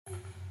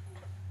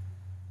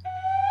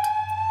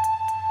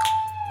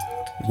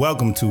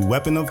Welcome to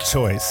Weapon of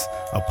Choice,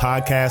 a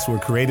podcast where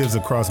creatives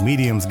across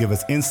mediums give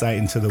us insight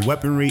into the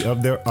weaponry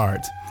of their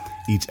art.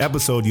 Each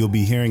episode, you'll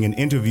be hearing an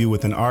interview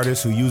with an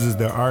artist who uses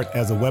their art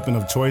as a weapon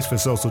of choice for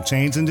social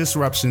change and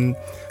disruption,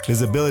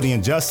 visibility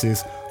and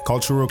justice,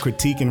 cultural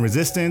critique and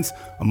resistance,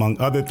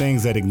 among other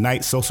things that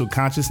ignite social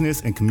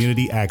consciousness and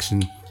community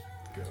action.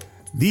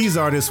 These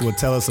artists will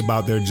tell us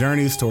about their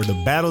journeys toward the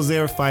battles they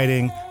are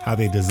fighting, how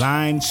they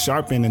design,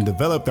 sharpen, and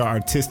develop their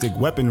artistic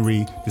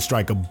weaponry to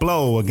strike a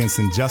blow against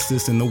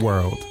injustice in the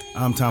world.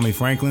 I'm Tommy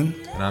Franklin.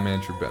 And I'm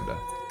Andrew Benda.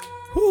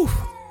 Whew.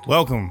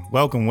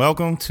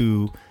 Welcome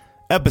to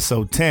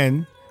episode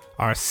 10,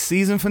 our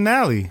season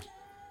finale.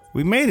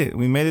 We made it.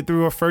 We made it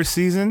through our first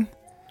season.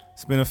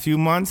 It's been a few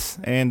months,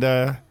 and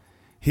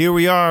here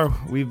we are.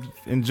 We've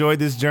enjoyed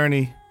this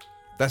journey.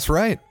 That's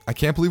right. I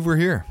can't believe we're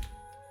here.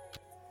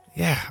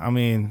 Yeah, I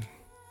mean,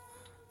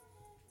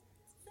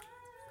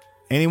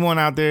 anyone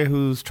out there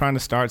who's trying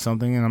to start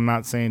something, and I'm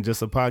not saying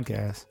just a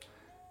podcast,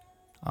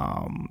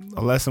 a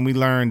lesson we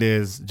learned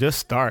is just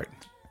start.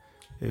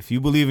 If you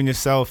believe in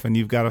yourself and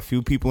you've got a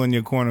few people in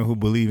your corner who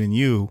believe in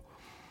you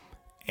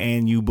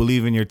and you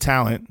believe in your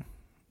talent,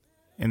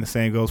 and the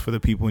same goes for the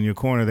people in your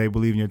corner, they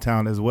believe in your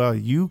talent as well,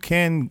 you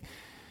can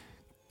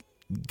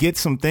get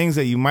some things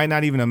that you might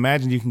not even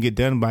imagine you can get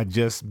done by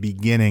just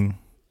beginning.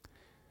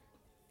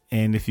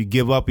 And if you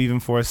give up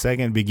even for a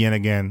second, begin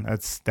again.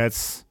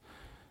 That's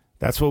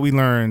what we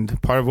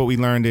learned. Part of what we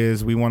learned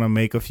is we want to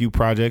make a few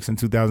projects in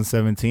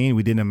 2017.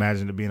 We didn't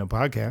imagine it being a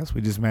podcast. We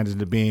just imagined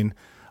it being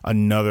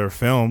another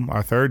film,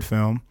 our third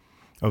film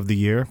of the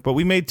year. But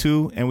we made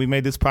two, and we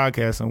made this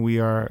podcast, and we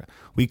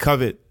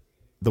covet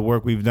the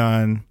work we've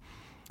done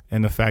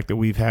and the fact that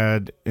we've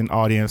had an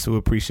audience who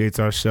appreciates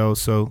our show.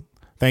 So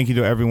thank you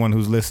to everyone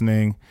who's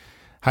listening.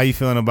 How you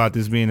feeling about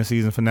this being a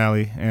season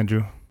finale,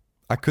 Andrew?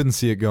 I couldn't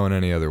see it going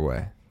any other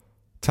way.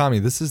 Tommy,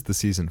 this is the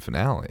season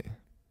finale,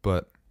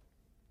 but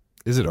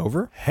is it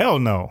over? Hell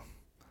no.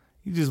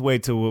 You just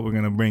wait till what we're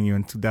going to bring you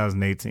in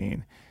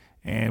 2018.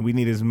 And we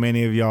need as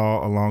many of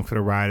y'all along for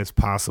the ride as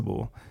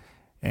possible.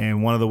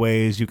 And one of the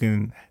ways you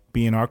can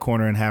be in our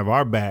corner and have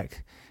our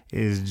back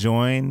is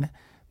join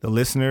the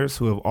listeners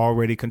who have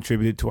already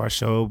contributed to our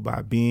show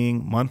by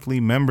being monthly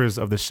members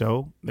of the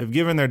show. They've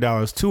given their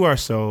dollars to our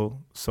show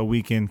so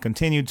we can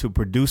continue to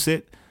produce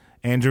it,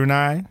 Andrew and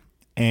I,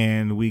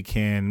 and we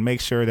can make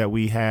sure that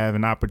we have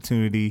an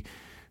opportunity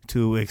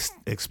to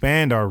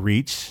expand our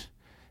reach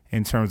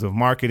in terms of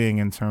marketing,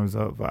 in terms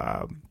of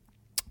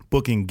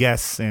booking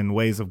guests and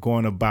ways of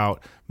going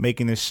about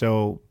making this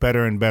show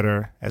better and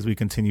better as we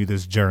continue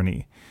this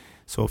journey.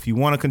 So if you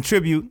want to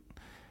contribute,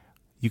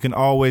 you can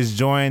always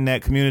join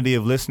that community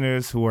of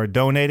listeners who are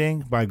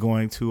donating by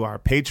going to our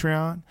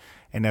Patreon,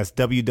 and that's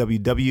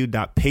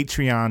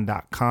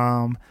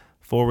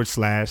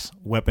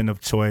www.patreon.com/Weapon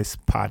of Choice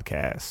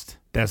Podcast.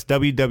 That's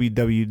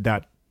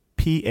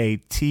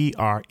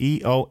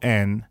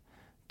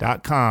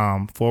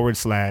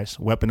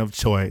www.patreon.com/Weapon of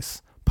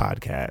Choice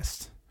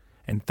Podcast.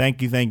 And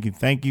thank you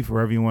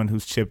for everyone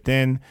who's chipped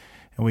in.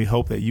 And we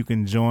hope that you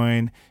can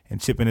join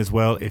and chip in as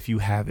well if you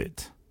have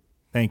it.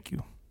 Thank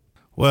you.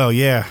 Well,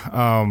 yeah.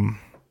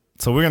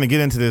 So we're going to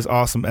get into this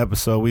awesome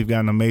episode. We've got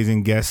an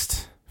amazing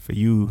guest for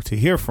you to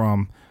hear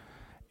from.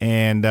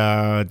 And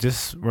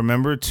just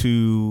remember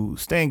to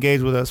stay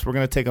engaged with us. We're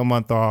going to take a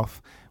month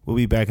off. We'll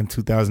be back in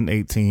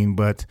 2018,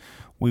 but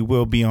we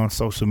will be on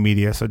social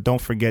media. So don't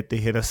forget to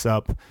hit us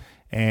up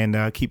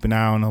and keep an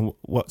eye on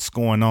what's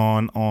going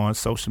on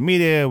social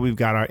media. We've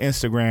got our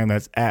Instagram.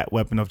 That's at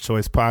Weapon of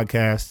Choice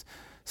Podcast.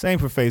 Same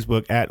for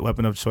Facebook, at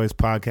Weapon of Choice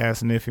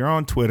Podcast. And if you're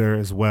on Twitter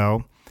as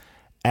well,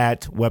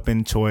 at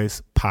Weapon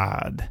Choice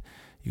Pod.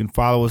 You can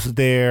follow us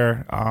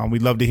there.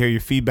 We'd love to hear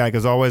your feedback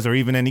as always, or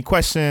even any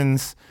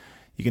questions.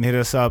 You can hit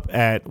us up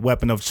at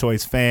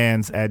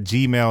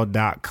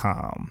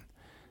weaponofchoicefans@gmail.com.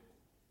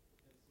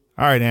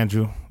 All right,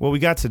 Andrew, what we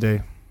got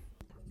today?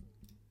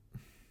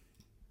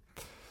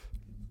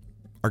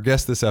 Our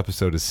guest this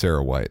episode is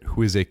Sarah White,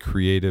 who is a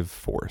creative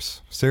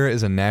force. Sarah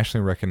is a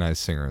nationally recognized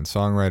singer and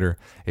songwriter,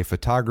 a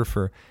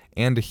photographer,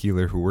 and a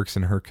healer who works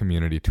in her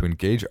community to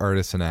engage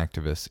artists and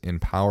activists in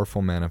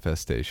powerful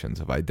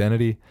manifestations of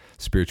identity,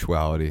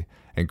 spirituality,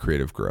 and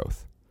creative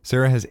growth.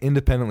 Sarah has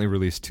independently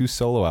released 2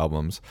 solo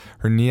albums.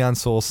 Her Neon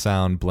Soul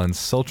sound blends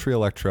sultry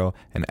electro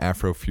and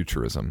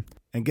Afrofuturism.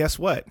 And guess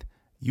what?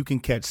 You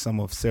can catch some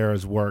of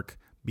Sarah's work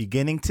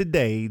beginning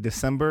today,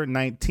 December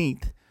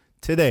 19th,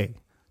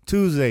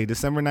 Tuesday,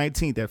 December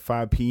 19th at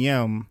 5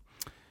 p.m.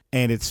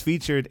 And it's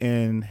featured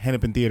in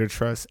Hennepin Theater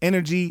Trust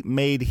Energy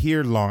Made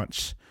Here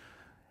launch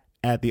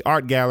at the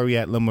Art Gallery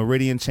at Le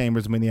Meridian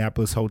Chambers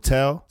Minneapolis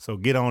Hotel. So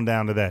get on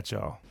down to that,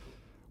 y'all.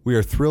 We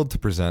are thrilled to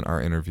present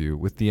our interview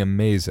with the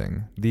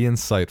amazing, the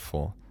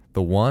insightful,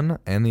 the one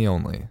and the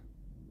only,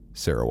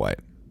 Sarah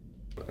White.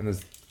 And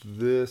is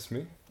this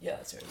me? Yeah,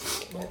 that's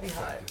yours. It might be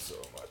high. Thank you so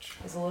much.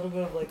 There's a little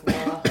bit of like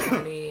raw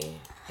honey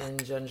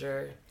and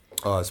ginger.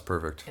 Oh, that's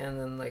perfect. And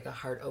then like a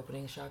heart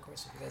opening shot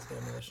course if you guys get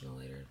emotional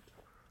later.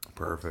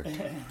 Perfect.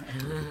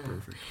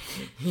 Perfect.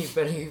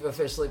 You've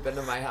officially been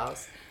to my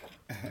house.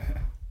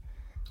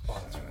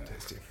 Oh, that's really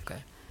tasty.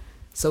 Okay.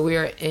 So we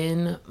are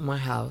in my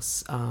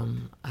house. I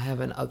have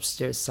an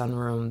upstairs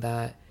sunroom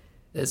that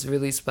is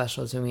really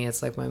special to me.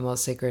 It's like my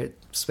most sacred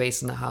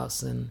space in the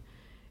house, and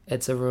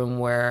it's a room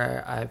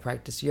where I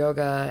practice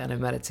yoga and I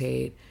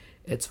meditate.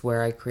 It's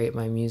where I create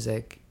my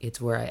music.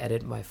 It's where I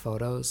edit my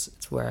photos.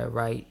 It's where I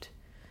write.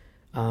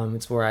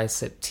 It's where I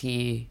sip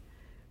tea.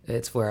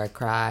 It's where I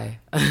cry.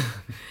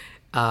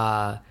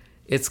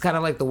 It's kind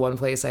of like the one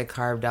place I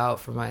carved out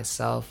for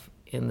myself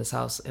in this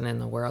house and in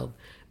the world.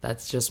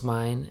 That's just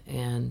mine.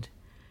 And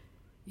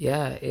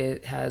yeah,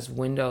 it has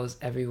windows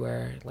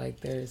everywhere. Like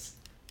there's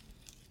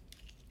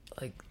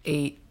like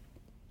 8,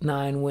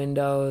 9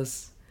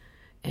 windows.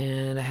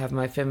 And I have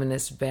my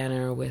feminist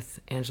banner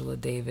with Angela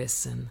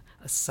Davis and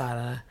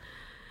Asada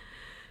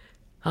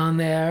on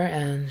there,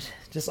 and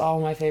just all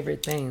my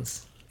favorite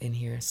things in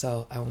here.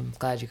 So I'm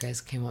glad you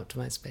guys came up to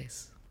my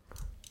space.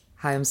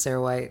 Hi, I'm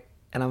Sarah White,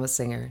 and I'm a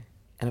singer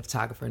and a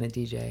photographer and a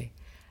DJ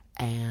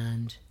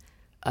and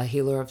a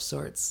healer of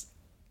sorts,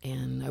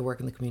 and I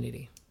work in the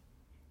community.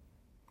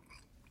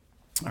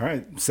 All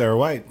right, Sarah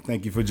White,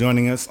 thank you for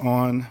joining us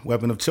on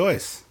Weapon of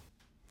Choice.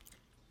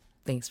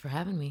 Thanks for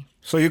having me.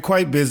 So you're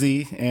quite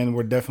busy, and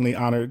we're definitely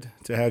honored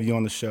to have you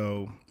on the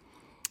show.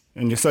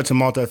 And you're such a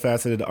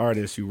multifaceted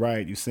artist. You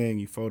write, you sing,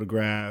 you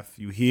photograph,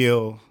 you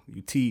heal,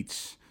 you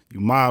teach, you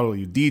model,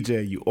 you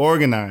DJ, you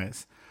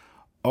organize.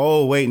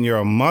 Oh, wait, and you're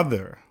a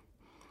mother.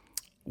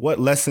 What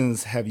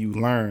lessons have you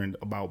learned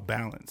about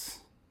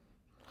balance?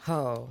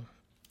 Oh,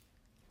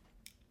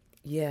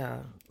 yeah.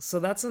 So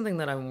that's something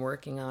that I'm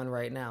working on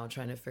right now,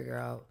 trying to figure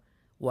out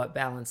what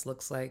balance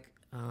looks like.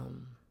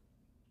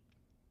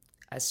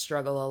 I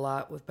struggle a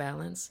lot with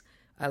balance.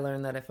 I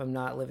learned that if I'm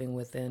not living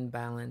within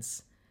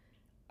balance,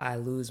 I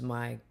lose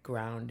my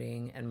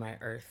grounding and my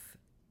earth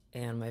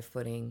and my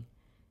footing,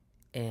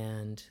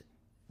 and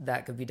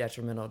that could be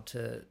detrimental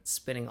to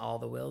spinning all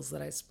the wheels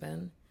that I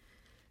spin.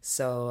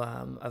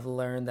 So I've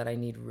learned that I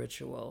need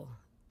ritual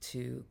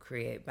to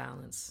create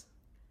balance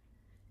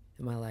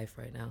in my life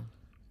right now.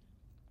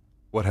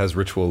 What has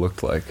ritual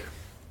looked like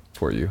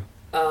for you?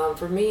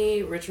 For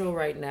me, ritual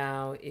right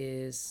now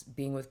is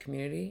being with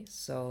community.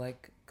 So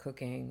like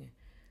cooking,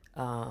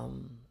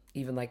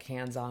 even like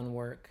hands-on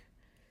work,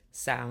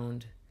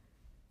 sound,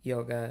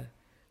 yoga.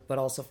 But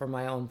also for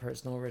my own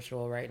personal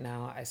ritual right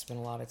now, I spend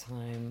a lot of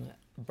time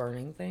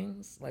burning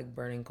things, like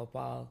burning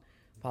copal,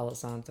 palo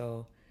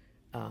santo,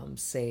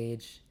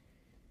 sage,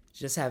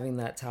 just having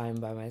that time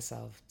by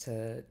myself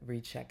to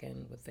recheck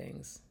in with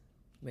things,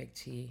 make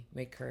tea,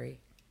 make curry.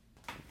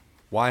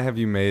 Why have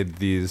you made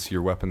these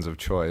your weapons of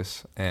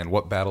choice, and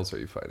what battles are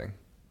you fighting?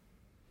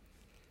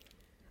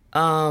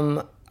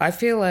 I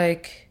feel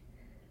like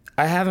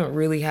I haven't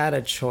really had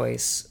a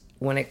choice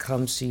when it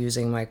comes to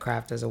using my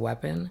craft as a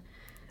weapon.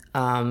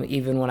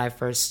 Even when I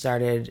first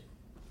started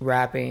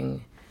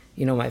rapping,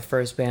 my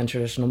first band,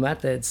 Traditional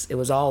Methods, it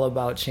was all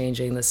about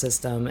changing the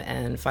system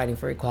and fighting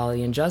for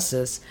equality and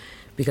justice,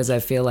 because I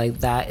feel like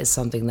that is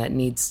something that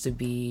needs to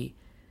be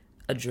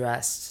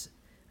addressed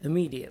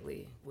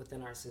immediately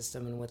within our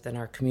system and within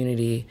our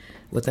community,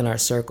 within our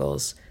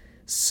circles.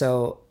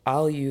 So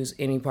I'll use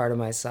any part of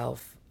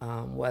myself,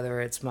 whether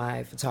it's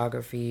my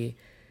photography,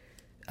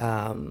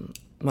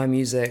 my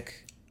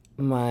music,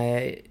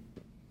 my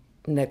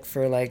neck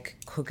for like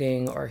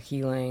cooking or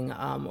healing,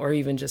 or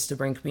even just to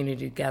bring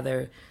community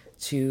together,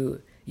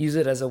 to use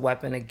it as a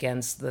weapon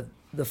against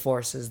the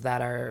forces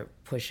that are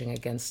pushing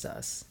against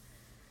us,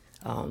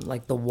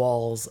 like the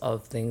walls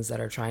of things that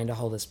are trying to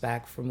hold us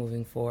back from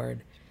moving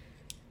forward.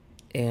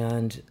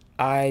 And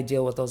I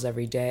deal with those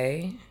every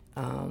day,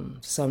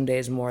 some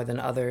days more than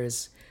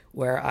others,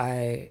 where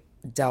I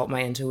doubt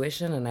my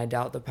intuition and I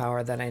doubt the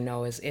power that I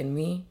know is in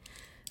me,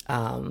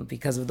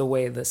 because of the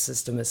way the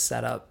system is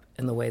set up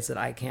and the ways that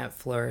I can't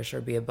flourish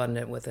or be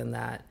abundant within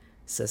that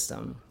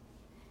system.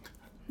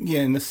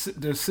 Yeah, and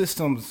there's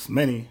systems,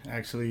 many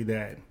actually,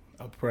 that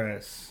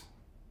oppress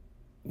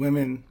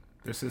women.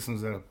 There's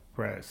systems that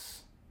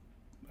oppress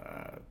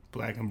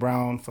black and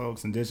brown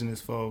folks,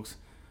 indigenous folks.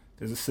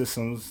 There's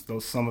systems,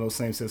 some of those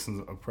same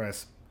systems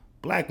oppress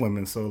black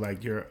women. So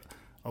like, you're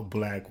a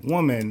black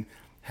woman.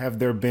 Have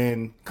there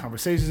been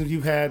conversations that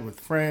you've had with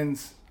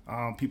friends,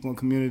 people in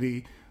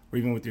community, or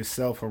even with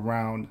yourself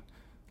around,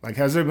 like,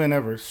 has there been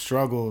ever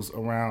struggles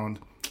around,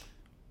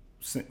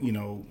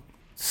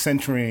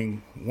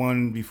 centering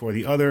one before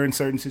the other in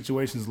certain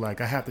situations? Like,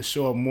 I have to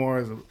show up more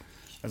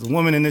as a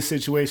woman in this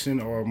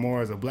situation, or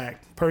more as a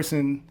black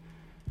person.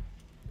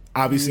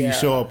 Obviously, You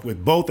show up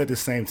with both at the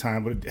same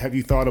time, but have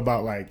you thought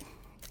about, like,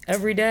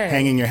 every day,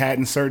 hanging your hat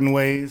in certain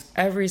ways?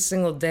 Every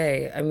single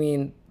day. I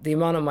mean, the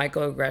amount of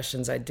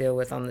microaggressions I deal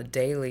with on the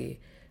daily,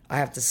 I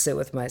have to sit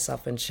with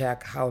myself and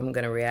check how I'm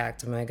going to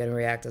react. Am I going to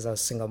react as a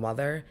single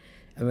mother?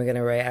 Am I going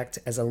to react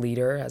as a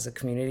leader, as a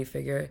community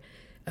figure?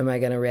 Am I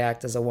going to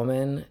react as a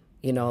woman?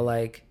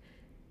 Like,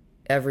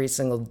 every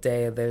single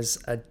day there's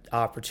an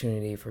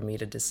opportunity for me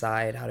to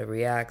decide how to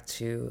react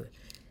to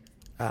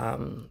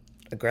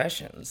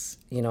aggressions,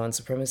 and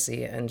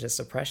supremacy and just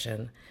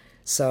oppression.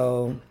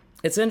 So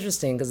it's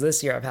interesting because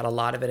this year I've had a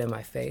lot of it in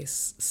my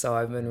face. So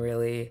I've been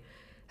really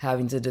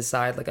having to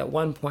decide. Like at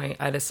one point,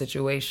 I had a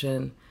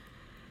situation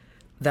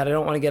that I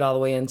don't want to get all the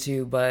way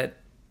into, but,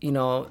 you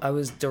know, I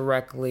was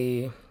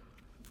directly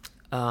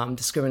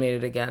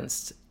discriminated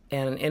against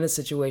and in a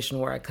situation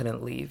where I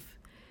couldn't leave.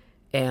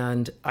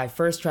 And I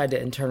first tried to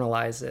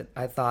internalize it.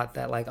 I thought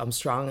that, like, I'm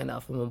strong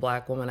enough. I'm a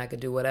Black woman. I could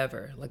do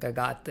whatever. Like, I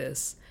got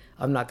this.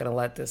 I'm not going to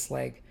let this,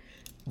 like,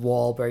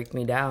 wall break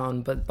me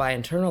down. But by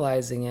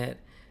internalizing it,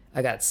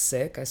 I got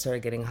sick. I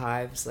started getting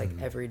hives, like,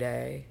 every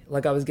day.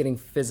 Like, I was getting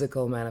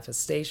physical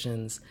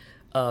manifestations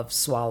of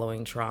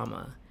swallowing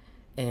trauma.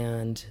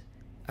 And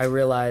I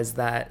realized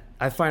that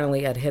I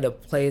finally had hit a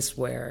place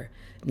where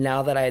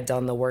now that I had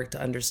done the work to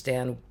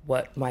understand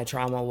what my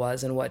trauma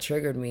was and what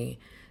triggered me,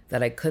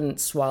 that I couldn't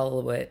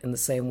swallow it in the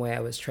same way I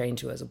was trained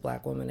to as a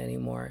Black woman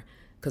anymore,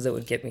 because it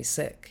would get me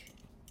sick.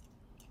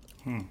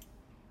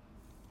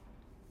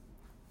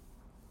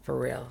 For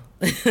real.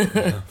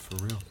 Yeah, for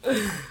real.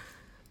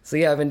 So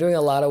yeah, I've been doing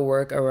a lot of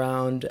work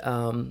around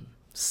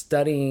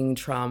studying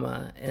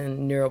trauma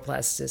and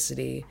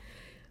neuroplasticity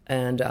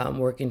and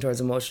working towards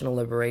emotional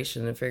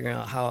liberation and figuring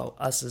out how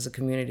us as a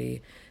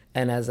community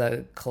and as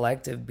a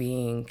collective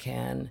being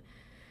can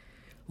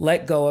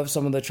let go of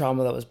some of the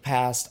trauma that was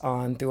passed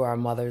on through our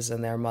mothers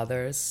and their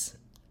mothers,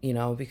 you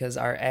know, because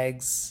our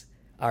eggs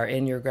are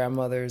in your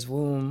grandmother's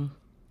womb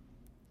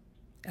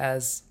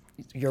as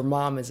your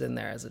mom is in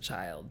there as a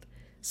child.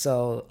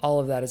 So all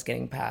of that is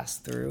getting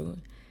passed through,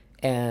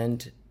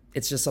 and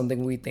it's just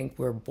something we think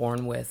we're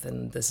born with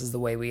and this is the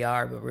way we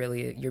are, but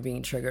really you're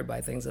being triggered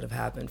by things that have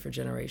happened for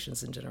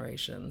generations and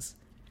generations.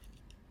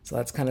 So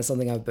that's kind of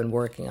something I've been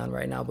working on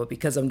right now. But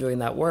because I'm doing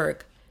that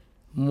work,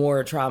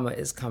 more trauma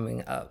is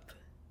coming up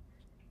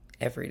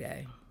every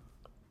day.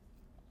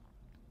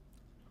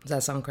 Does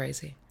that sound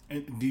crazy?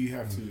 And do you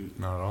have to?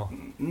 Not at all.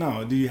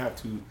 No. Do you have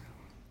to?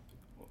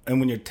 And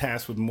when you're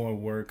tasked with more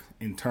work,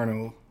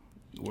 internal,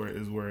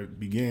 where it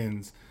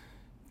begins.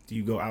 Do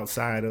you go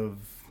outside of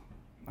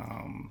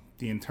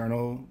the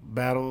internal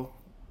battle?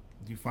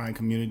 Do you find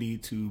community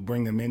to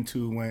bring them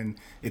into when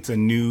it's a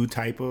new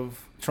type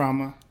of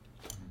trauma?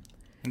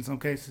 In some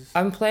cases,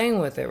 I'm playing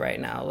with it right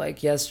now.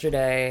 Like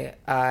yesterday,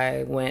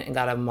 I went and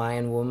got a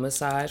Mayan womb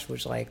massage,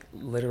 which like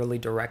literally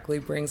directly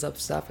brings up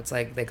stuff. It's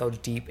like they go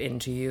deep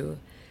into you.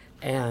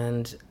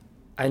 And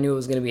I knew it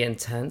was going to be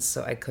intense,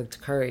 so I cooked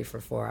curry for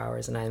 4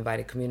 hours and I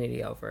invited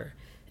community over.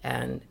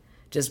 And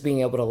just being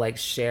able to like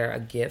share a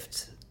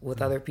gift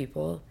with other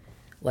people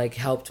like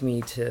helped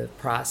me to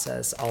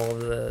process all of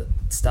the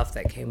stuff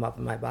that came up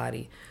in my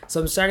body. So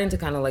I'm starting to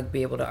kind of like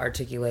be able to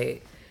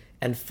articulate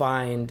and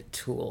find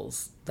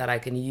tools that I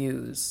can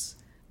use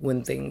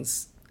when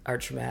things are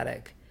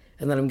traumatic.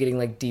 And then I'm getting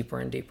like deeper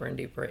and deeper and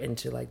deeper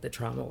into like the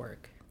trauma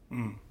work.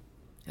 And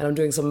I'm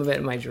doing some of it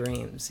in my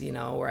dreams, you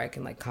know, where I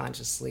can like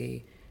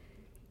consciously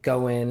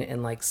go in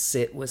and like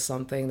sit with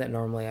something that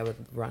normally I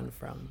would run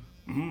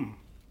from.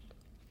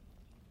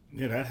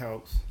 Yeah, that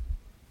helps.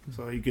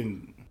 So you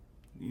can,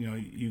 you know,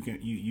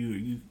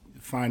 you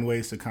find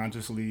ways to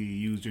consciously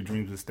use your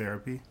dreams as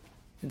therapy.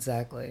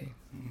 Exactly.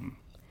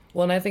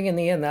 Well, and I think in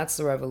the end, that's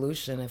the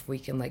revolution. If we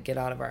can like get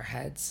out of our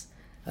heads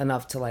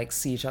enough to like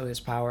see each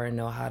other's power and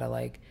know how to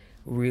like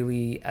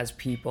really, as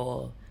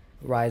people,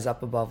 rise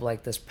up above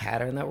like this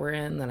pattern that we're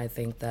in, then I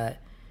think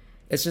that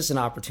it's just an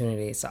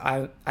opportunity. So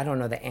I don't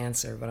know the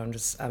answer, but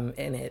I'm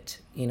in it,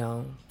 you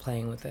know,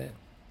 playing with it.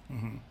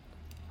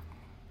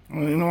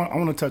 Well, you know, I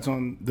want to touch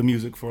on the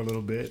music for a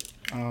little bit.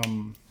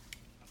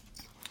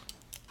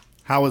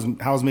 How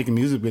has making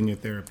music been your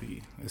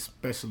therapy,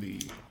 especially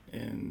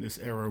in this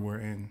era we're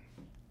in?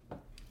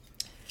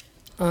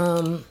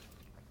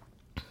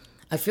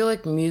 I feel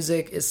like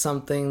music is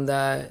something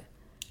that,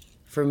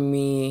 for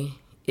me,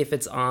 if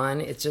it's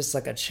on, it's just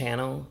like a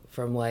channel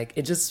from like,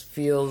 it just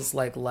feels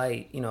like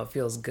light, you know, it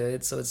feels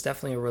good. So it's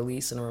definitely a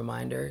release and a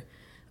reminder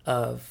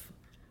of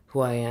who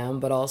I am,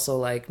 but also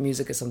like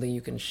music is something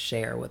you can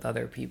share with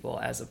other people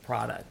as a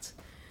product.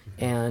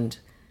 And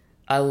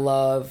I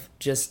love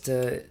just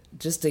to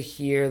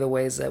hear the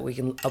ways that we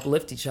can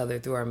uplift each other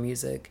through our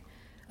music.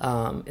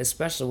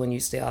 Especially when you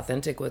stay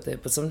authentic with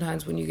it, but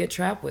sometimes when you get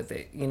trapped with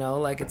it, you know,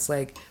 like it's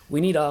like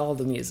we need all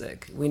the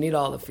music, we need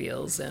all the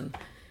feels, and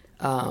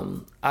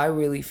I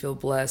really feel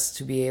blessed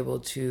to be able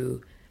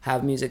to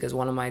have music as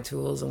one of my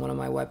tools and one of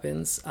my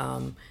weapons,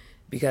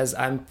 because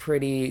I'm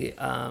pretty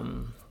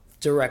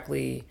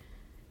directly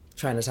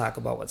trying to talk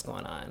about what's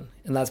going on,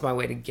 and that's my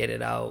way to get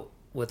it out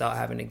without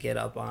having to get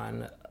up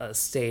on a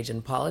stage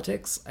in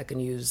politics. I can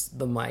use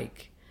the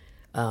mic.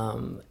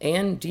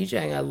 And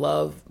DJing, I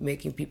love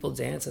making people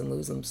dance and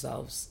lose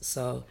themselves.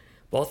 So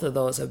both of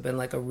those have been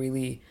like a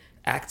really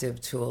active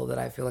tool that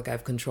I feel like I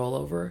have control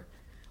over,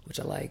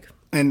 which I like.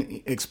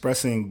 And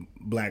expressing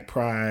Black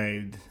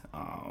pride,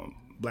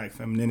 Black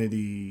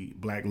femininity,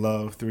 Black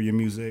love through your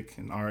music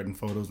and art and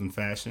photos and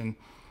fashion.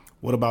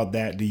 What about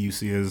that do you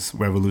see as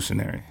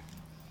revolutionary?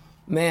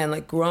 Man,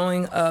 like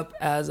growing up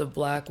as a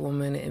Black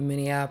woman in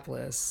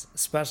Minneapolis,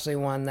 especially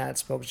one that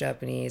spoke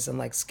Japanese and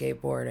like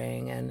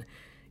skateboarding and,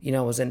 you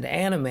know, was into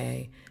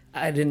anime,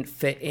 I didn't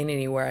fit in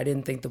anywhere. I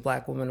didn't think the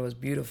black woman was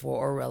beautiful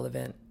or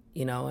relevant,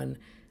 you know. And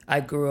I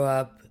grew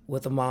up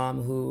with a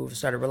mom who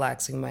started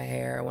relaxing my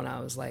hair when I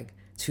was like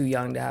too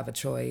young to have a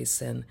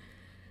choice, and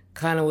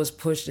kind of was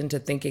pushed into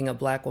thinking a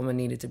black woman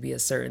needed to be a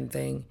certain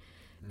thing,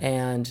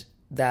 and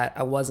that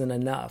I wasn't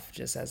enough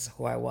just as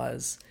who I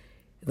was.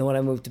 And then when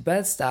I moved to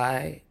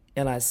Bed-Stuy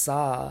and I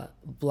saw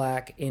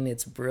black in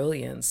its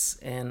brilliance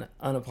and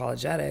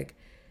unapologetic,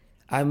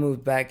 I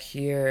moved back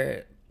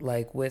here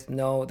like with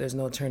there's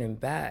no turning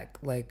back.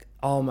 Like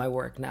all my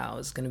work now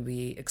is going to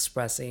be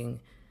expressing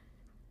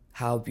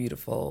how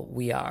beautiful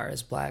we are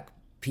as black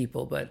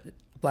people, but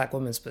black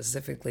women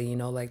specifically, you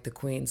know, like the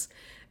queens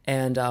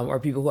and or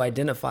people who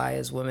identify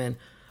as women.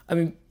 I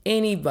mean,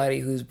 anybody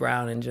who's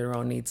brown in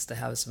general needs to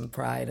have some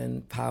pride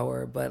and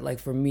power, but like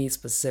for me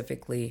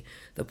specifically,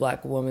 the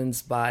black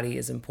woman's body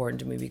is important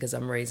to me because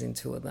I'm raising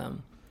two of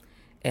them.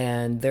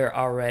 And they're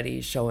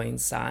already showing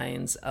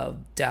signs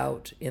of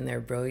doubt in their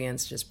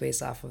brilliance just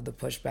based off of the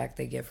pushback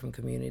they get from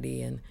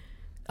community and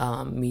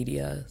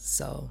media.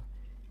 So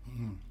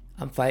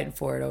I'm fighting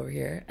for it over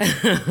here.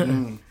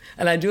 And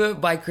I do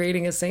it by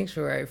creating a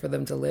sanctuary for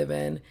them to live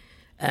in.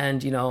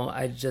 And, you know,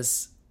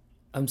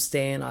 I'm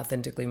staying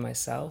authentically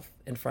myself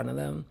in front of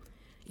them,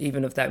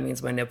 even if that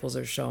means my nipples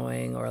are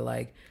showing or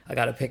like I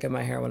got to pick at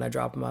my hair when I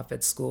drop them off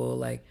at school.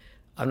 Like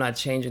I'm not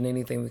changing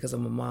anything because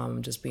I'm a mom.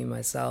 I'm just being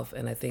myself.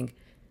 And I think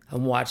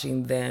I'm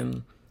watching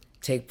them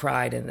take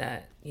pride in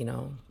that, you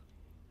know.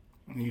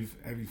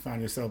 Have you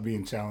found yourself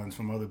being challenged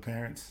from other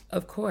parents?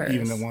 Of course.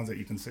 Even the ones that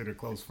you consider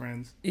close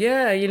friends?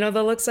 Yeah, you know,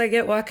 the looks I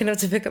get walking up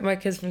to pick up my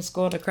kids from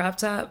school in a crop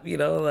top, you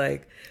know,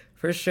 like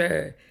for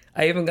sure.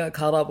 I even got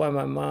called out by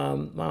my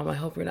mom. Mom, I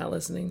hope you're not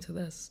listening to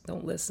this.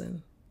 Don't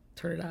listen.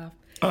 Turn it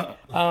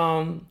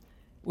off.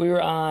 We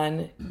were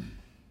on,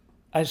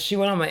 she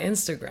went on my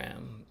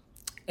Instagram,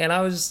 and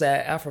I was just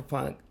at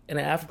Afropunk. And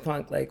at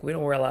Afropunk, like, we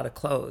don't wear a lot of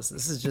clothes.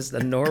 This is just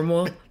a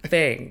normal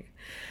thing.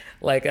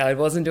 Like, I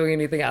wasn't doing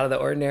anything out of the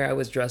ordinary. I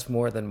was dressed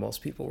more than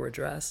most people were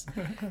dressed.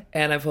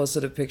 And I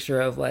posted a picture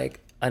of,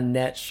 like, a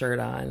net shirt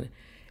on.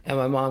 And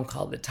my mom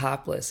called it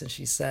topless. And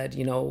she said,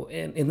 you know,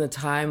 in the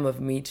time of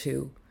Me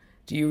Too,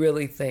 do you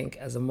really think,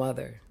 as a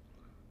mother,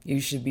 you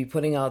should be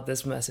putting out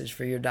this message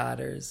for your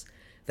daughters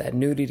that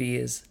nudity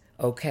is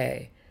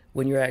okay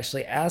when you're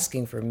actually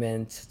asking for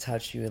men to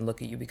touch you and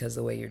look at you because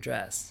of the way you're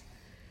dressed?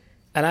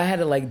 And I had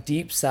to like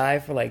deep sigh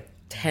for like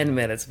 10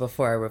 minutes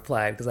before I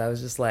replied, because I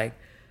was just like,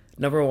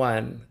 number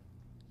one,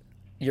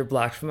 you're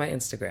blocked from my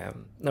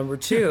Instagram. Number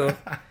two,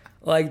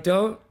 like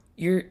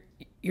you're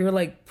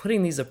like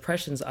putting these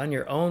oppressions on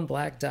your own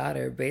black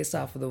daughter based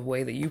off of the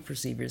way that you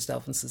perceive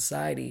yourself in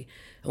society.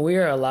 And we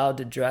are allowed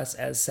to dress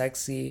as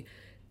sexy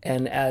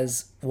and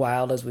as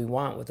wild as we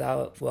want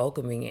without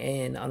welcoming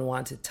in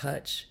unwanted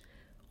touch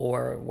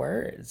or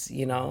words,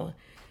 you know?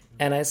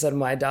 And I said,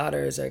 my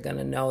daughters are going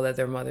to know that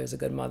their mother is a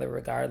good mother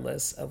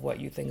regardless of what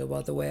you think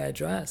about the way I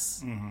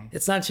dress. Mm-hmm.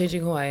 It's not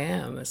changing who I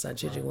am. It's not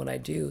changing what I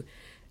do.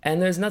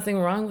 And there's nothing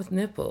wrong with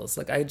nipples.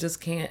 Like, I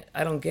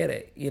don't get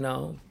it, you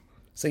know?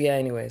 So yeah,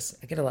 anyways,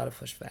 I get a lot of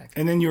pushback.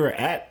 And then you were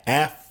at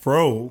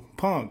Afro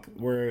Punk,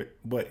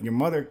 but your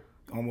mother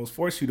almost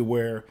forced you to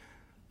wear,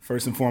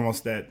 first and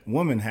foremost, that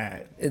woman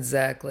hat.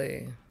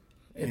 Exactly.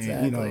 And,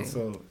 you know,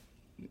 so,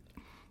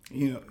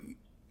 you know.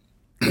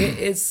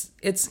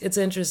 It's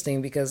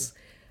interesting because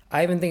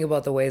I even think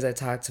about the ways I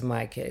talk to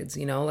my kids,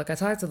 you know? Like, I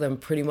talk to them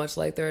pretty much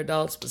like they're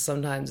adults, but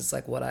sometimes it's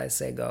like what I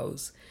say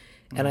goes.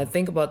 And I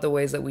think about the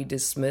ways that we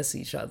dismiss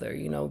each other,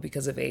 you know,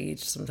 because of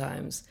age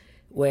sometimes,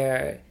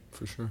 where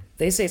for sure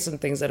they say some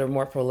things that are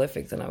more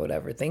prolific than I would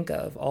ever think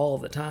of all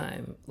the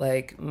time.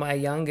 Like, my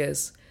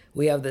youngest,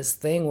 we have this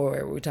thing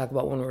where we talk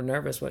about when we're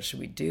nervous, what should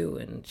we do?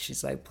 And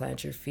she's like,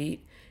 plant your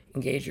feet,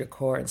 engage your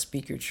core, and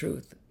speak your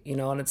truth, you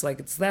know? And it's like,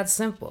 it's that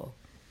simple.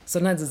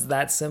 Sometimes it's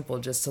that simple,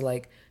 just to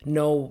like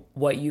know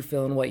what you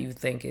feel and what you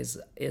think is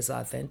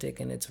authentic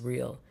and it's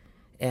real.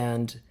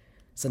 And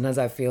sometimes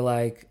I feel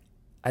like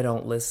I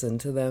don't listen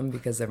to them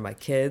because they're my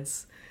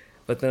kids.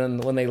 But then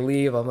when they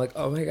leave, I'm like,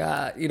 oh my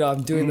God, you know,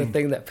 I'm doing the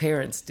thing that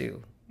parents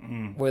do,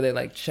 where they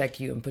like check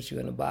you and put you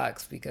in a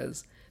box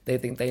because they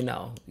think they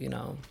know, you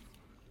know.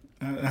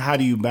 How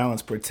do you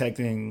balance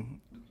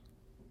protecting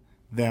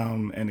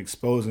them and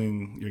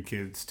exposing your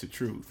kids to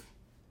truth?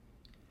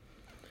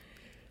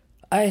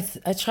 I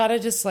try to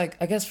just like,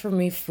 I guess for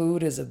me,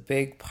 food is a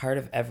big part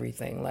of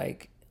everything.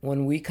 Like,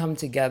 when we come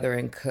together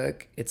and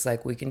cook, it's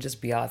like we can just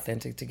be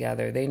authentic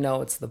together. They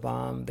know it's the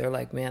bomb. They're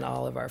like, man,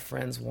 all of our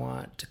friends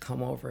want to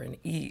come over and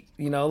eat.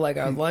 You know, like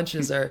our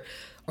lunches are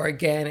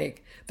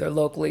organic. They're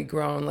locally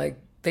grown. Like,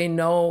 they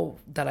know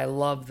that I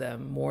love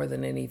them more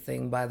than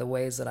anything by the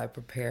ways that I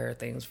prepare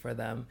things for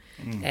them.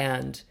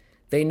 And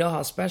they know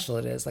how special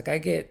it is. Like, I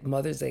get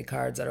Mother's Day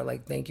cards that are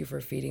like, thank you for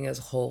feeding us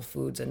whole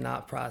foods and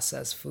not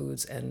processed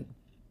foods and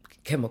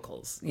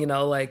chemicals, you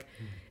know, like,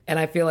 and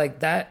I feel like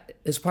that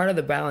is part of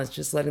the balance,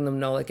 just letting them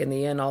know, like, in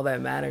the end, all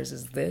that matters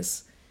is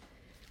this,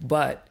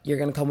 but you're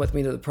going to come with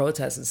me to the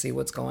protest and see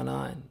what's going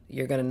on.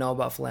 You're going to know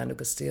about Philando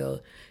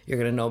Castile. You're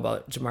going to know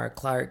about Jamar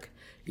Clark.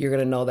 You're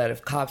going to know that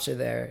if cops are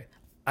there,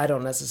 I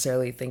don't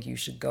necessarily think you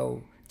should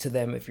go to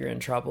them if you're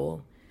in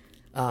trouble,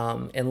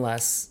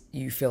 unless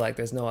you feel like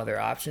there's no other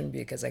option,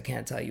 because I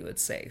can't tell you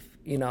it's safe.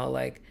 You know,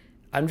 like,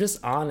 I'm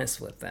just honest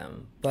with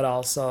them, but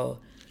also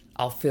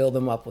I'll fill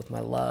them up with my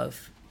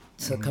love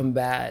to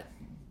combat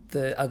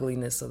the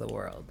ugliness of the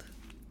world.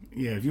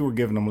 Yeah, if you were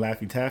giving them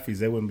Laffy Taffies,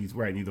 they wouldn't be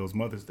writing you those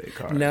Mother's Day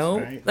cards. No.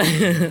 Right?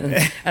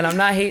 And I'm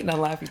not hating on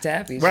Laffy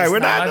Taffies. Right, It's we're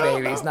not not, my no,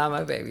 babies. no. Not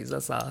my babies.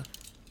 That's all.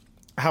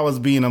 How has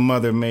being a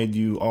mother made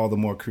you all the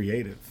more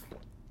creative?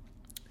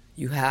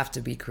 You have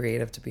to be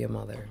creative to be a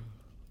mother.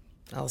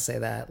 I'll say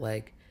that.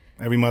 Like,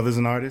 Every mother's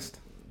an artist?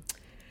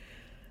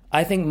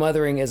 I think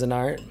mothering is an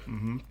art.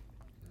 Mm-hmm.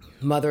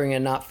 Mothering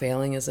and not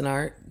failing is an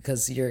art,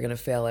 because you're going to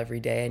fail every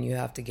day and you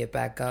have to get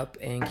back up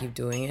and keep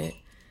doing it.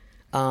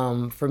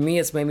 For me,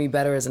 it's made me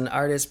better as an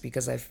artist,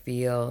 because I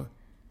feel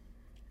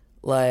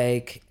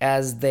like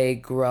as they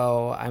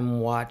grow, I'm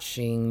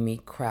watching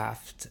me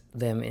craft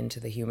them into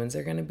the humans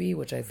they're going to be,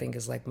 which I think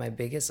is like my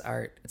biggest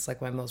art. It's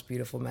like my most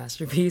beautiful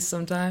masterpiece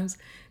sometimes,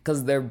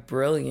 because they're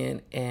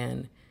brilliant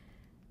and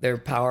they're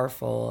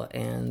powerful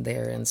and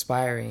they're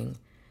inspiring.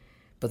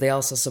 But they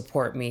also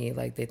support me.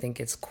 Like, they think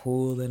it's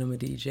cool that I'm a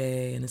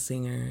DJ and a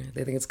singer.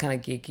 They think it's kind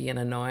of geeky and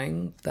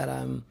annoying that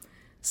I'm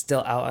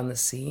still out on the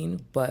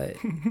scene. But,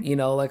 you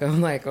know, like, I'm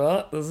like,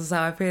 well, this is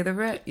how I pay the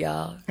rent,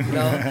 y'all. You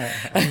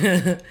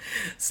know?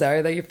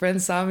 Sorry that your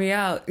friends saw me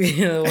out,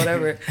 you know,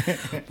 whatever.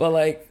 But,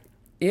 like,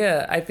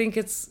 yeah, I think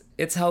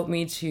it's helped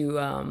me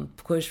to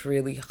push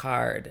really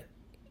hard.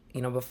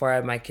 You know, before I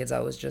had my kids,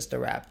 I was just a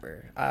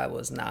rapper. I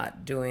was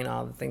not doing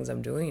all the things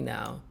I'm doing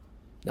now.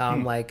 Now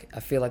I'm like, I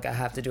feel like I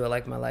have to do it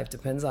like my life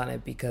depends on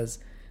it, because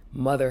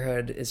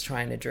motherhood is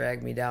trying to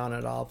drag me down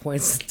at all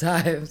points and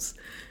times,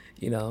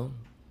 you know?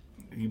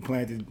 You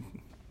planted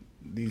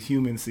these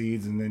human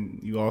seeds, and then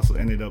you also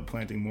ended up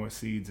planting more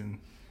seeds in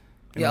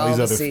Yeah,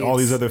 all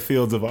these other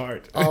fields of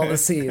art. All the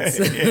seeds.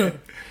 Yeah.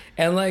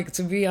 And, like,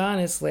 to be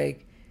honest,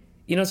 like,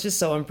 you know, it's just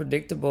so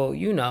unpredictable.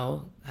 You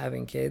know,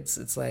 having kids,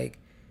 it's like,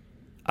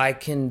 I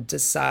can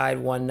decide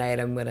one night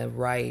I'm going to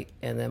write,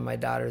 and then my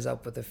daughter's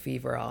up with a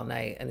fever all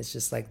night, and it's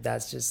just like,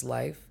 that's just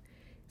life.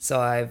 So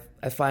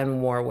I find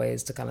more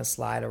ways to kind of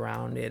slide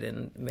around it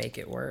and make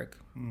it work.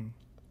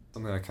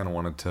 Something I kind of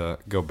wanted to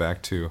go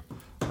back to.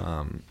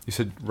 You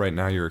said right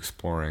now you're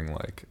exploring,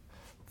 like,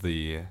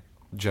 the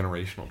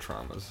generational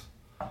traumas.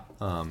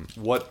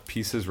 What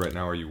pieces right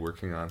now are you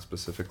working on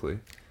specifically?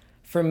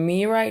 For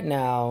me right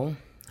now,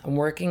 I'm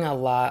working a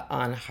lot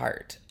on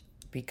heart,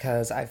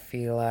 because I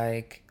feel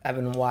like I've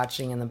been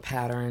watching in the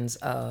patterns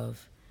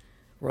of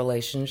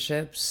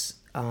relationships,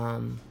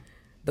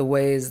 the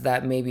ways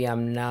that maybe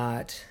I'm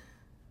not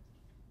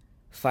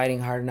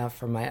fighting hard enough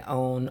for my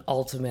own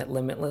ultimate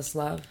limitless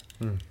love,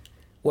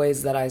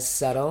 ways that I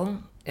settle,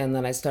 and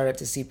then I started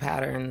to see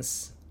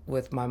patterns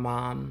with my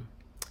mom,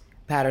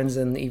 patterns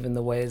in even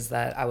the ways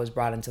that I was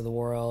brought into the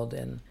world.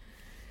 And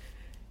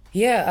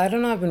yeah, I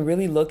don't know, I've been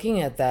really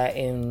looking at that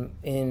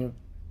in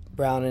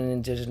brown and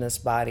indigenous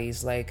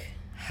bodies, like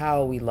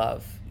how we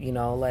love, you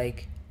know,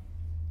 like,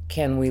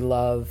 can we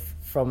love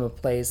from a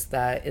place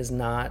that is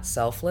not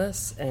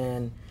selfless,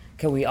 and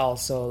can we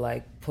also,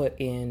 like, put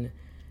in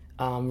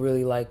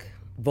really, like,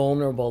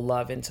 vulnerable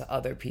love into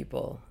other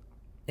people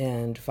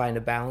and find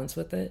a balance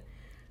with it.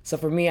 So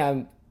for me,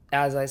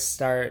 as I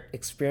start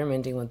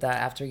experimenting with that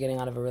after getting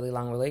out of a really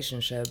long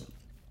relationship,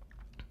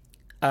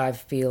 I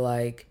feel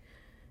like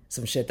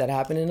some shit that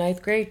happened in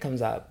 9th grade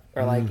comes up.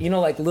 Or, like, you know,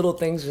 like, little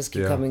things just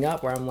keep coming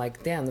up where I'm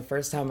like, damn, the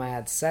first time I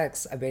had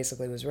sex, I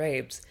basically was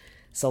raped.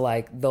 So,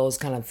 like, those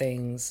kind of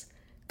things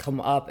come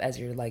up as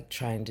you're, like,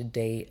 trying to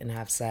date and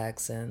have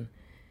sex. And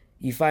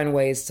you find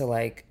ways to,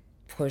 like,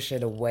 push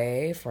it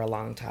away for a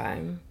long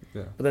time.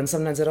 Yeah. But then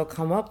sometimes it'll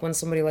come up when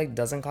somebody, like,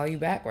 doesn't call you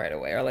back right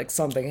away. Or, like,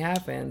 something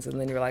happens. And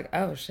then you're like,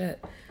 oh,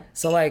 shit.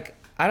 So, like,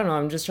 I don't know.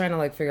 I'm just trying to,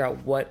 like, figure out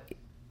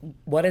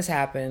what has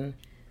happened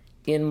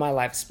in my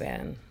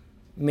lifespan.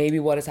 Maybe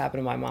what has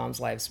happened in my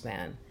mom's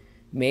lifespan.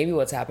 Maybe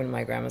what's happened in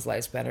my grandma's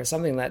lifespan, or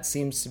something that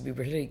seems to be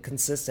pretty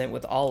consistent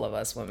with all of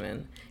us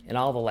women in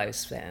all the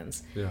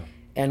lifespans. Yeah.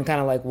 And kind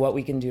of like what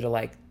we can do to,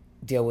 like,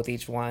 deal with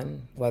each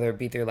one, whether it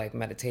be through, like,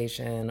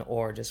 meditation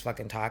or just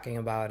fucking talking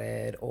about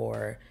it.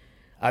 Or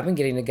I've been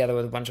getting together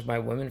with a bunch of my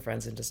women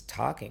friends and just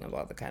talking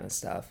about the kind of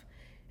stuff.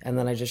 And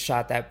then I just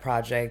shot that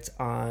project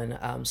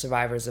on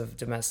survivors of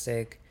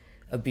domestic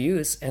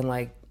abuse. And,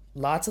 like,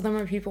 lots of them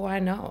are people I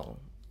know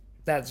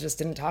that just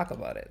didn't talk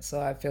about it.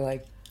 So I feel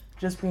like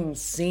just being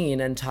seen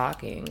and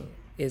talking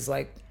is,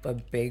 like, a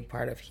big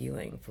part of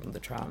healing from the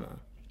trauma.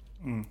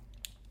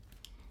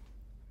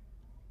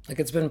 Like,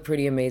 it's been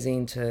pretty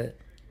amazing to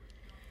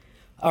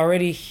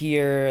already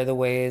hear the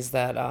ways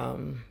that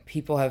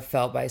people have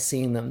felt by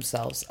seeing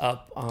themselves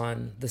up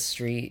on the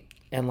street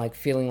and, like,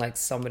 feeling like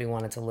somebody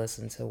wanted to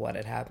listen to what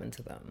had happened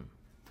to them.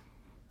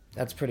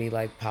 That's pretty,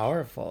 like,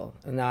 powerful.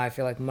 And now I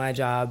feel like my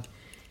job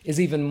is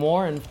even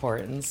more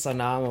important. So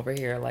now I'm over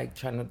here, like,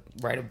 trying to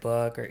write a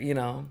book or, you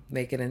know,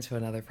 make it into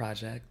another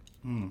project.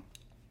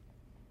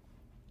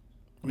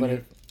 But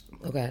I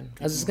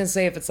was just going to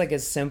say, if it's, like,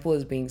 as simple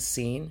as being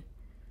seen,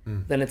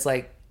 then it's,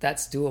 like,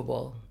 that's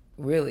doable,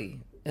 really.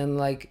 And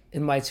like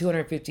in my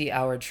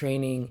 250-hour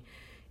training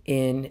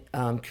in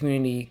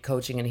community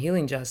coaching and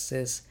healing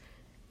justice,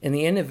 in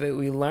the end of it,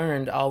 we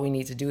learned all we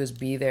need to do is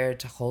be there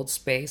to hold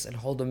space and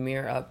hold a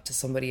mirror up to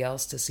somebody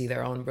else to see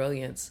their own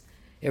brilliance.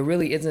 It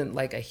really isn't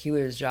like a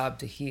healer's job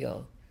to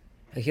heal.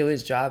 A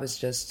healer's job is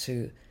just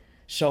to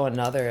show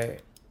another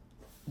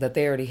that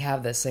they already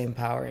have the same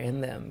power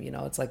in them. You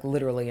know, it's like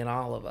literally in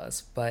all of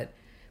us. But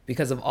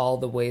because of all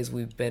the ways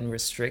we've been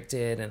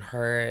restricted and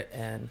hurt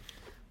and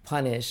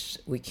punished,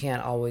 we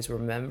can't always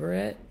remember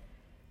it.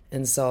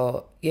 And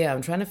so, yeah,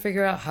 I'm trying to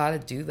figure out how to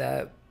do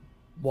that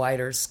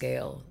wider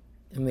scale.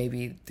 And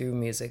maybe through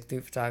music,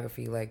 through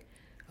photography, like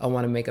I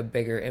want to make a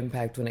bigger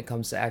impact when it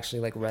comes to actually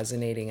like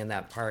resonating in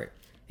that part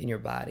in your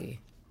body.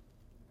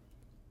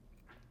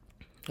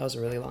 That was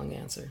a really long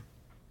answer.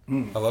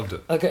 I loved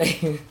it.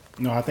 Okay.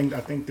 No, I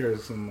think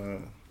there's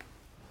some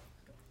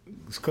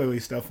there's clearly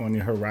stuff on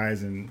your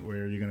horizon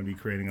where you're going to be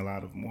creating a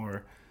lot of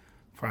more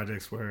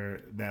projects where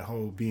that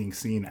whole being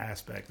seen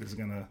aspect is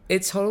gonna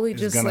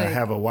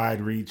have a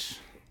wide reach.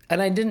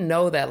 And I didn't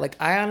know that. Like,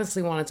 I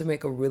honestly wanted to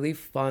make a really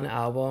fun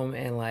album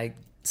and like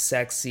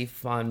sexy,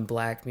 fun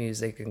black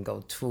music and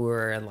go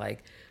tour and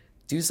like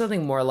do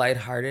something more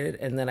lighthearted.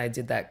 And then I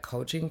did that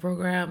coaching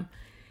program.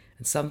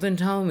 And something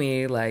told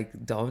me,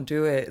 like, don't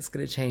do it. It's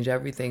going to change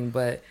everything.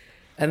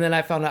 And then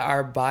I found out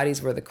our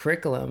bodies were the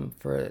curriculum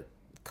for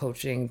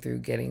coaching through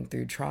getting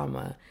through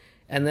trauma.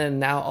 And then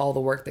now all the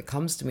work that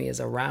comes to me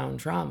is around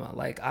trauma.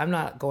 Like, I'm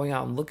not going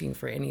out and looking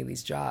for any of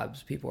these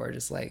jobs. People are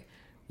just like,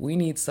 we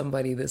need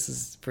somebody. This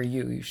is for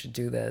you. You should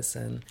do this.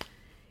 And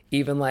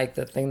even like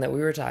the thing that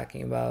we were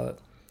talking about,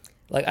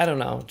 like, I don't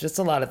know, just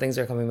a lot of things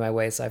are coming my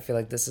way. So I feel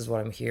like this is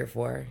what I'm here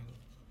for.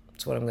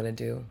 It's what I'm going to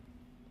do.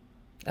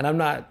 And I'm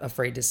not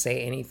afraid to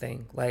say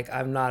anything. Like,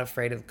 I'm not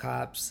afraid of the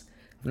cops.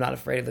 I'm not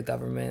afraid of the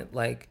government.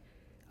 Like,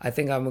 I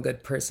think I'm a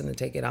good person to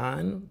take it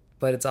on.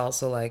 But it's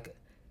also like,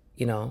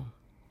 you know,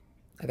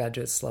 I got to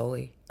do it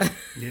slowly.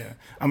 Yeah.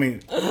 I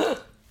mean,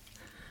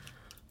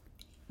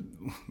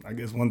 I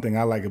guess one thing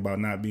I like about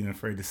not being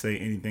afraid to say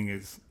anything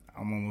is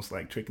I'm almost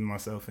like tricking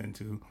myself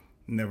into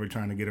never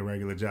trying to get a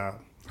regular job.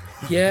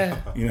 Yeah.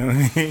 You know what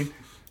I mean?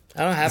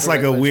 I don't have it's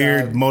like a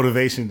weird job.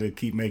 motivation to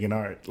keep making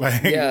art.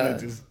 Like,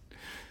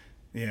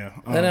 yeah.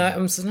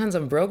 And sometimes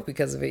I'm broke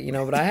because of it, you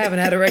know, but I haven't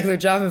had a regular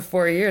job in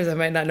 4 years. I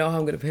might not know how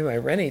I'm going to pay my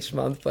rent each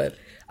month, but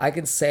I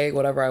can say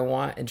whatever I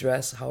want and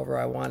dress however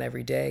I want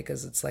every day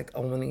because it's like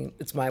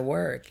it's my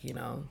work, you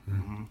know.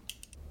 Mm-hmm.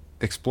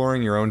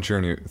 Exploring your own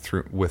journey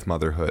with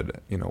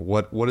motherhood, you know,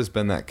 what has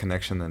been that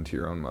connection then to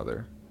your own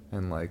mother?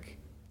 And like,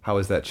 how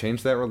has that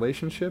changed that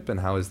relationship?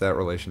 And how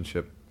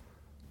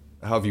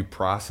have you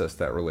processed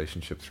that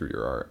relationship through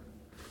your art?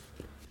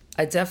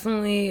 I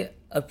definitely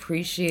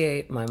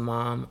appreciate my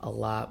mom a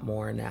lot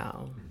more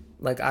now.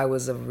 Like, I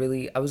was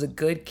a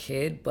good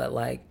kid, but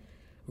like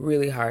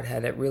really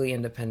hard-headed, really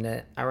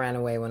independent. I ran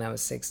away when I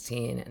was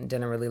 16 and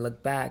didn't really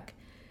look back.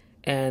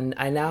 And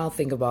I now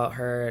think about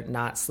her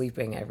not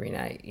sleeping every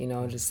night, you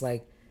know, just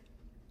like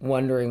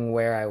wondering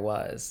where I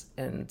was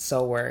and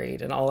so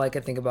worried. And all I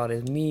could think about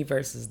is me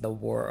versus the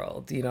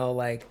world, you know,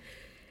 like,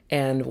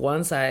 and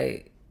once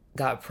I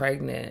got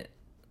pregnant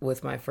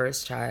with my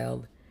first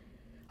child,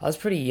 I was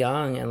pretty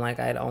young and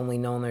like I'd only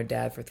known their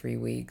dad for 3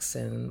 weeks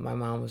and my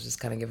mom was just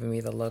kind of giving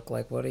me the look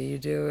like, what are you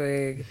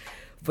doing?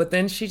 But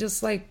then she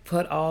just like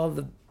put all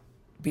the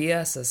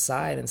BS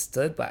aside and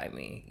stood by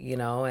me, you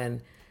know,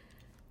 and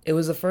it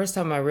was the first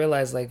time I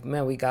realized like,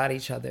 man, we got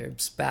each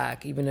other's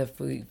back, even if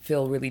we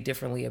feel really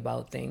differently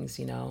about things,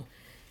 you know.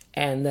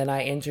 And then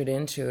I entered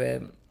into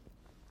it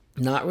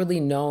not really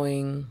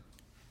knowing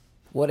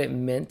what it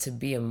meant to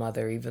be a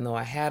mother, even though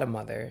I had a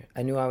mother.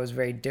 I knew I was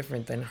very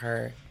different than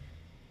her.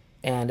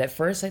 And at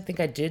first, I think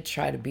I did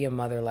try to be a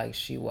mother like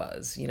she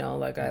was, you know,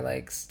 like I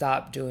like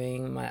stopped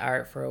doing my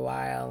art for a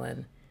while.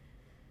 And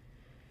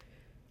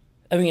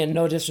I mean,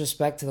 no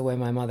disrespect to the way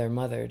my mother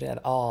mothered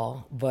at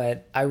all,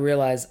 but I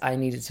realized I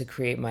needed to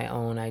create my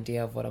own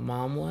idea of what a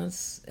mom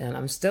was. And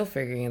I'm still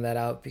figuring that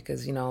out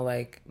because, you know,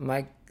 like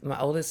my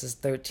oldest is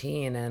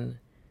 13 and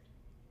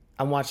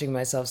I'm watching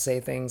myself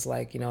say things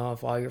like, you know,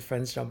 if all your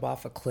friends jump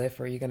off a cliff,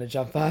 are you going to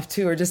jump off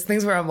too? Or just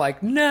things where I'm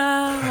like,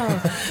 no.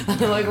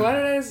 I'm like, why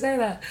did I say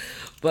that?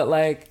 But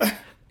like,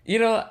 you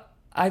know,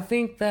 I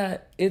think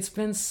that it's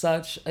been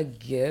such a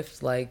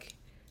gift. Like,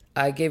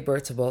 I gave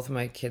birth to both of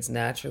my kids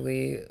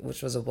naturally,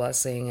 which was a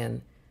blessing,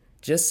 and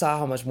just saw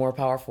how much more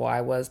powerful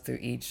I was through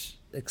each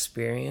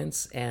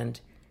experience. And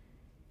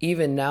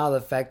even now,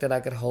 the fact that I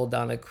could hold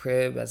down a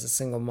crib as a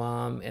single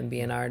mom and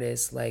be an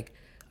artist, like,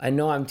 I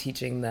know I'm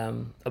teaching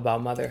them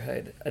about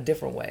motherhood a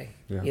different way,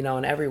 you know,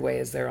 and every way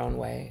is their own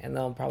way, and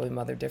they'll probably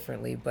mother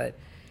differently, but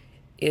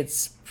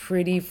it's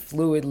pretty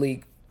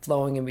fluidly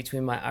flowing in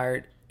between my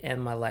art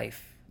and my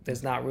life.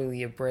 There's not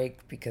really a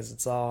break because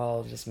it's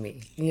all just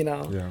me, you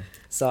know? Yeah.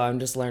 So I'm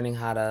just learning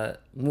how to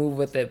move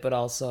with it, but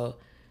also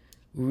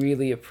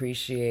really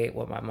appreciate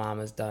what my mom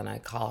has done. I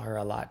call her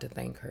a lot to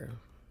thank her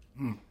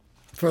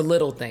for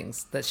little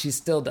things that she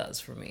still does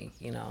for me,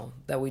 you know,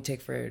 that we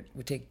take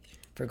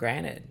for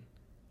granted.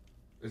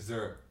 Is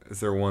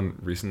there one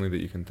recently that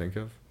you can think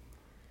of?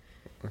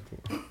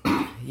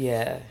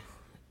 Yeah.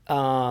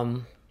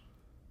 I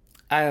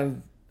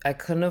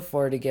couldn't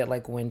afford to get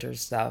like winter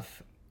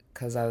stuff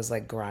because I was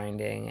like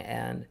grinding,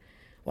 and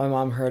my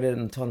mom heard it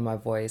in the tone of my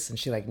voice, and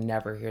she like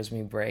never hears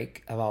me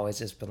break. I've always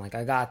just been like,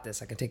 I got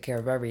this, I can take care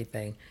of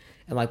everything.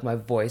 And like my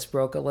voice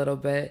broke a little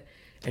bit,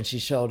 and she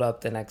showed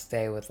up the next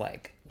day with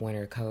like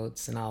winter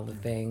coats and all the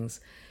things.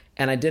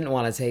 And I didn't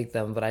want to take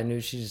them, but I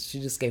knew she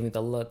just gave me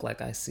the look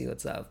like, I see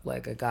what's up,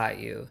 like I got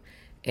you.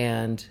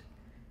 And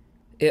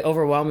it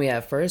overwhelmed me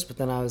at first, but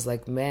then I was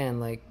like,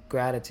 man, like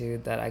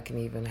gratitude that I can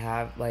even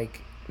have,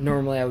 like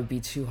normally I would be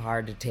too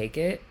hard to take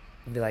it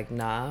and be like,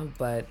 nah,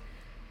 but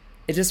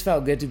it just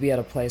felt good to be at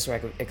a place where I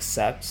could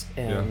accept.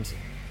 And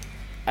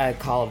I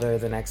called her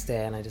the next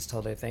day and I just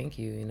told her thank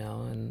you, you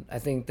know. And I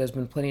think there's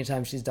been plenty of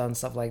times she's done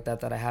stuff like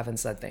that I haven't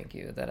said thank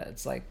you, that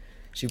it's like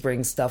she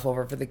brings stuff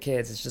over for the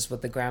kids, it's just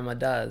what the grandma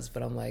does,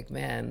 but I'm like,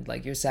 man,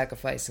 like you're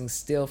sacrificing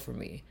still for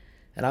me,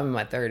 and I'm in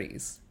my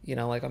 30s, you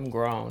know, like I'm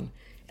grown,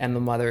 and the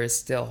mother is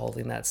still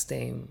holding that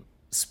same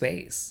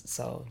space.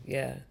 So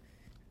yeah,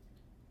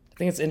 I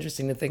think it's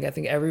interesting to think, I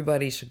think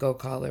everybody should go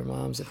call their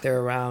moms if they're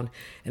around,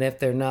 and if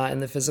they're not in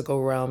the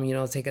physical realm, you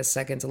know, take a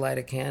second to light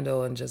a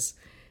candle and just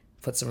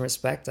put some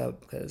respect up,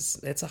 because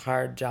it's a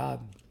hard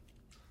job.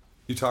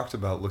 You talked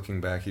about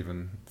looking back,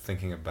 even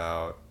thinking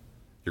about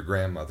your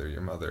grandmother,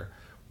 your mother.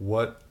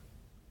 What's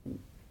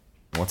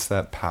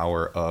that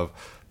power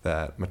of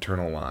that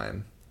maternal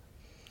line?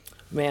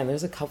 Man,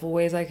 there's a couple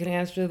ways I can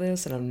answer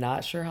this, and I'm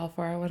not sure how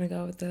far I want to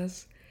go with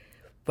this.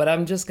 But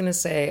I'm just going to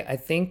say, I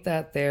think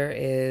that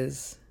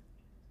there's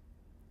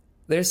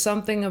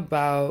something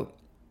about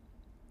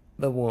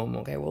the womb.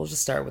 Okay, we'll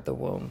just start with the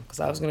womb, because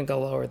I was going to go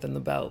lower than the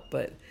belt.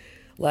 But,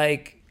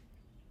 like,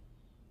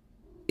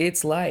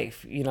 it's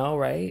life, you know,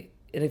 right?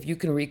 And if you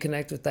can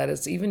reconnect with that,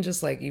 it's even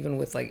just like, even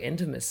with like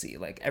intimacy,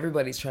 like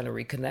everybody's trying to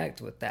reconnect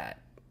with that.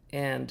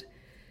 And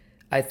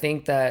I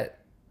think that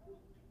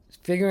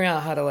figuring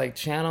out how to like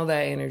channel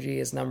that energy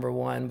is number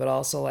one, but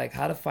also like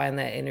how to find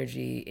that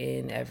energy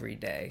in every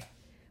day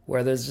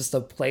where there's just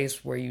a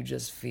place where you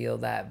just feel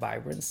that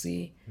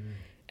vibrancy.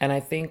 And I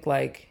think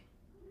like,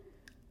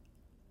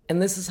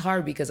 and this is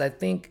hard because I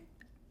think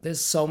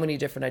there's so many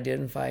different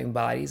identifying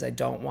bodies. I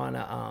don't want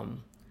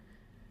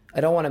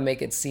to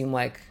make it seem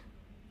like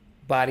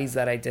bodies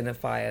that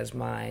identify as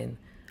mine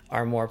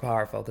are more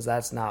powerful, because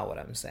that's not what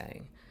I'm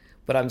saying.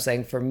 But I'm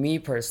saying for me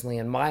personally,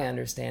 and my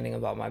understanding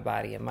about my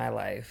body and my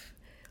life,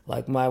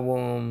 like my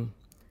womb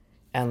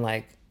and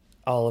like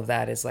all of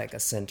that is like a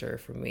center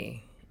for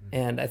me.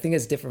 And I think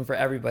it's different for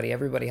everybody.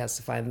 Everybody has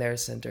to find their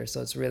center.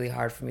 So it's really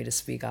hard for me to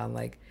speak on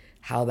like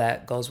how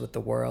that goes with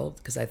the world,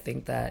 because I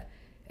think that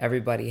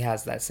everybody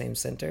has that same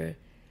center.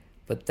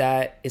 But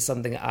that is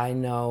something I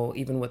know,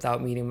 even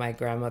without meeting my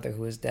grandmother,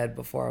 who was dead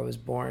before I was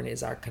born,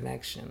 is our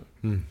connection.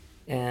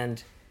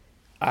 And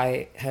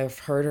I have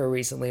heard her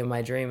recently in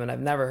my dream, and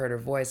I've never heard her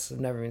voice. I've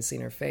never even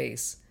seen her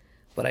face,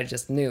 but I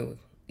just knew,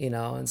 you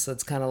know? And so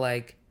it's kind of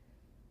like,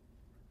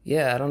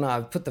 yeah, I don't know.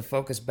 I've put the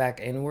focus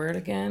back inward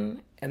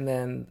again, and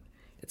then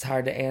it's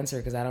hard to answer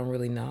because I don't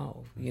really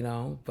know, you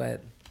know?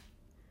 But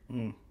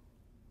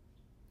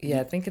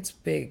yeah, I think it's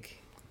big.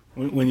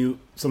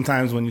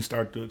 Sometimes when you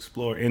start to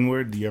explore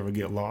inward, do you ever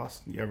get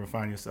lost? Do you ever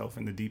find yourself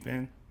in the deep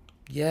end?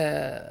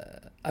 Yeah,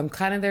 I'm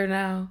kind of there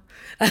now.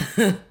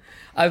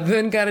 I've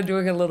been kind of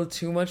doing a little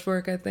too much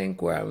work, I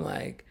think, where I'm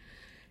like,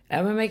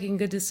 am I making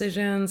good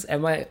decisions?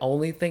 Am I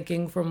only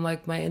thinking from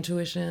like my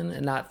intuition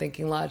and not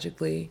thinking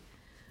logically?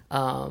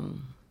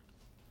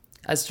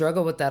 I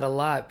struggle with that a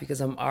lot because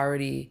I'm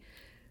already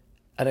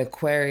an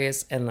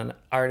Aquarius and an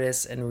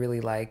artist, and really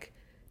like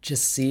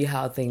just see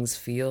how things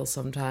feel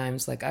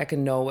sometimes. Like I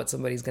can know what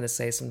somebody's going to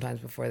say sometimes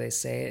before they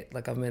say it.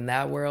 Like I'm in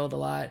that world a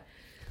lot,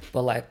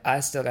 but like I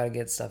still got to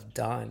get stuff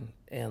done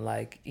and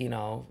like, you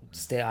know,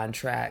 stay on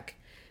track.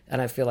 And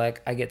I feel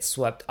like I get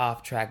swept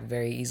off track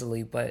very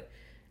easily, but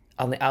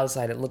on the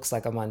outside, it looks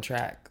like I'm on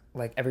track.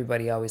 Like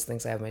everybody always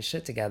thinks I have my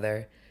shit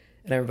together,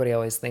 and everybody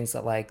always thinks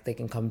that like they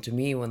can come to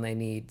me when they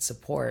need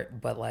support.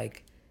 But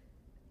like,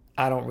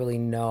 I don't really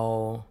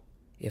know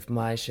if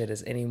my shit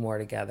is any more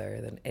together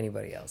than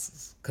anybody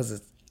else's, because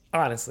it's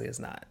honestly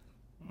is not.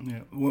 Yeah.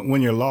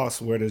 When you're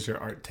lost, where does your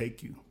art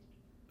take you?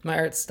 My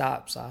art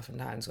stops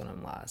oftentimes when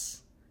I'm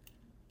lost.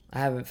 I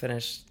haven't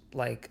finished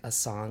like a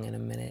song in a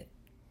minute,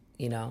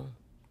 you know?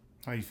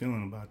 How you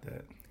feeling about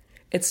that?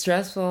 It's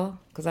stressful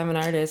because I'm an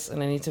artist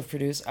and I need to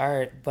produce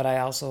art, but I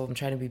also am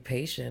trying to be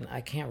patient. I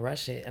can't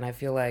rush it. And I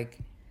feel like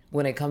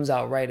when it comes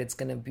out right, it's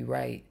going to be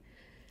right.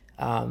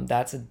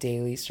 That's a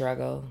daily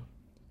struggle.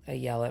 I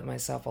yell at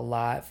myself a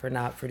lot for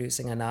not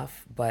producing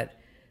enough, but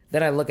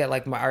then I look at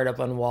like my art up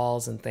on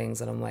walls and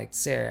things and I'm like,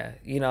 Sarah,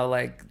 you know,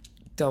 like,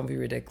 don't be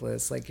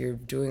ridiculous. Like you're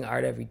doing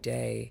art every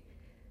day,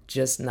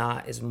 just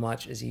not as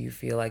much as you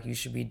feel like you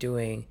should be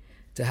doing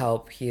to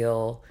help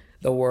heal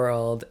the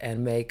world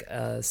and make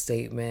a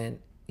statement,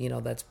 you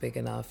know, that's big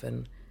enough.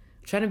 And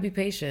I'm trying to be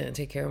patient and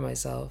take care of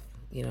myself,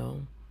 you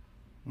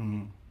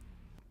know.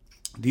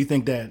 Do you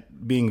think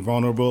that being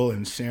vulnerable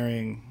and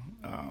sharing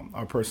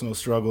our personal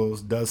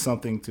struggles does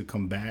something to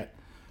combat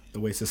the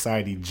way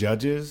society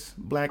judges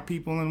Black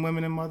people and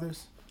women and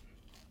mothers?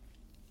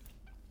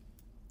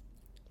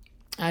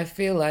 I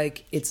feel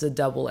like it's a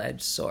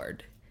double-edged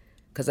sword,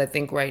 because I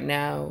think right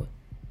now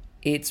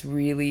it's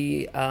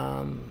really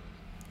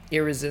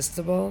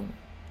irresistible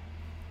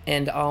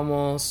and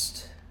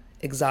almost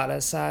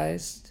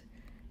exoticized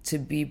to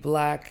be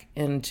Black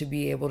and to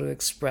be able to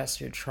express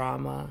your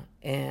trauma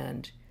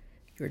and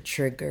your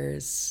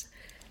triggers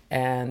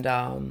and,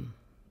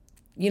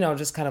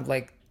 just kind of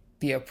like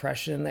the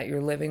oppression that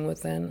you're living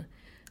within.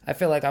 I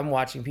feel like I'm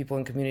watching people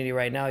in community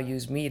right now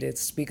use me to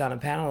speak on a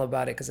panel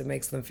about it because it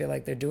makes them feel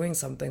like they're doing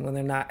something when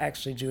they're not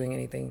actually doing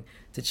anything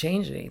to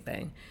change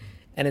anything.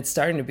 And it's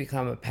starting to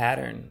become a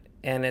pattern.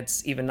 And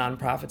it's even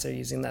nonprofits are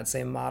using that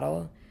same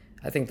model.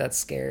 I think that's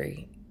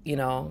scary,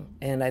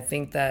 and I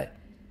think that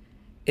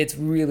it's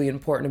really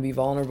important to be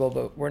vulnerable,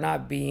 but we're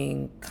not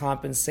being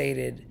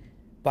compensated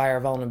by our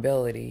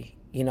vulnerability,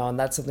 and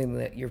that's something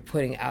that you're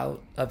putting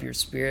out of your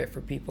spirit for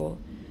people.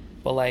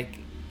 But like,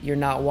 you're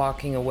not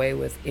walking away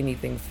with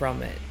anything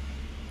from it.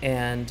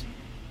 And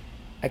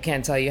I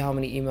can't tell you how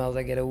many emails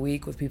I get a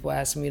week with people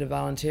asking me to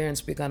volunteer and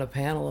speak on a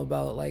panel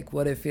about like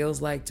what it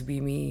feels like to be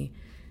me.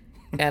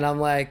 And I'm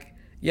like,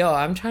 yo,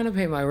 I'm trying to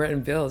pay my rent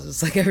and bills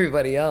just like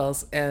everybody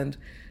else. And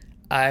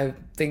I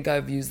think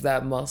I've used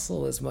that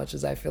muscle as much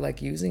as I feel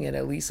like using it,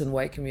 at least in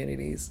white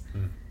communities.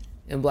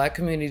 In Black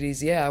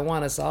communities, yeah, I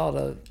want us all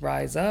to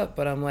rise up,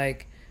 but I'm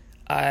like,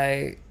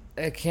 I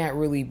can't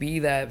really be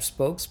that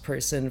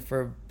spokesperson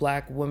for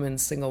Black women,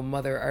 single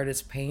mother,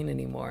 artist pain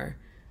anymore,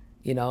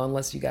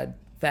 unless you got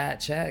fat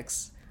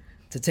checks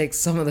to take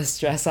some of the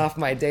stress off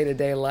my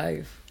day-to-day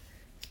life.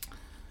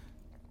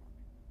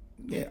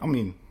 Yeah, I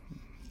mean,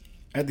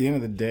 at the end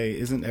of the day,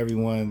 isn't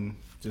everyone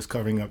just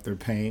covering up their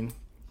pain?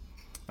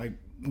 Like,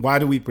 why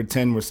do we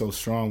pretend we're so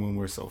strong when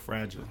we're so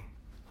fragile?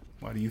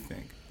 Why do you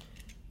think?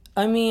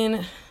 I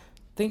mean,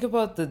 think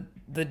about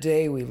the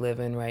day we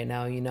live in right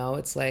now,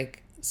 It's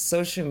like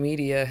social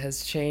media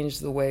has changed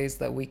the ways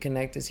that we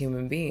connect as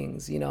human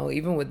beings.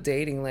 Even with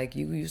dating, like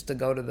you used to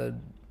go to the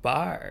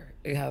bar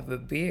and have a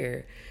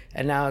beer,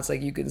 and now it's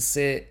like you can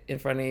sit in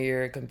front of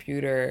your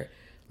computer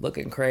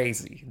looking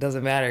crazy. It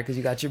doesn't matter because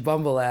you got your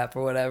Bumble app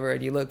or whatever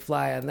and you look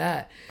fly on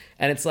that.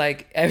 And it's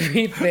like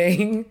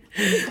everything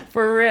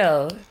for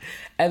real.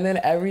 And then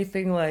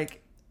everything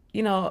like,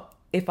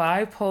 if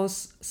I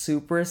post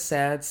super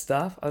sad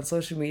stuff on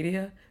social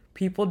media,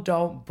 people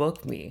don't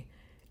book me.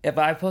 If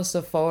I post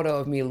a photo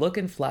of me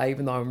looking fly,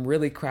 even though I'm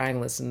really crying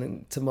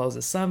listening to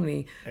Moses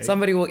Sumney,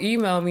 somebody will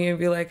email me and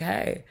be like,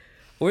 hey,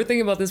 we're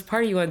thinking about this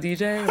party you want,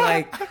 DJ.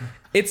 Like,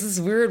 it's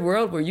this weird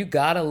world where you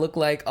gotta look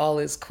like all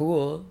is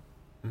cool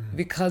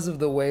because of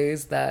the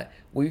ways that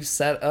we've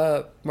set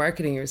up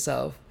marketing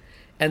yourself.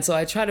 And so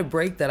I try to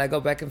break that. I go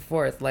back and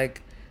forth.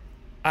 Like,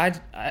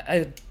 I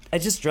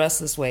just dress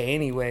this way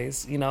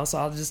anyways, so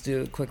I'll just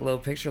do a quick little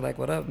picture like,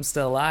 what up? I'm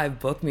still alive.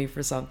 Book me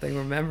for something.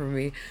 Remember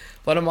me.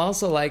 But I'm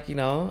also like,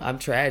 I'm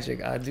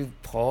tragic. I do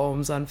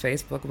poems on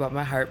Facebook about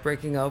my heart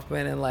breaking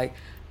open. And like,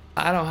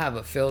 I don't have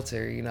a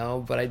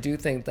filter, but I do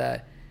think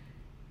that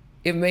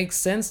it makes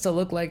sense to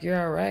look like you're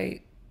all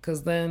right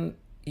because then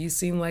you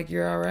seem like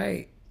you're all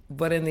right.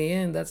 But in the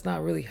end, that's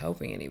not really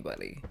helping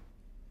anybody.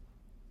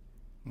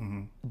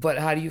 Mm-hmm. But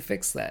how do you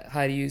fix that?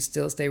 How do you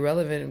still stay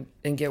relevant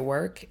and get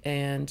work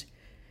and,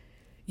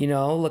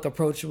 look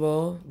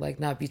approachable, like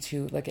not be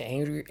too like an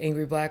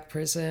angry Black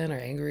person or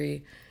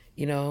angry,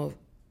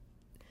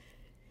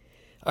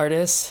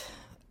 artist?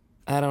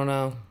 I don't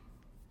know.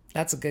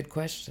 That's a good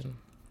question.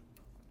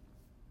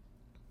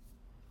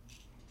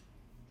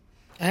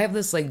 I have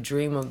this like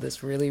dream of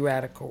this really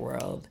radical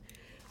world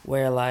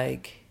where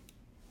like,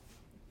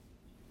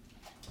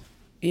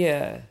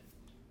 yeah,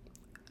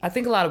 I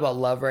think a lot about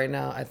love right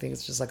now. I think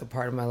it's just like a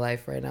part of my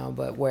life right now,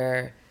 but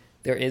where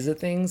there is a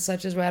thing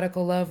such as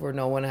radical love where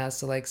no one has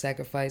to like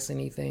sacrifice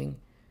anything,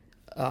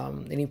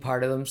 any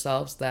part of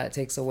themselves that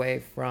takes away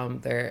from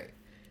their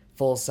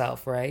full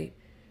self, right?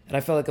 And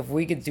I feel like if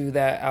we could do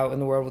that out in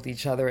the world with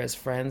each other as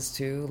friends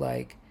too,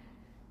 like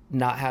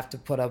not have to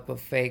put up a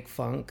fake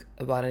funk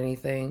about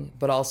anything,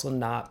 but also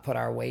not put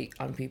our weight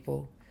on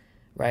people,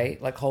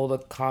 right? Like hold a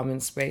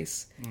common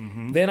space.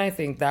 Mm-hmm. Then I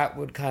think that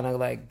would kind of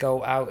like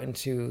go out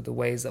into the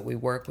ways that we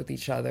work with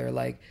each other.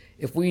 Like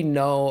if we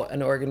know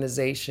an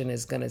organization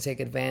is going to take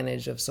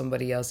advantage of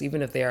somebody else,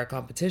 even if they are a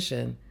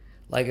competition,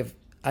 like if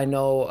I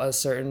know a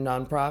certain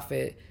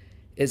nonprofit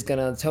is going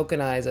to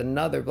tokenize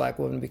another Black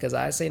woman because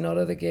I say no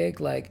to the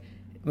gig, like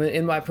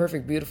in my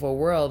perfect, beautiful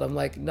world, I'm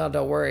like, no,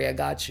 don't worry. I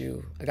got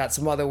you. I got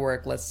some other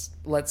work. Let's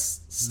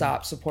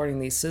stop supporting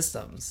these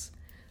systems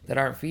that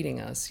aren't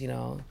feeding us,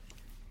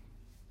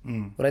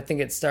 But I think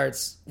it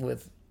starts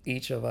with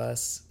each of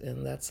us,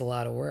 and that's a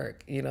lot of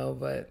work,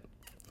 but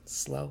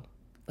slow.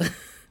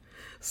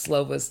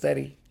 Slow but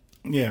steady.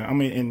 Yeah, I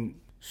mean, and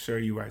sure,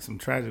 you write some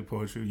tragic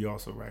poetry. You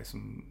also write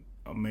some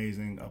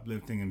amazing,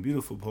 uplifting, and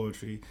beautiful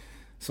poetry.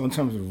 So in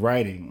terms of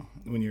writing,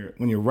 when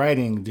you're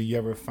writing, do you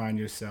ever find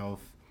yourself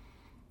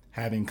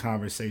having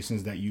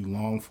conversations that you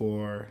long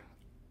for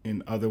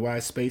in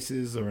otherwise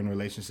spaces or in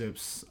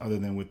relationships other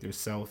than with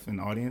yourself and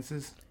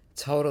audiences?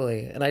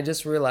 Totally. And I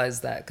just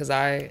realized that because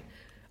I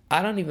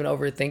don't even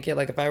overthink it.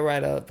 Like if I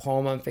write a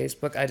poem on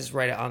Facebook, I just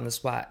write it on the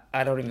spot.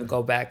 I don't even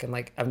go back and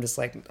I'm just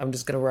going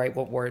to write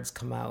what words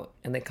come out.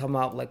 And they come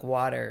out like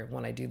water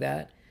when I do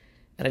that.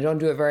 And I don't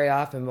do it very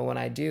often, but when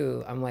I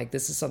do, I'm like,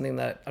 this is something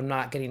that I'm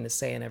not getting to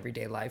say in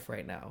everyday life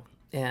right now.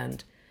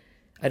 And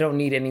I don't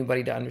need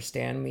anybody to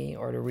understand me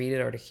or to read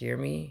it or to hear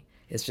me.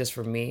 It's just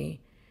for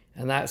me.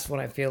 And that's when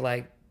I feel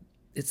like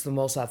it's the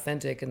most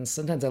authentic. And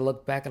sometimes I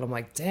look back and I'm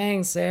like,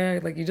 dang,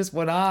 Sarah, like you just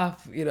went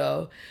off, you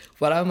know?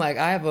 But I'm like,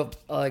 I have a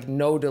like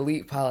no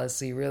delete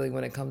policy really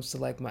when it comes to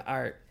like my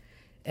art.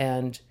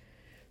 And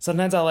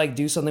sometimes I'll like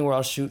do something where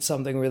I'll shoot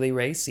something really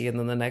racy. And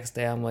then the next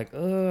day I'm like,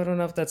 oh, I don't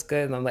know if that's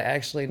good. And I'm like,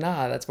 actually,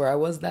 nah, that's where I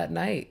was that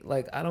night.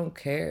 Like, I don't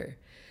care.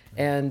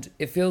 And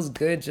it feels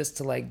good just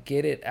to like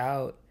get it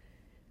out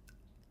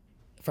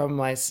from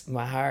my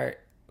heart.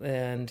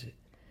 And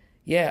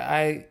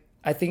yeah,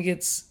 I think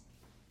it's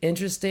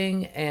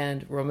interesting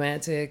and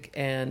romantic,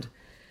 and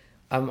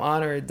I'm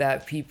honored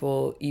that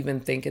people even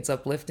think it's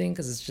uplifting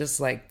because it's just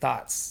like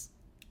thoughts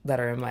that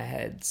are in my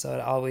head. So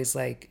it always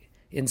like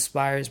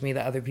inspires me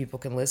that other people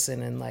can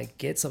listen and like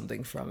get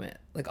something from it.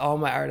 Like all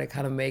my art I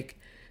kind of make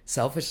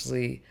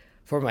selfishly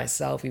for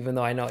myself, even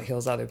though I know it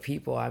heals other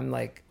people. I'm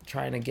like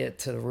trying to get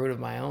to the root of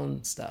my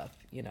own stuff,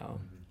 you know.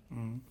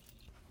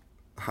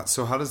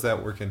 So how does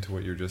that work into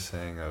what you're just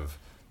saying of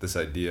this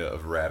idea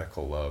of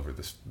radical love, or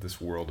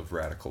this world of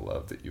radical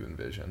love that you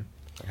envision?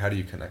 Like, how do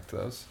you connect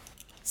those?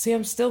 See,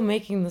 I'm still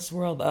making this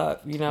world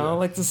up, you know? Yeah.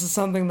 Like this is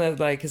something that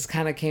like has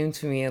kind of came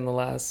to me in the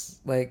last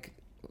like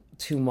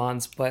 2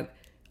 months, but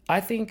I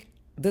think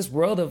this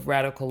world of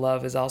radical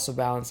love is also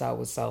balanced out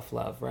with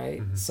self-love, right?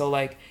 Mm-hmm. So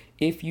like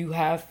if you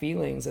have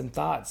feelings and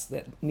thoughts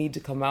that need to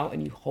come out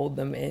and you hold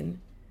them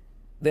in,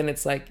 then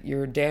it's like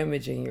you're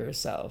damaging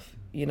yourself.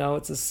 You know,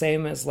 it's the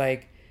same as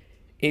like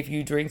if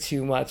you drink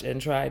too much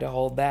and try to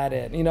hold that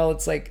in. You know,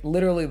 it's like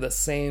literally the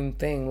same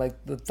thing.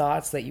 Like the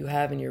thoughts that you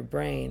have in your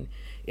brain,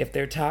 if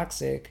they're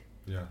toxic,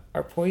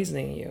 are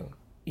poisoning you,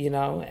 you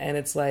know? And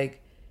it's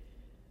like,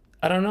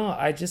 I don't know.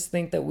 I just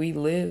think that we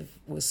live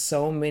with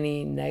so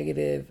many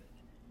negative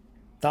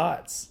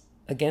thoughts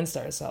against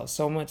ourselves,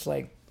 so much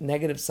like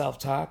negative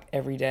self-talk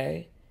every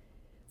day,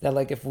 that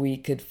like if we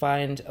could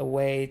find a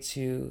way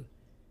to,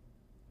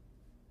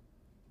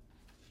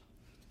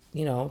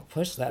 you know,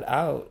 push that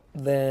out,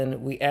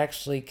 then we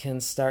actually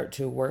can start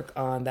to work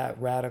on that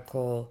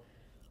radical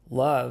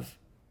love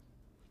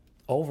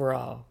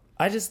overall.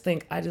 I just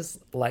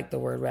like the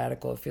word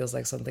radical. It feels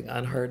like something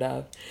unheard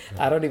of.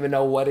 I don't even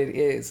know what it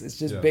is. It's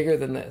just bigger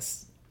than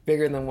this,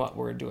 bigger than what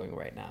we're doing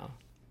right now.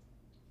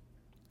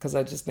 Because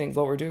I just think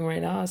what we're doing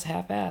right now is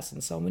half-assed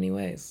in so many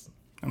ways.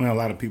 I mean, a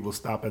lot of people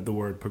stop at the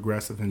word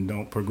progressive and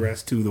don't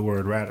progress to the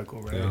word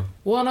radical, right? Yeah.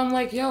 Well, and I'm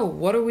like, yo,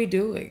 what are we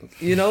doing?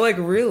 You know, like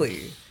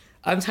really?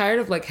 I'm tired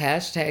of like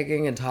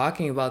hashtagging and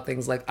talking about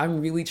things. Like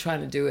I'm really trying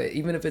to do it,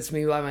 even if it's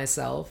me by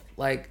myself.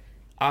 Like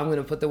I'm going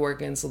to put the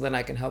work in so then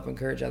I can help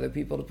encourage other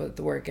people to put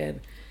the work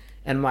in.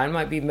 And mine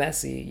might be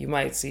messy. You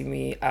might see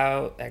me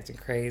out acting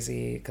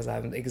crazy because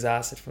I'm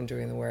exhausted from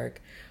doing the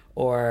work.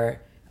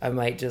 Or I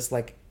might just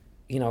like,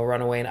 you know,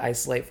 run away and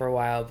isolate for a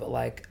while. But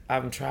like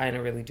I'm trying to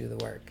really do the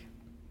work.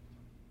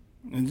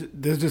 And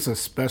there's just a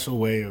special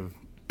way of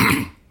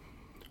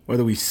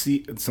whether we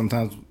see,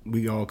 sometimes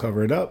we all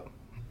cover it up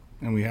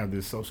and we have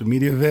this social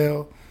media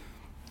veil.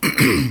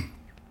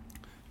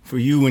 For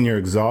you when you're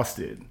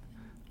exhausted,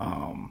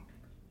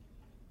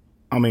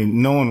 I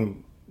mean, no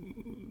one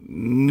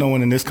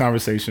in this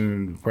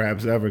conversation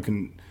perhaps ever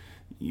can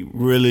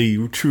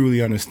really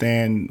truly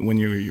understand when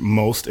you're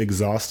most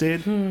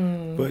exhausted.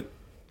 But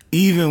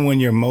even when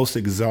you're most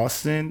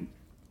exhausted,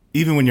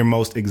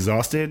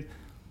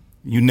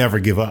 you never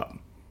give up.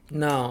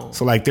 No.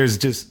 So like there's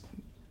just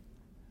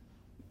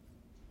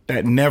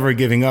that never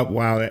giving up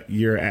while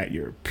you're at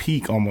your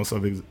peak almost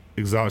of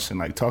exhaustion.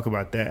 Like talk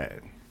about that.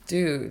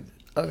 Dude,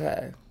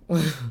 okay.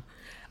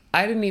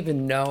 I didn't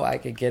even know I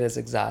could get as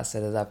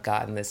exhausted as I've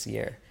gotten this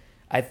year.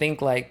 I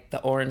think like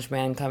the orange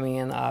man coming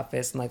in the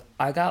office and like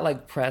I got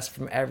like pressed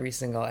from every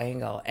single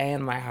angle,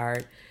 and my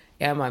heart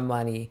and my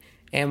money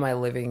and my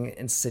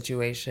living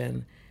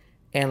situation.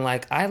 And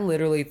like I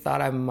literally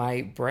thought I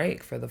might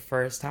break for the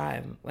first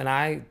time. And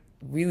I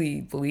really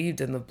believed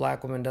in the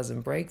Black woman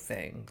doesn't break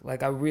thing.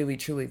 Like I really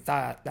truly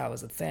thought that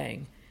was a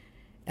thing.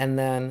 And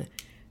then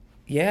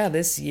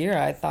this year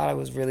I thought I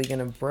was really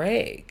gonna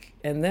break.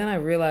 And then I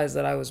realized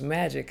that I was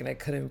magic and I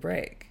couldn't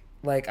break.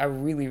 Like I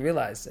really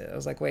realized it. I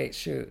was like, wait,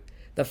 shoot.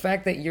 The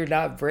fact that you're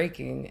not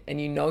breaking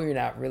and you know you're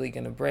not really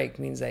gonna break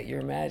means that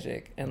you're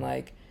magic. And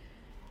like,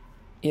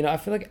 you know, I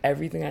feel like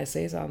everything I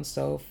say sounds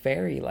so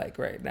fairy-like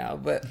right now.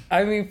 But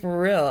I mean,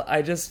 for real,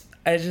 I just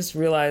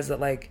realized that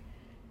like,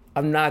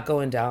 I'm not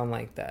going down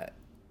like that.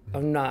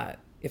 I'm not.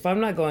 If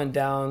I'm not going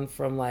down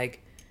from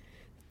like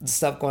the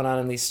stuff going on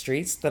in these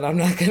streets, then I'm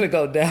not gonna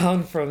go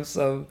down from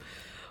some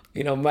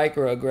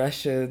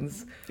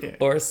microaggressions Yeah.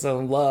 or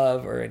some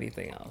love or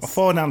anything A else.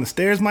 fall down the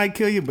stairs might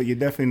kill you, but you're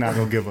definitely not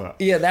gonna give up.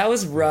 Yeah, that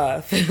was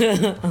rough.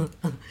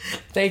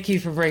 Thank you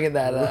for bringing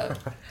that up.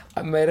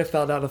 I might have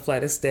fell down a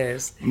flight of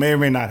stairs. May or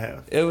may not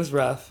have. It was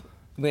rough.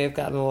 May have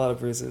gotten a lot of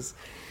bruises.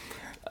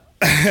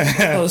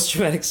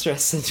 Post-traumatic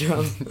stress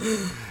syndrome.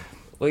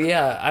 Well,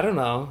 yeah, I don't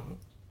know.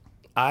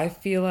 I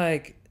feel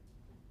like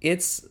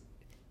it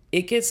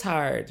gets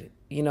hard,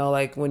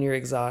 like when you're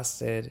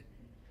exhausted.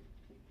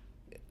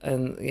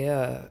 And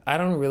yeah, I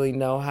don't really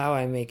know how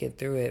I make it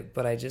through it,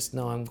 but I just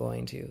know I'm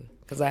going to,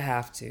 because I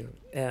have to.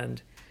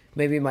 And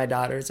maybe my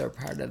daughters are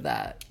part of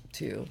that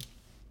too.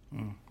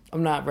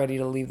 I'm not ready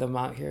to leave them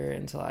out here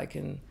until I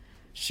can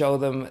show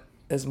them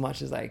as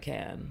much as I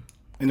can.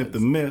 And if the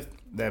myth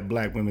that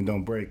black women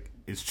don't break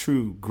is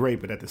true,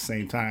 great, but at the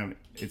same time,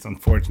 it's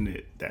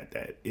unfortunate that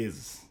that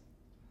is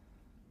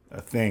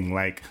a thing.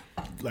 Like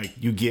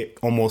you get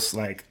almost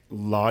like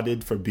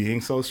lauded for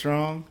being so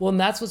strong. Well, and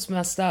that's what's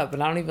messed up.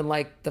 And I don't even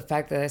like the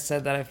fact that I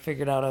said that I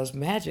figured out I was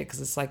magic,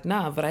 because it's like,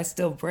 nah, but I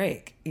still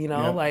break,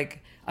 Yeah.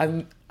 like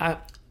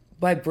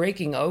by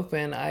breaking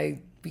open, I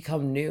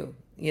become new,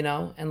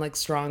 and like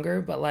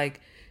stronger. But like,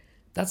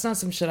 that's not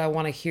some shit I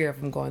want to hear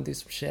if I'm going through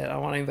some shit. I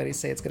don't want anybody to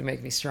say it's going to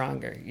make me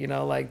stronger,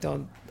 like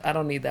I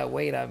don't need that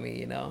weight on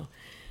me,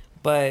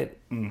 but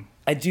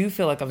I do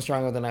feel like I'm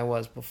stronger than I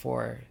was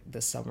before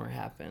this summer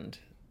happened.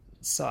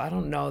 So I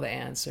don't know the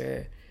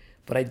answer,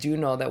 but I do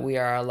know that we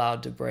are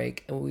allowed to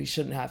break, and we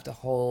shouldn't have to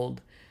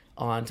hold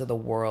on to the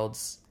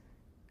world's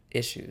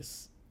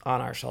issues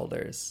on our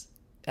shoulders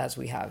as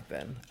we have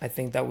been. I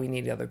think that we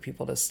need other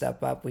people to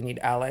step up. We need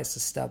allies to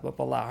step up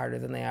a lot harder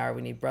than they are.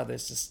 We need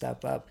brothers to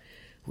step up.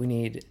 We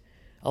need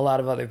a lot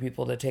of other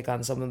people to take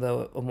on some of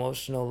the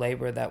emotional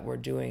labor that we're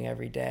doing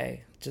every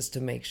day just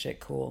to make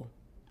shit cool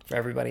for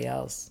everybody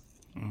else.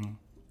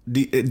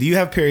 Do you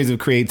have periods of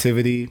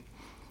creativity,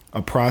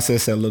 a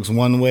process that looks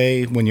one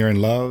way when you're in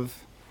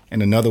love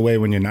and another way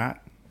when you're not?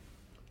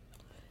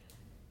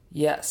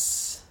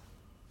 Yes.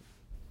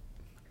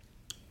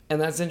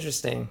 And that's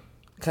interesting,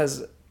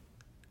 because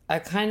I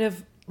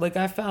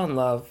I found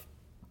love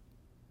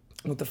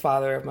with the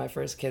father of my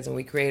first kids, and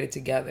we created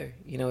together.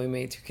 We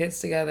made 2 kids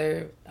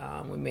together.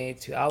 We made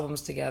 2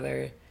 albums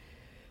together.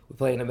 We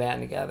played in a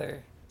band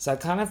together. So I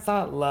kind of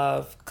thought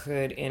love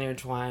could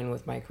intertwine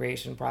with my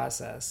creation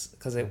process,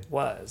 because it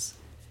was.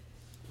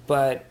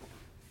 But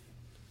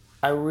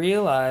I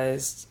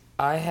realized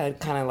I had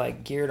kind of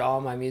like geared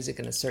all my music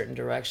in a certain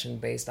direction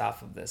based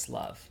off of this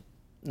love,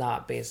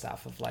 not based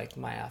off of like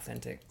my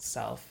authentic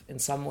self in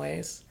some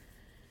ways.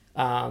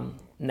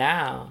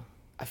 Now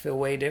I feel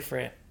way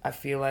different. I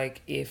feel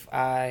like if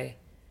I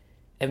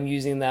am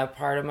using that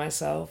part of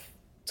myself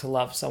to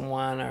love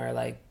someone or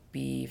like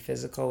be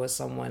physical with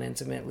someone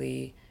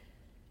intimately,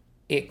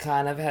 it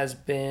kind of has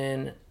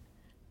been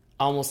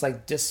almost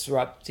like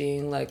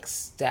disrupting like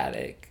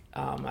static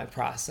my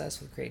process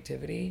with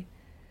creativity.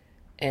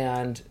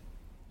 And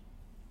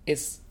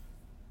it's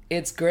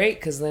great,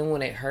 because then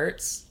when it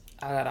hurts,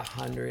 I got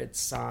 100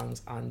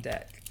 songs on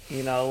deck.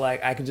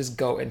 Like I can just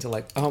go into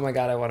like, oh my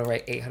God, I want to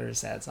write 800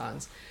 sad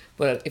songs.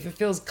 But if it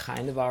feels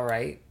kind of all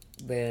right,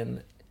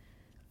 then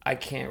I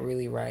can't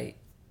really write.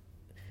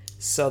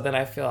 So then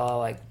I feel all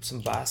like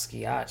some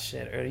Basquiat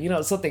shit,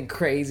 or something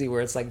crazy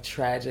where it's like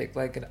tragic,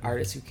 like an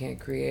artist who can't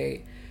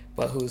create,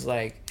 but who's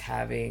like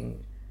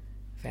having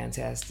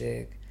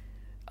fantastic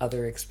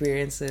other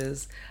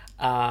experiences.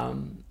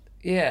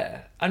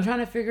 Yeah, I'm trying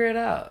to figure it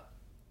out,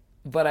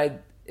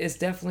 but it's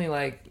definitely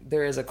like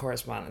there is a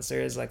correspondence.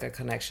 There is like a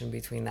connection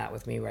between that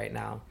with me right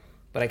now,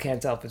 but I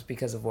can't tell if it's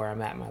because of where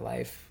I'm at in my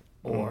life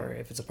or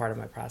if it's a part of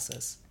my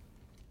process.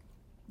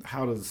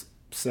 How does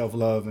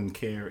self-love and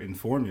care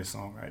inform your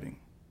songwriting?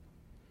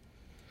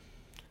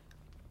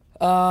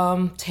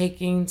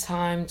 Taking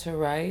time to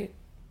write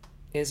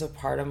is a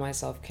part of my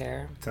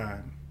self-care.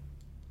 Time.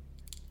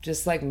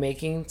 Just like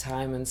making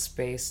time and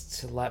space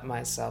to let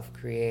myself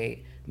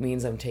create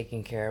means I'm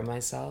taking care of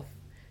myself.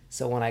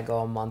 So when I go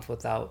a month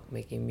without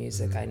making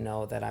music, I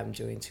know that I'm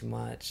doing too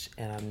much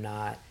and I'm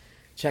not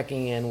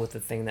checking in with the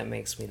thing that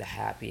makes me the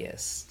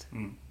happiest.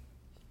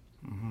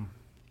 Mm-hmm.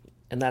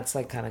 And that's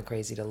like kind of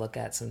crazy to look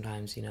at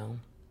sometimes,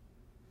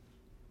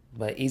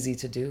 but easy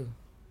to do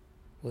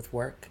with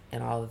work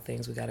and all the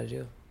things we got to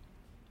do.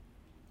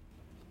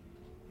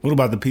 What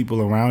about the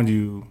people around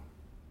you,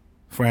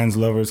 friends,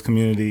 lovers,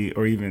 community,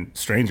 or even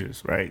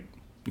strangers, right?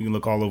 You can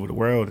look all over the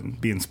world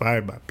and be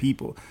inspired by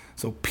people.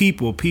 So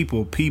people,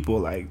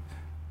 like,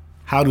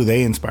 how do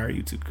they inspire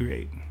you to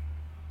create?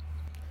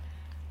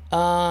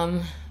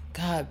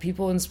 God,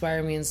 people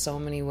inspire me in so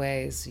many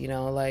ways,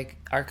 like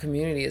our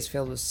community is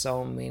filled with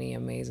so many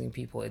amazing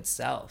people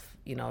itself,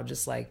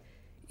 just like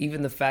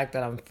even the fact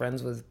that I'm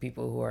friends with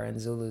people who are in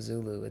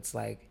Zulu, it's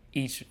like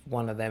each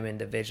one of them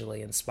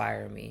individually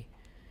inspire me,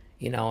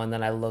 and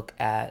then I look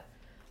at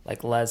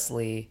like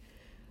Leslie,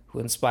 who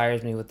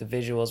inspires me with the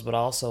visuals, but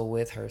also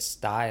with her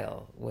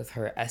style, with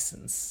her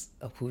essence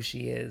of who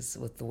she is,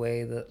 with the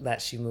way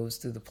that she moves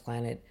through the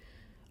planet.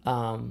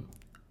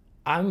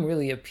 I'm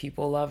really a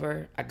people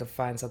lover. I could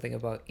find something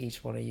about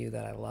each one of you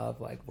that I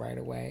love like right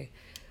away.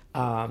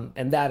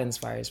 And that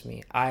inspires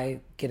me. I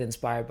get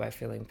inspired by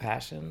feeling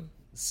passion.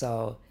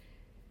 So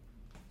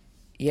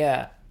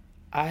yeah,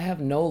 I have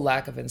no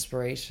lack of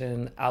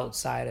inspiration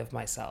outside of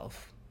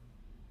myself,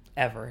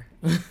 ever.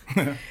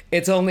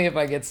 It's only if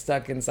I get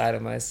stuck inside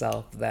of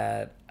myself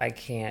that I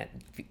can't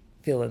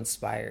feel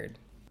inspired.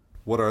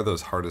 What are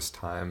those hardest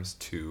times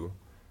to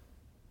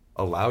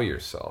allow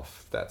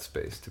yourself that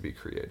space to be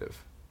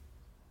creative?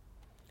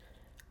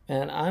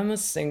 And I'm a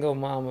single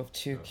mom of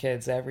 2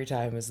 kids. Every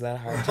time is that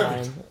hard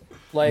time.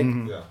 Like,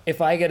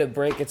 if I get a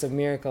break, it's a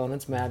miracle and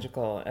it's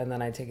magical. And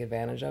then I take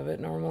advantage of it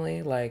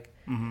normally. Like,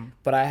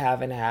 but I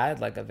haven't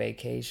had like a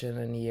vacation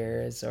in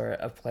years or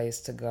a place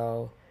to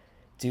go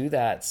do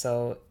that.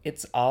 So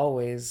it's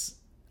always,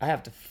 I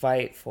have to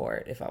fight for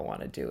it if I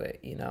want to do it,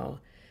 you know?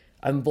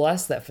 I'm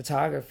blessed that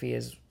photography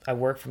is, I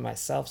work for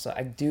myself. So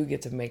I do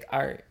get to make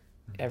art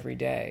every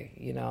day,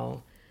 you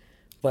know?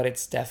 But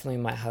it's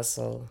definitely my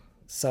hustle.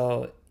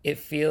 So it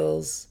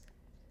feels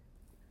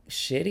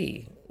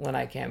shitty when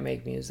I can't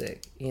make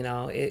music, you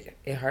know, it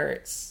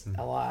hurts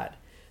a lot,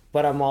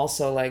 but I'm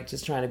also like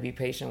just trying to be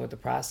patient with the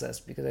process,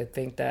 because I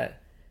think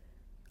that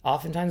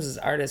oftentimes as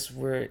artists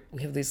we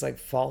have these like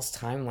false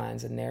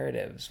timelines and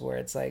narratives where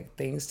it's like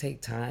things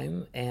take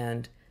time,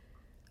 and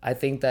I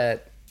think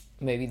that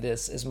maybe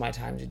this is my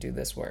time to do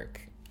this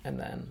work and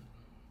then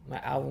my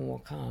album will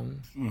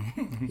come.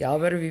 Y'all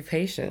better be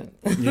patient.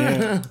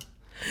 Yeah.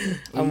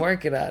 I'm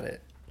working at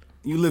it.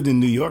 You lived in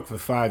New York for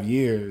 5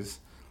 years.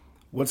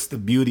 What's the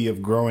beauty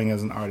of growing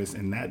as an artist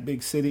in that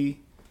big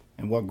city?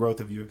 And what growth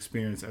have you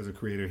experienced as a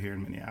creator here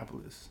in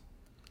Minneapolis?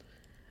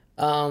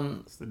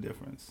 What's the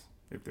difference,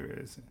 if there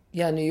is?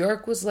 Yeah, New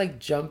York was like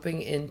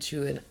jumping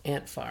into an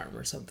ant farm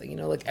or something. You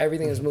know, like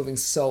everything is moving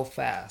so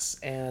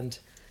fast. And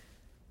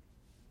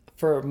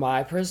for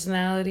my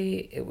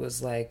personality, it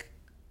was like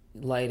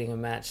lighting a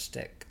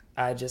matchstick.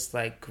 I just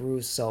like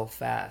grew so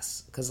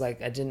fast because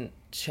like I didn't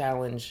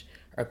challenge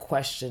or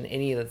question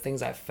any of the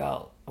things I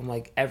felt. I'm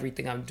like,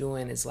 everything I'm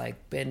doing is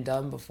like been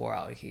done before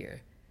out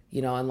here,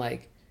 you know, and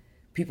like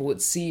people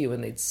would see you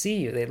and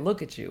they'd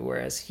look at you.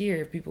 Whereas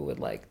here, people would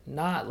like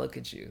not look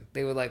at you.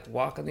 They would like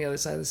walk on the other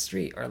side of the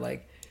street or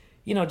like,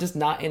 you know, just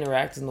not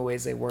interact in the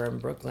ways they were in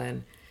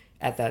Brooklyn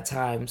at that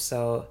time.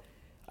 So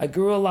I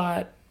grew a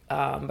lot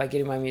by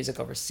getting my music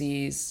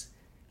overseas.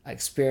 I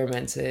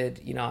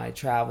experimented, you know, I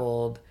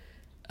traveled.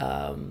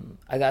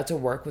 I got to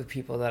work with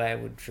people that I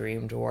would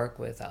dream to work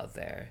with out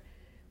there.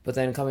 But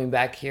then coming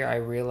back here, I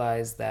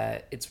realized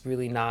that it's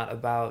really not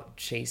about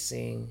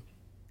chasing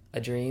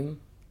a dream.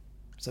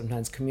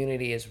 Sometimes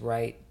community is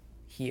right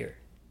here.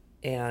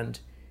 And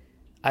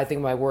I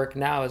think my work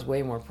now is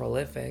way more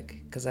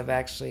prolific because I've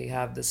actually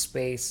have the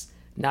space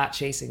not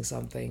chasing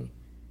something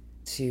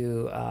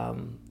to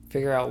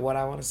figure out what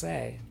I want to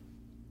say.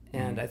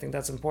 And I think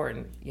that's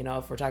important. You know,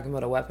 if we're talking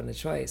about a weapon of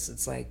choice,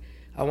 it's like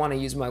I want to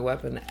use my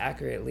weapon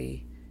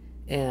accurately.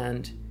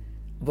 And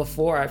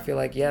before, I feel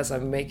like, yes,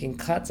 I'm making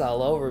cuts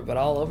all over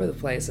the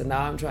place. And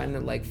now I'm trying to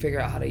like figure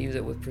out how to use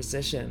it with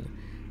precision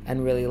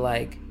and really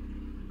like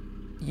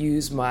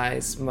use my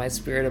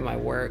spirit and my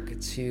work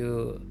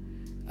to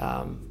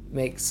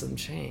make some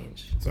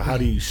change. So how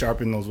do you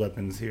sharpen those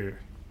weapons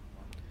here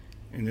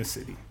in this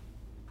city?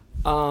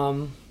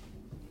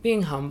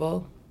 Being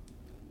humble.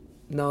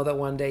 Know that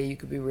one day you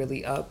could be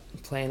really up,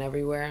 playing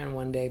everywhere, and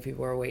one day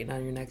people are waiting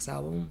on your next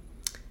album.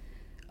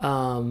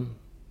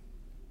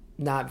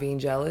 Not being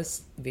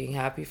jealous, being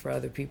happy for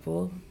other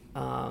people,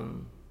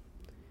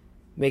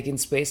 making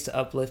space to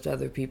uplift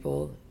other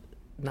people,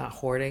 not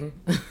hoarding.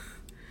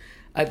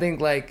 I think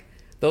like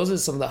those are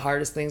some of the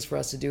hardest things for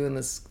us to do in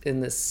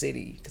this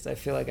city, because I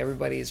feel like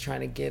everybody is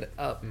trying to get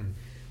up,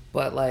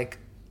 but like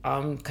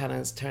I'm kind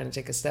of trying to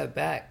take a step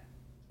back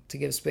to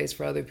give space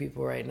for other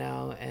people right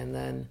now, and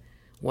then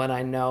when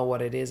I know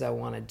what it is I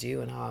want to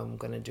do and how I'm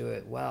going to do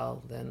it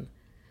well, then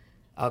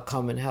I'll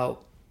come and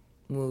help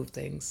move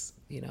things,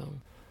 you know.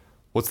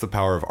 What's the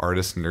power of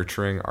artists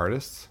nurturing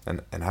artists?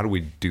 And how do we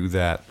do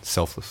that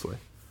selflessly?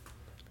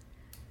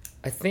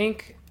 I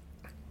think,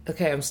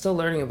 okay, I'm still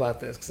learning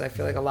about this because I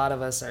feel like a lot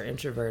of us are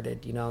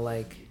introverted, you know,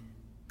 like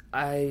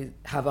I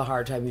have a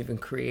hard time even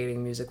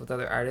creating music with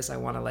other artists. I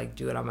want to like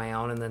do it on my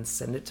own and then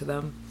send it to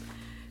them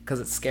because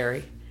it's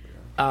scary.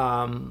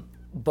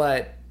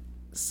 But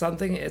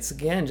it's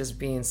again just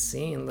being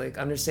seen, like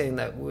understanding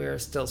that we're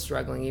still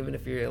struggling, even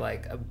if you're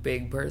like a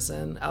big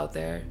person out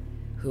there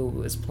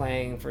who is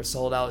playing for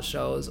sold out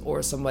shows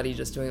or somebody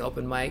just doing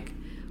open mic.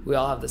 We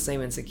all have the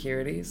same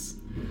insecurities,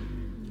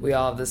 we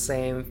all have the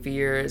same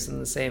fears and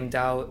the same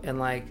doubt, and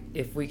like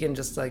if we can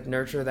just like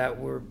nurture that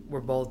we're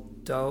both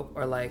dope,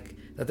 or like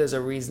that there's a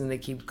reason to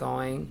keep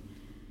going,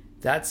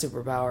 that's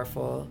super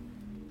powerful.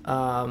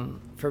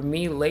 For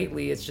me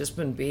lately, it's just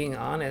been being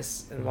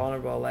honest and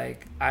vulnerable.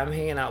 Like I'm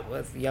hanging out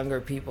with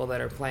younger people that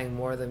are playing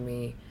more than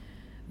me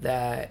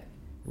that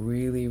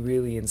really,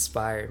 really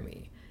inspire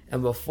me.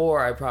 And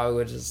before, I probably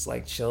would just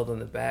like chilled in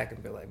the back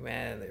and be like,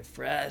 man, they're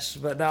fresh.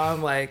 But now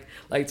I'm like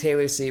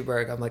Taylor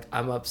Seaberg, I'm like,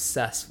 I'm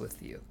obsessed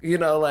with you. You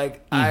know,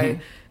 like I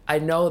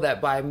know that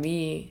by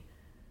me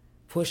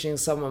pushing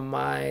some of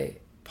my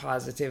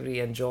positivity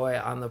and joy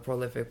on the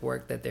prolific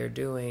work that they're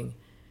doing,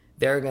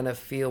 they're going to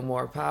feel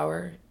more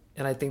power.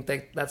 And I think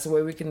that's the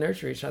way we can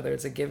nurture each other.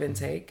 It's a give and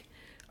take.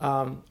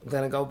 I'm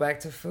going to go back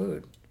to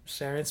food,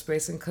 sharing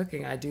space and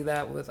cooking. I do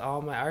that with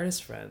all my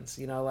artist friends,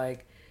 you know,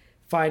 like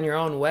find your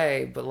own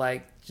way, but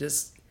like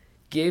just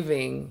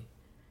giving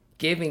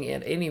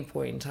at any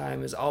point in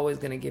time is always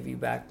going to give you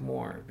back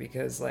more,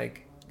 because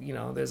like, you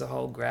know, there's a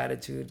whole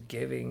gratitude,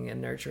 giving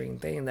and nurturing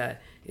thing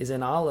that is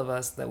in all of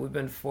us that we've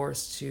been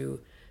forced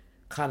to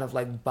kind of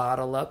like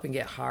bottle up and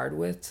get hard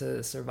with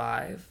to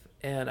survive.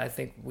 And I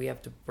think we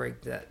have to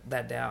break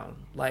that down.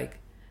 Like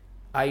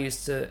I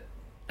didn't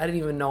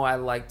even know I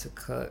liked to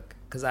cook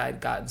because I had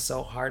gotten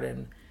so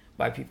hardened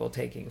by people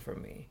taking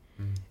from me.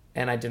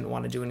 And I didn't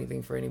want to do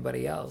anything for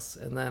anybody else.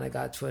 And then I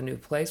got to a new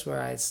place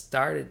where I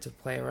started to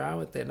play around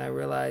with it, and I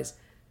realized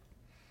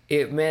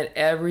it meant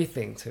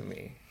everything to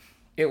me.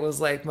 It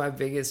was like my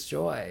biggest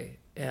joy.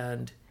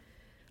 And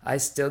I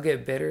still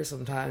get bitter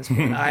sometimes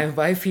when I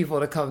invite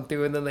people to come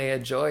through and then they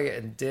enjoy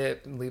it and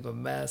dip and leave a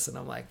mess. And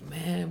I'm like,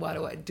 man, why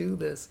do I do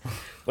this?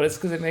 But it's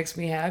because it makes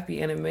me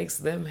happy and it makes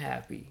them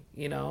happy,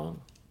 you know?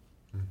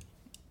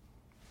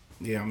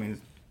 Yeah, I mean,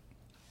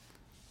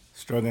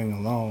 struggling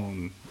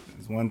alone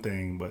is one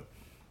thing, but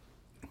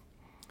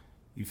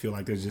you feel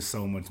like there's just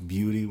so much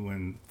beauty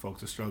when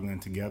folks are struggling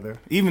together.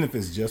 Even if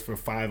it's just for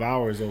 5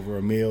 hours over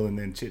a meal and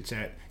then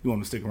chit-chat, you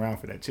want to stick around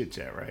for that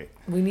chit-chat, right?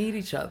 We need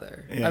each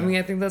other. Yeah. I mean,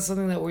 I think that's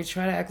something that we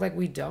try to act like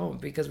we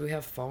don't because we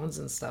have phones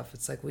and stuff.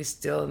 It's like we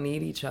still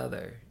need each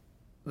other.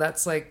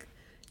 That's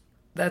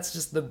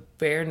just the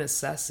bare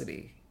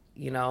necessity,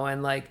 you know?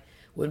 And like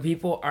when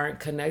people aren't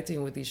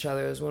connecting with each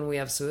other is when we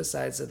have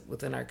suicides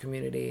within our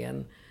community.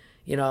 And,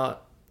 you know,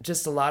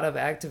 just a lot of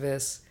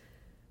activists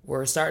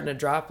were starting to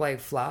drop like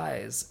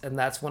flies. And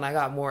that's when I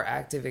got more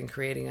active in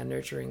creating a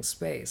nurturing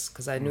space,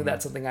 because I knew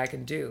that's something I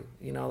can do.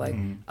 You know, like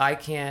I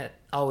can't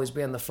always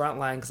be on the front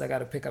line because I got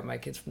to pick up my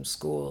kids from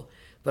school,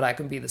 but I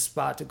can be the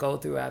spot to go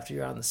through after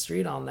you're on the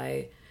street all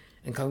night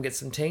and come get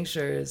some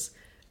tinctures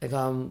and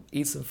come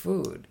eat some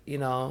food. You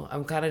know,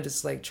 I'm kind of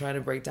just like trying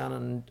to break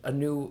down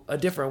a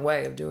different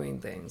way of doing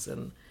things.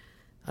 And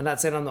I'm not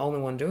saying I'm the only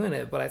one doing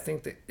it, but I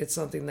think that it's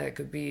something that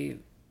could be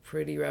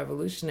pretty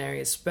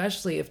revolutionary,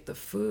 especially if the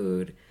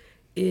food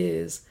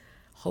is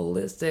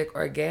holistic,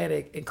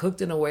 organic, and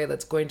cooked in a way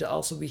that's going to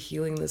also be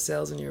healing the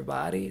cells in your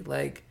body.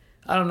 Like,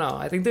 I don't know.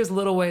 I think there's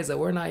little ways that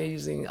we're not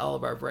using all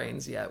of our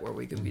brains yet where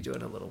we could be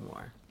doing a little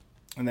more.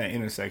 And that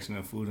intersection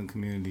of food and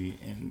community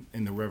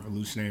in the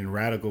revolutionary and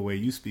radical way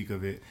you speak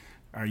of it,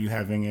 are you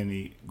having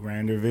any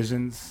grander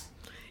visions?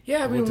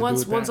 Yeah, I mean,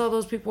 once all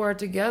those people are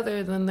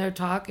together, then they're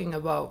talking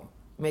about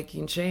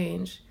making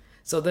change.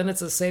 So then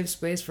it's a safe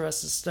space for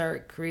us to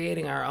start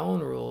creating our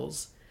own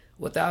rules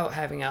without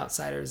having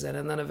outsiders in.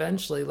 And then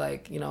eventually,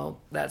 like, you know,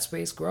 that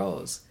space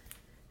grows.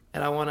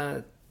 And I want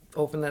to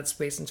open that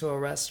space into a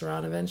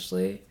restaurant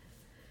eventually.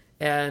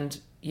 And,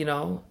 you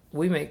know,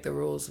 we make the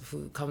rules of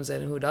who comes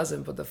in and who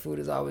doesn't, but the food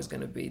is always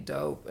going to be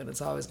dope and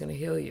it's always going to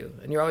heal you.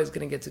 And you're always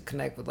going to get to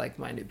connect with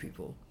like-minded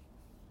people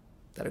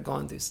that are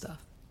going through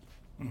stuff.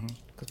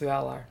 Because we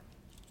all are.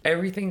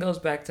 Everything goes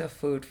back to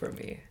food for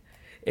me,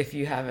 if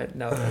you haven't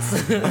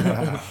noticed. There's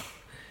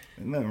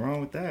nothing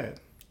wrong with that.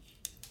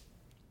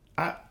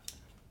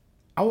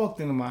 I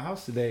walked into my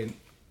house today and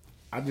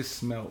I just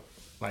smelled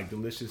like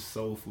delicious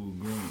soul food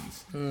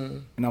greens.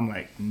 And I'm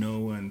like, no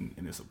one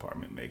in this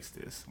apartment makes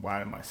this.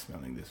 Why am I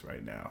smelling this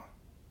right now?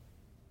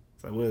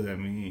 It's like, what does that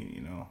mean,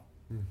 you know?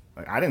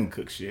 Like, I didn't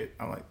cook shit.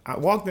 I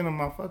walked into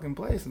my fucking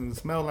place and it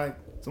smelled like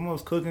someone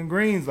was cooking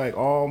greens like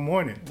all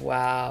morning.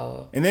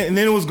 Wow. And then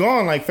it was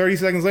gone like 30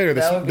 seconds later,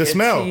 the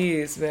smell.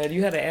 Jeez, man.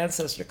 You had an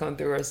ancestor come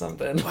through or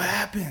something. What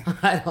happened?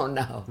 I don't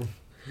know.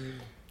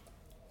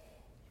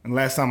 And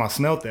last time I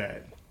smelled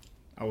that,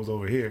 I was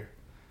over here.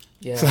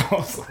 Yeah. So I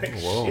was like,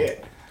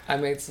 shit. I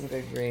made some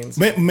good greens.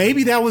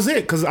 Maybe that was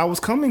it, because I was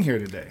coming here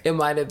today. It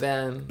might have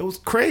been. It was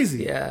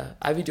crazy. Yeah.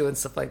 I be doing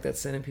stuff like that,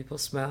 sending people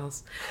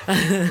smells.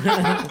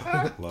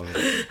 Love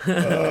it.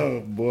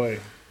 Oh, boy.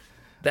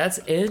 That's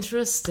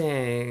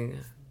interesting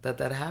that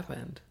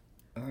happened.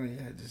 Oh,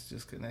 yeah, it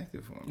just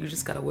connected for me. You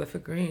just got a whiff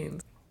of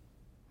greens.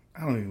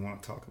 I don't even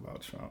want to talk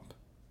about Trump.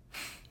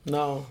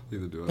 No.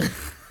 Neither do I.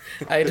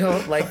 I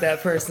don't like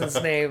that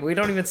person's name. We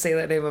don't even say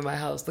that name in my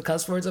house. The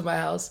cuss words in my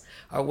house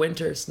are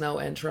winter, snow,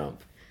 and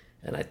Trump.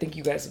 And I think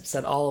you guys have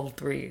said all of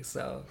three,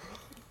 so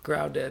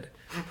grounded.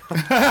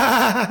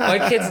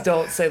 My kids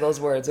don't say those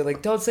words. They're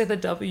like, don't say the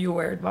W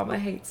word. Mama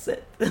hates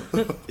it.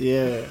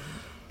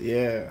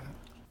 Yeah.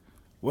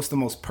 What's the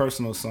most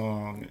personal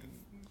song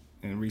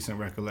in recent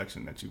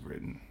recollection that you've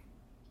written?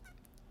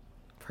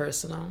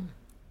 Personal?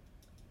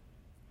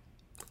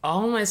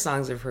 All my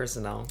songs are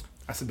personal.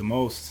 I said the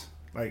most.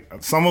 Like,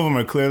 some of them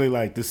are clearly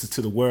like, this is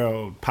to the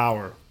world,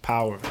 power,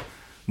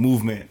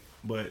 movement,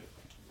 but...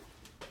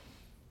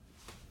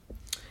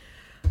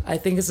 I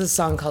think it's a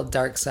song called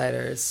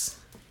Darksiders.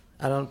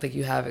 I don't think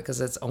you have it because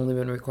it's only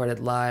been recorded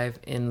live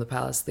in the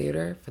Palace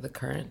Theater for the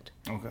Current.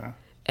 Okay.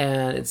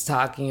 And it's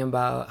talking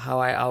about how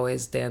I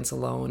always dance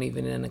alone,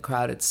 even in a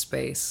crowded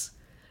space.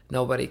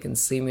 Nobody can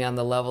see me on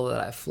the level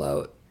that I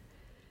float.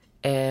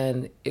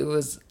 And it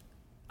was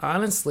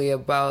honestly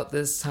about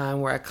this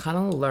time where I kind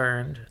of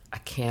learned, I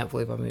can't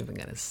believe I'm even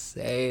going to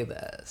say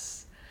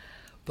this,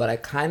 but I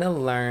kind of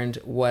learned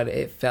what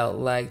it felt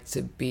like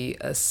to be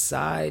a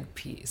side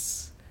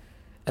piece.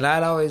 And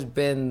I'd always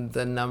been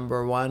the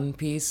number one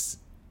piece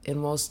in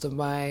most of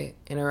my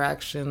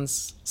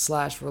interactions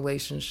 /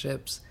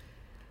 relationships,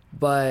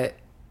 but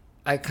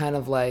I kind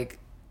of like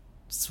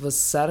was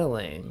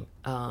settling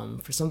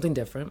for something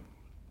different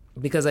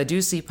because I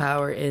do see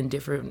power in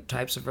different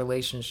types of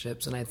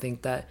relationships. And I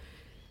think that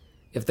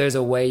if there's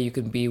a way you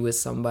can be with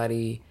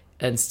somebody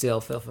and still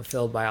feel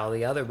fulfilled by all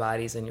the other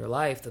bodies in your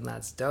life, then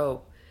that's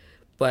dope.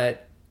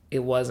 But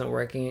it wasn't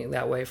working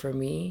that way for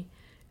me.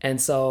 And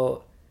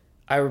so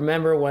I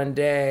remember one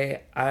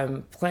day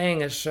I'm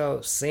playing a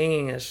show,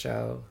 singing a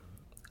show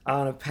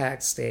on a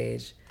packed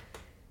stage,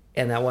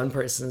 and that one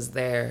person's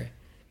there,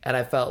 and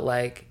I felt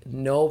like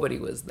nobody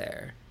was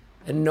there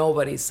and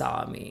nobody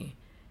saw me.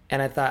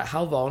 And I thought,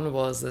 how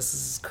vulnerable is this?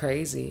 This is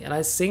crazy. And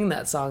I sing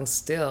that song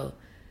still,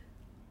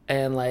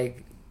 and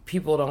like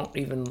people don't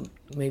even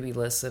maybe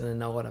listen and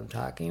know what I'm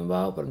talking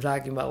about, but I'm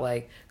talking about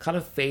like kind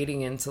of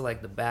fading into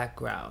like the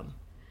background,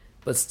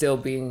 but still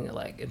being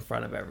like in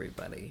front of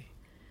everybody.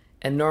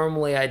 And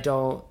normally I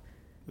don't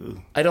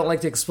like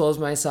to expose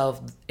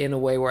myself in a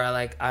way where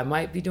I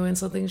might be doing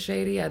something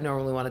shady. I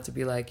normally want it to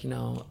be like,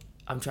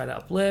 I'm trying to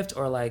uplift,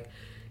 or like,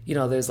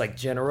 there's like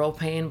general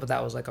pain, but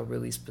that was like a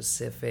really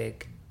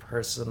specific,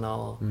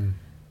 personal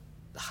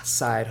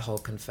side hole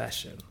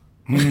confession.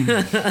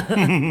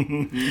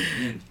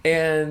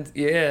 And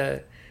yeah,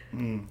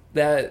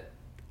 that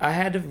I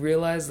had to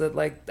realize that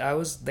like I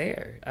was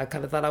there. I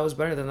kind of thought I was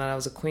better than that. I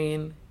was a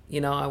queen,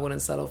 I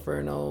wouldn't settle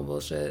for no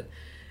bullshit.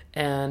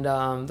 And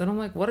then I'm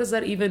like, what does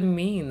that even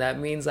mean? That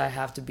means I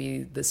have to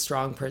be this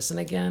strong person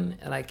again,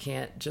 and I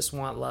can't just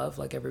want love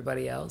like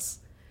everybody else.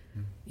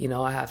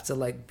 I have to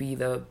like be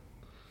the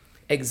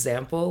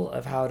example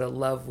of how to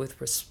love with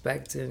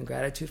respect and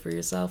gratitude for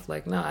yourself.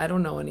 Like, no, I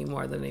don't know any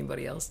more than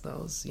anybody else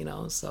knows,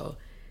 so.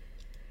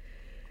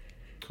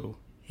 Cool.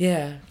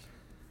 Yeah.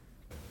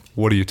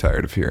 What are you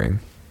tired of hearing?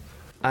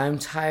 I'm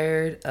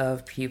tired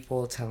of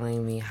people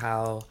telling me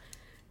how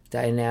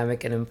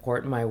dynamic and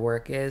important my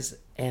work is,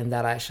 and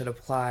that I should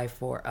apply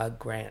for a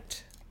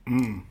grant.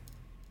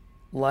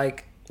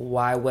 Like,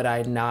 why would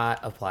I not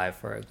apply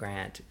for a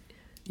grant?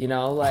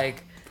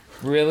 Like,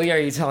 really, are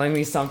you telling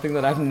me something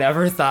that I've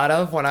never thought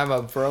of when I'm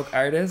a broke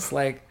artist?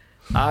 Like,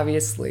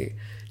 obviously.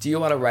 Do you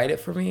want to write it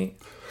for me?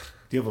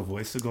 Do you have a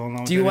voice to go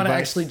along with Do you want to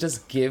advice? actually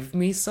just give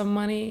me some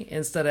money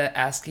instead of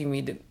asking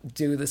me to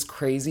do this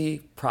crazy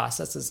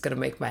process that's going to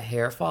make my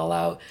hair fall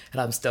out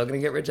and I'm still going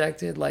to get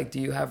rejected? Like,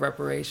 do you have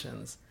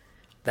reparations?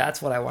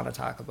 That's what I want to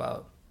talk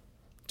about.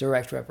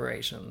 Direct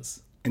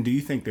reparations. And do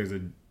you think there's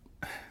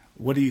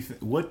what do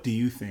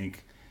you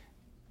think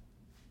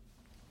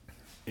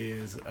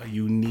is a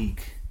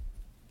unique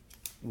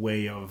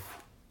way of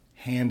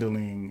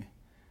handling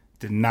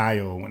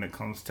denial when it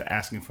comes to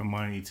asking for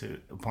money, to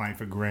applying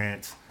for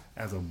grants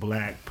as a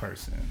black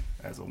person,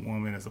 as a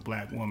woman, as a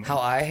black woman? How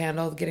I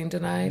handled getting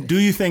denied? Do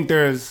you think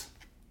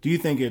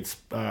it's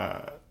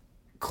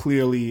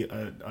clearly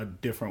a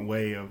different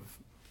way of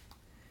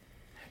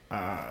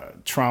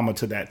trauma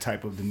to that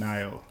type of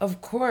denial?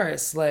 Of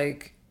course,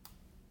 like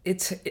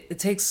it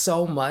takes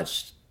so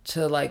much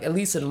to, like, at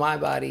least in my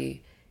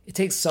body, it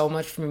takes so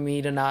much for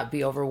me to not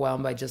be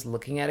overwhelmed by just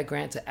looking at a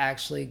grant, to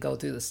actually go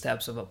through the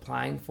steps of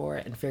applying for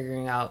it and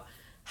figuring out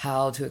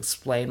how to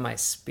explain my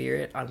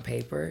spirit on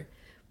paper.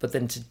 But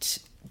then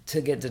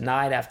to get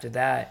denied after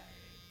that,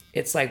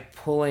 it's like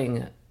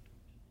pulling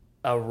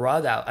a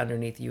rug out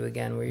underneath you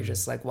again, where you're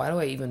just like, why do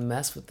I even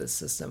mess with this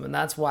system? And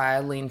that's why I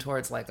lean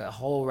towards like a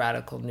whole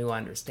radical new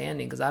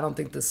understanding, because I don't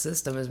think the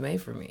system is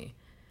made for me.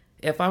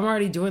 If I'm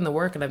already doing the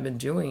work and I've been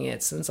doing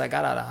it since I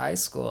got out of high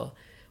school,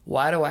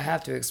 why do I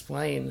have to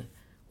explain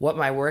what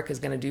my work is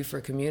going to do for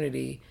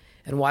community?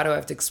 And why do I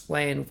have to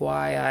explain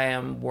why I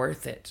am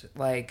worth it?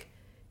 Like,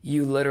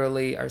 you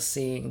literally are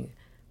seeing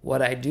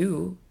what I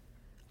do.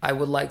 I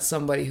would like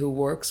somebody who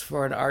works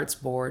for an arts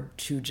board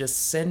to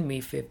just send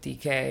me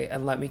 $50K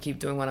and let me keep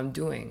doing what I'm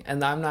doing.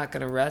 And I'm not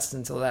going to rest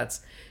until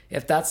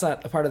if that's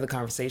not a part of the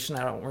conversation,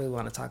 I don't really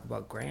want to talk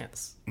about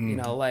grants.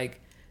 Mm-hmm.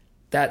 Like,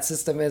 that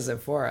system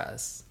isn't for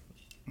us.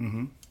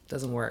 Mm-hmm.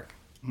 Doesn't work.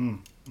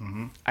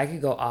 Mm-hmm. I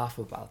could go off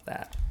about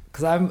that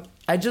because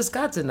I just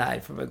got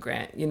denied from a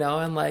grant,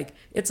 and like,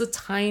 it's a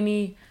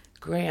tiny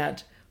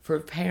grant for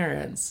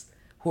parents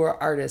who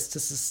are artists to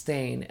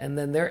sustain. And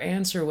then their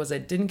answer was, I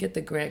didn't get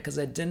the grant because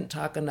I didn't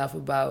talk enough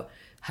about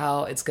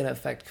how it's going to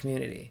affect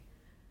community.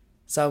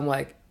 So I'm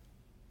like,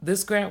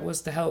 this grant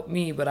was to help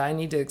me, but I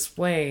need to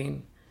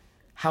explain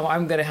how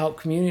I'm going to help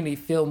community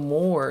feel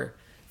more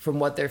from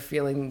what they're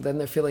feeling than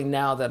they're feeling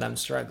now that I'm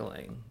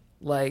struggling.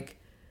 Like,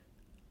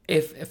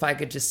 if I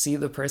could just see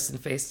the person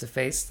face to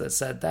face that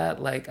said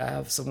that, like, I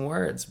have some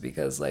words,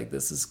 because like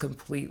this is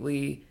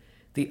completely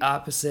the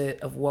opposite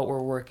of what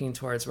we're working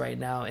towards right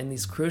now in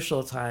these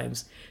crucial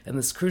times and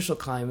this crucial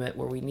climate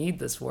where we need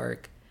this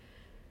work.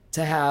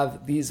 To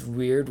have these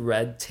weird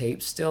red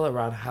tape still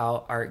around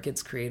how art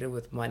gets created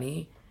with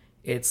money,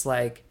 it's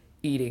like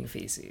eating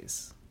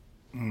feces.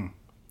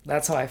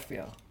 That's how I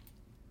feel.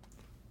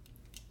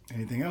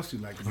 Anything else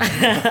you'd like to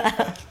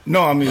do?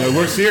 No, I mean, like,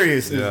 we're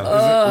serious.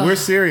 We're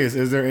serious.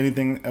 Is there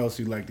anything else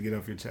you'd like to get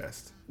off your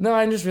chest? No,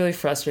 I'm just really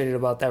frustrated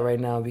about that right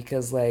now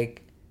because,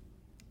 like,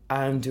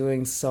 I'm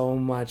doing so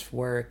much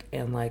work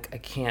and, like, I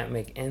can't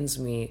make ends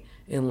meet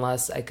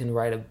unless I can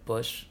write a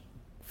Bush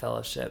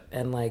fellowship.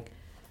 And, like,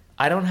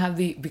 I don't have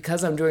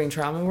because I'm doing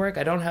trauma work,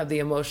 I don't have the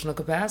emotional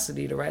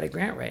capacity to write a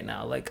grant right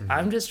now. Like,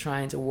 I'm just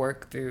trying to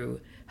work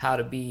through how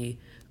to be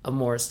a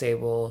more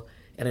stable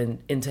and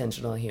an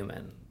intentional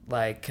human.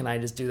 Like, can I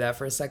just do that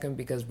for a second?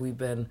 Because we've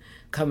been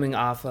coming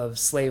off of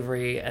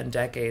slavery and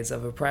decades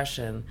of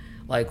oppression.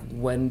 Like,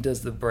 when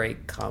does the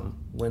break come?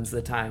 When's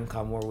the time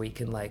come where we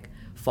can, like,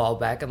 fall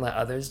back and let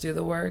others do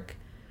the work?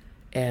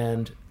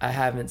 And I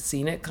haven't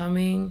seen it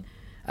coming.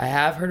 I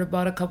have heard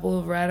about a couple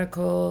of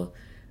radical,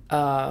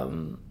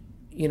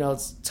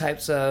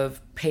 types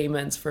of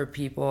payments for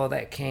people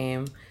that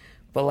came.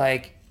 But,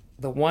 like,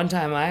 the one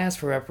time I asked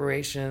for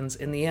reparations,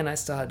 in the end, I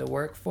still had to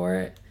work for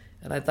it.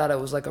 And I thought it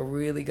was like a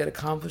really good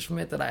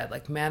accomplishment that I had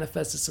like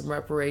manifested some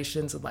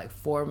reparations in like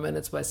 4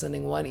 minutes by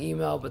sending one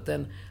email. But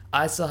then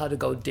I still had to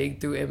go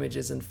dig through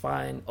images and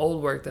find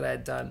old work that I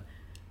had done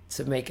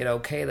to make it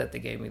okay that they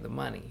gave me the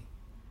money.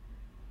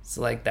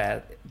 So like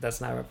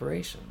that's not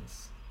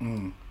reparations.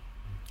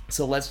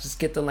 So let's just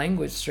get the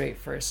language straight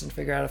first and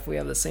figure out if we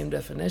have the same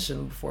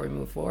definition before we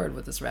move forward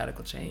with this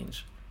radical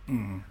change.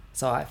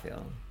 That's how I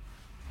feel.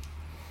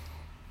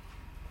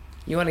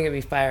 You want to get me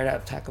fired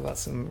up, talk about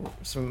some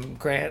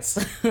grants.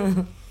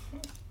 I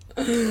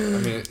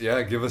mean,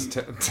 yeah, give us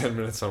 10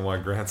 minutes on why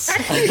grants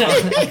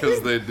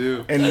because they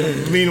do.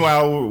 And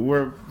meanwhile,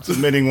 we're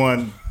submitting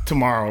one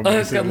tomorrow.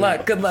 Good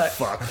luck.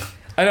 Fuck.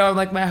 I know I'm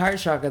like my heart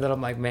chakra that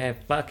I'm like, man,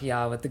 fuck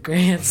y'all with the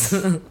grants.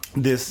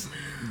 This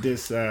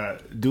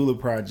doula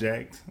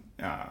project,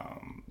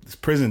 this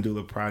prison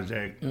doula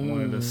project,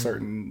 wanted a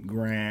certain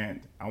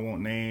grant. I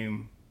won't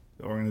name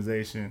the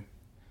organization,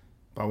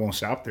 but I won't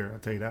shop there. I'll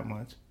tell you that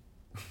much.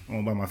 I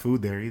won't buy my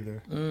food there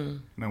either.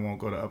 And I won't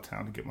go to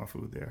Uptown to get my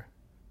food there.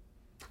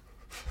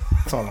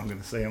 That's all I'm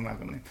going to say. I'm not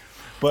going to.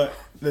 But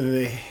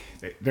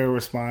their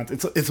response,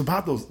 it's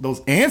about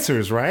those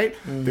answers, right?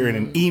 They're in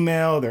an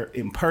email, they're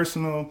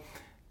impersonal.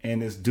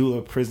 And this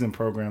doula prison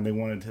program, they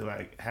wanted to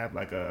like have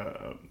like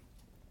a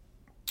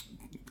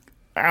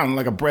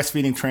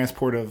breastfeeding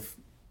transport of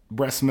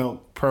breast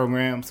milk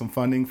program, some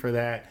funding for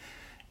that.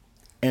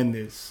 And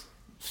this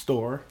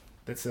store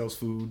that sells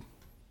food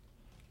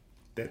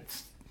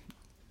that's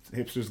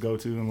hipsters go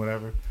to and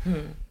whatever.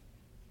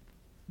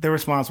 Their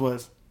response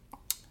was,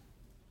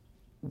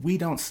 we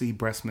don't see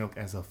breast milk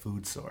as a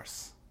food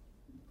source.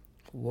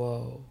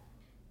 Whoa.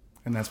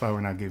 And that's why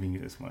we're not giving you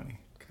this money.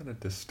 Kind of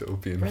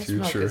dystopian Breast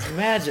future. milk is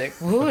magic.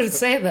 Who would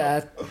say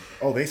that?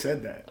 Oh, they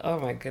said that. Oh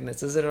my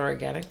goodness. Is it an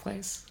organic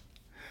place?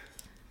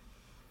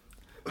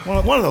 One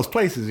of those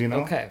places, you know?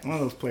 Okay. One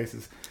of those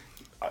places.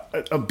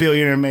 A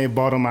billionaire may have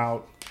bought them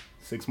out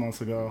 6 months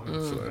ago.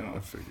 So I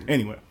figured.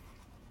 Anyway.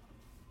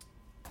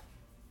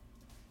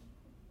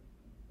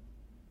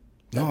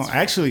 No,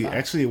 actually,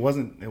 it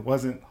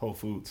wasn't Whole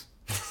Foods,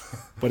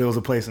 but it was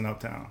a place in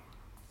Uptown.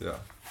 Yeah.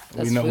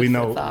 That's we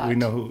know food for thought.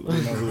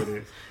 who it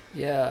is.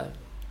 Yeah.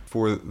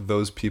 For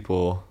those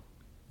people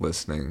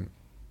listening,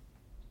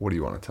 what do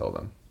you want to tell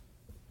them?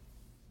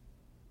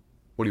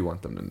 What do you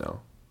want them to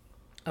know?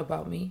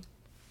 About me?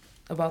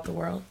 About the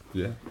world?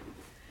 Yeah.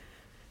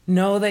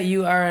 Know that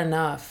you are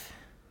enough.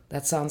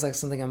 That sounds like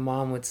something a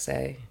mom would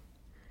say.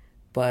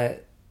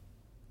 But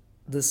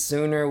the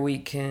sooner we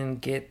can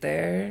get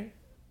there,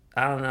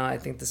 I don't know, I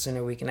think the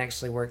sooner we can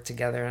actually work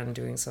together on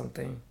doing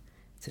something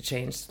to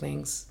change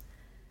things.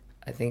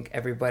 I think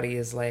everybody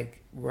is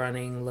like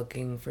running,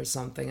 looking for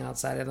something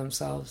outside of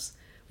themselves,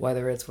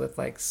 whether it's with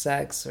like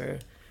sex or,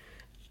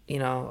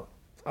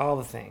 all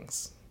the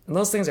things. And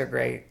those things are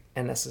great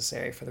and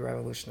necessary for the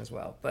revolution as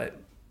well. But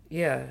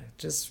yeah,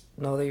 just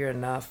know that you're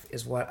enough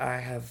is what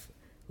I have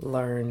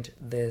learned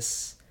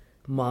this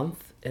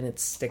month, and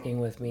it's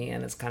sticking with me,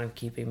 and it's kind of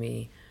keeping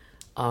me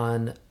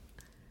on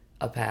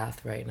a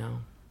path right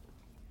now.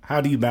 How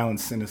do you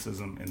balance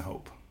cynicism and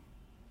hope?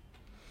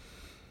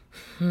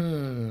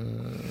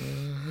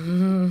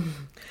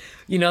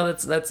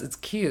 It's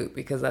cute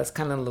because that's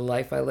kind of the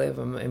life I live.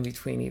 I'm in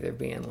between either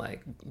being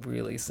like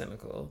really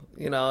cynical,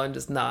 and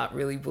just not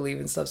really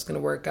believing stuff's gonna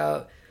work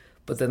out.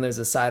 But then there's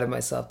a side of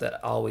myself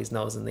that always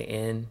knows in the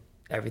end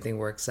everything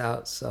works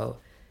out. So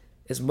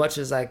as much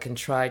as I can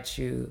try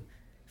to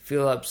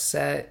feel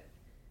upset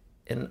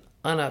and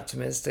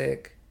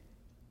unoptimistic,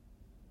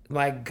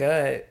 my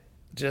gut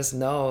just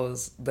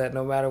knows that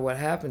no matter what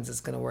happens,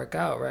 it's going to work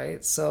out,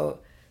 right? So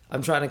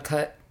I'm trying to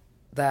cut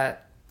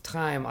that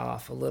time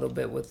off a little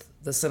bit with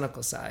the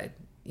cynical side.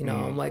 You know,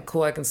 I'm like,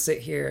 cool, I can sit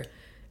here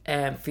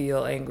and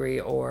feel angry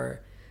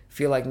or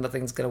feel like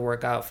nothing's going to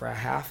work out for a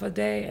half a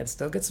day and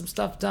still get some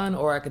stuff done,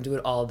 or I can do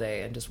it all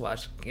day and just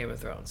watch Game of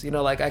Thrones. You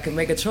know, like I can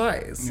make a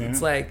choice. Yeah.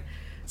 It's like,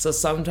 so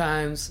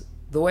sometimes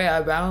the way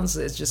I balance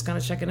it is just kind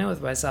of checking in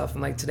with myself.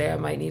 And like today I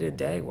might need a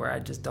day where I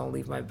just don't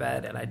leave my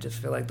bed and I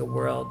just feel like the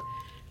world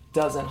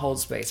doesn't hold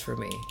space for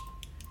me.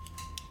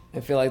 I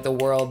feel like the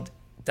world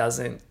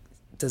doesn't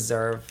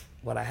deserve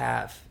what I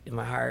have in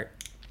my heart.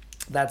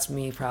 That's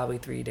me probably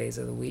 3 days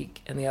of the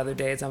week. And the other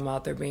days I'm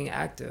out there being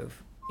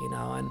active, you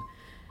know, and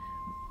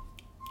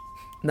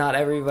not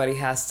everybody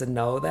has to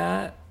know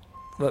that,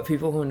 but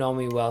people who know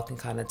me well can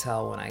kind of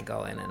tell when I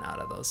go in and out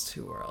of those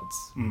two worlds.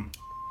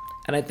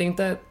 And I think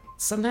that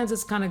sometimes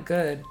it's kind of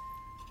good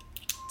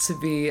to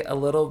be a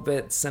little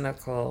bit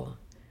cynical,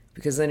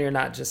 because then you're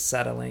not just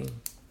settling,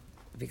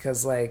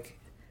 because like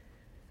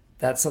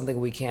that's something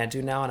we can't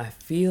do now. And I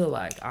feel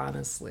like,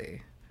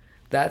 honestly,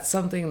 that's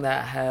something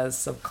that has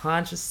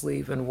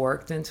subconsciously been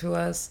worked into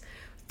us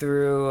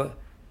through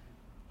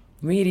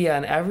media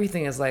and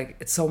everything. Is like,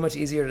 it's so much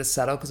easier to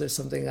settle because there's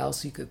something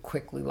else you could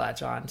quickly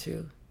latch on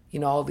to. You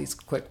know, all these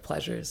quick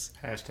pleasures.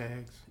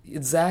 Hashtags.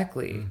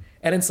 Exactly.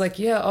 And it's like,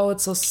 yeah, oh,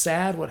 it's so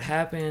sad what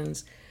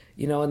happens,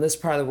 you know, in this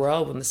part of the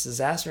world when this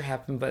disaster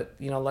happened, but,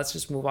 you know, let's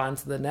just move on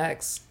to the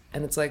next.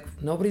 And it's like,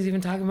 nobody's even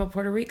talking about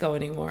Puerto Rico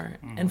anymore.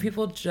 And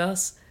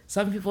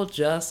some people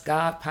just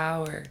got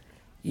power,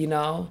 you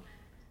know?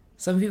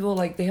 Some people,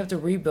 like, they have to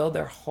rebuild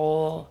their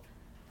whole,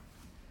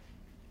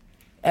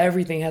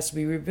 everything has to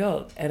be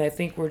rebuilt. And I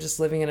think we're just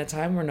living in a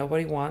time where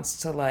nobody wants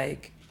to,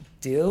 like,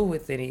 deal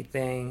with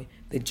anything.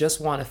 They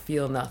just want to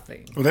feel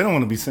nothing. Well, they don't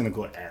want to be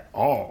cynical at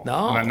all.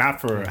 No. Not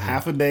for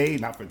half a day,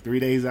 not for 3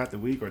 days out the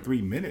week or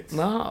 3 minutes.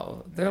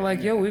 No. They're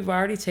like, yo, we've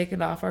already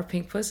taken off our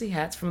pink pussy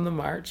hats from the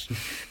march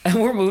and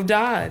we're moved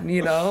on,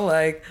 you know?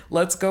 Like,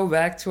 let's go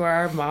back to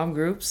our mom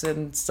groups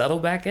and settle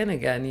back in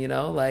again, you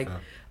know? Like,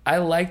 I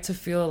like to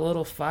feel a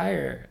little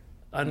fire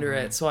under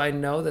it, so I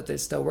know that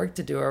there's still work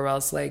to do, or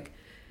else, like,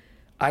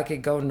 I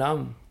could go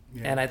numb.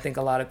 Yeah. And I think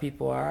a lot of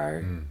people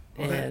are.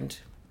 Well, and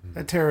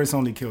that terrorist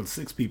only killed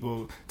 6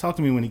 people. Talk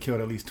to me when he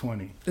killed at least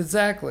 20.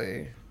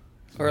 Exactly.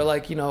 Or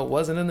like, you know, it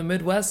wasn't in the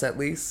Midwest at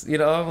least. You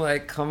know, I'm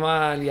like, come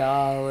on,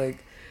 y'all.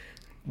 Like,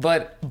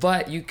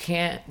 but you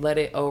can't let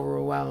it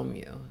overwhelm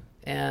you.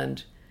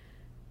 And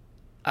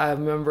I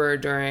remember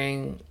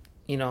during,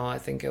 you know, I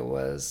think it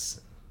was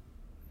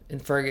in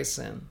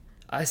Ferguson,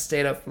 I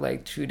stayed up for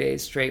like 2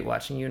 days straight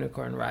watching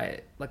Unicorn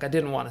Riot. Like, I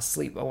didn't want to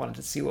sleep. I wanted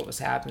to see what was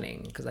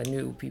happening because I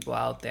knew people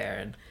out there,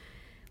 and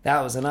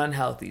that was an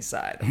unhealthy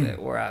side of it,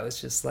 where I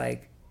was just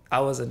like, I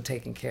wasn't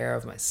taking care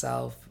of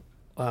myself.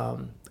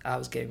 I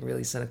was getting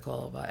really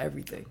cynical about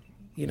everything,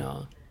 you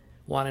know,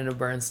 wanting to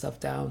burn stuff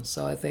down.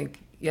 So I think,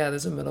 yeah,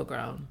 there's a middle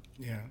ground.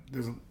 Yeah,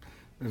 there's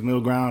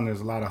middle ground.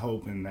 There's a lot of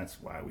hope, and that's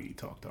why we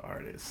talk to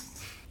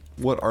artists.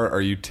 What art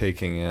are you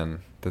taking in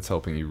that's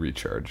helping you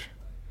recharge?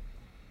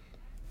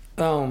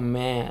 Oh,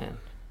 man.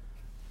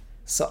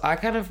 So I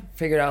kind of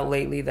figured out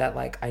lately that,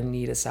 like, I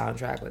need a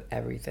soundtrack with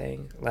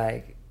everything.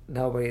 Like,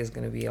 nobody is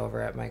going to be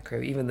over at my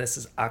crib. Even this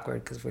is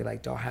awkward because we,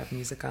 like, don't have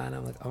music on.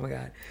 I'm like, oh, my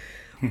God.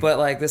 But,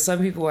 like, there's some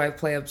people I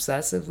play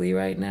obsessively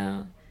right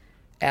now.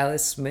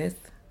 Alice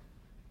Smith.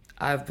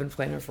 I've been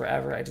playing her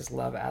forever. I just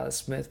love Alice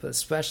Smith. But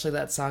especially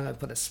that song, I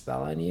Put a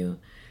Spell on You.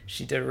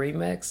 She did a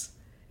remix.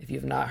 If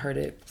you've not heard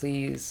it,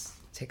 please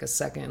take a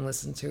second and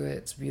listen to it.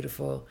 It's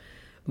beautiful.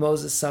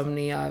 Moses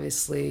Sumney,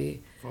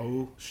 obviously.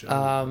 Oh,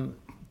 sure.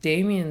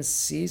 Damien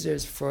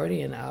Caesar's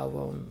Freudian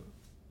album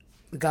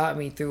got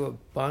me through a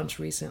bunch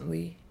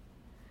recently.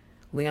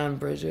 Leon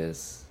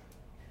Bridges,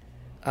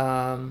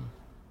 Valerie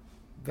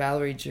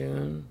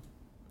June,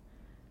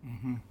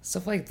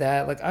 stuff like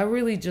that. Like, I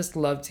really just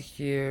love to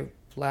hear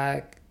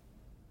Black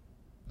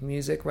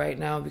music right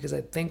now, because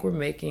I think we're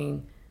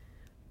making...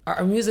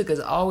 Our music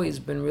has always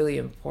been really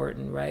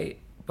important, right?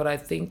 But I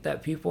think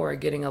that people are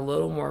getting a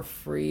little more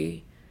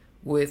free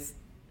with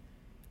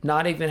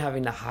not even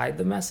having to hide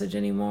the message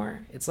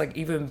anymore. It's like,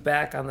 even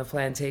back on the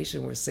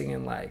plantation, we're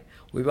singing like,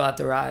 we about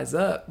to rise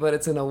up, but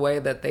it's in a way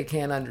that they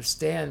can't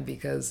understand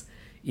because,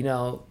 you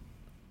know,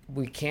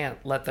 we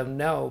can't let them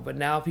know. But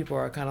now people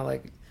are kind of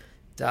like,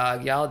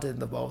 dog, y'all did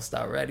the most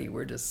already.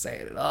 We're just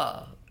saying it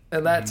all.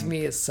 And that to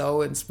me is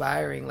so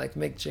inspiring. Like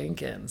Mick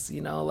Jenkins,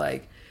 you know,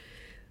 like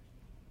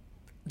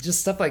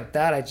just stuff like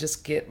that. I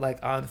just get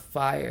like on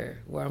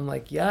fire where I'm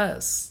like,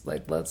 yes,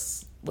 like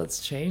let's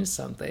change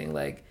something.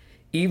 Like,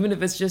 even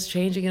if it's just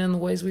changing it in the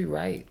ways we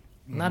write.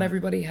 Not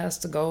everybody has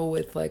to go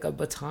with like a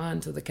baton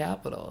to the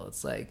Capitol.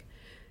 It's like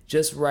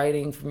just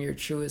writing from your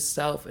truest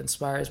self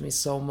inspires me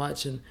so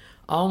much, and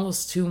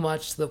almost too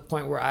much to the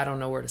point where I don't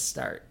know where to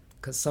start.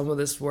 Because some of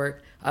this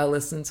work, I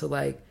listen to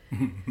like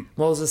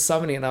Moses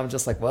Sumney and I'm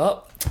just like,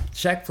 well,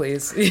 check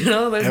please. You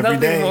know, there's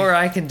nothing more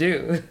I can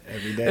do.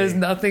 Every day. There's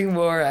nothing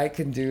more I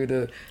can do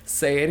to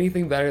say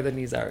anything better than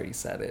he's already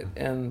said it.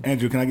 And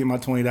Andrew, can I get my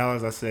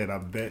 $20? I said, I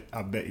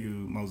bet you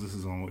Moses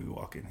is on when we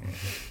walk in here.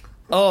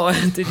 Oh,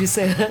 did you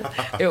say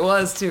that? It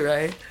was too,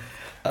 right?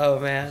 Oh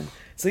man.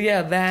 So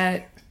yeah,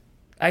 that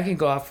I can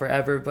go off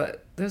forever,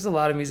 but there's a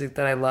lot of music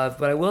that I love.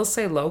 But I will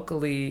say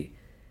locally,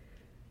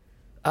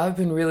 I've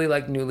been really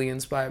like newly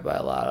inspired by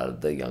a lot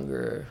of the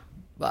younger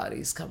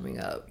bodies coming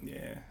up.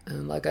 Yeah.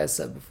 And like I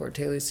said before,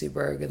 Taylor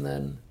Seaberg and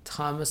then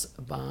Thomas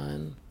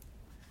Abban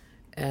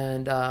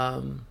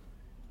and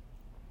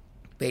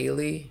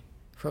Bailey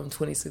from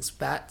 26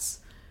 Bats.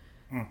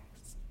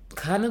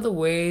 Kind of the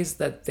ways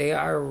that they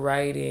are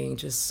writing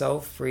just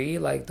so free,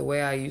 like the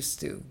way I used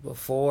to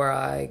before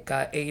I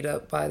got ate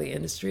up by the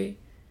industry.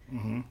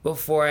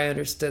 Before I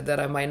understood that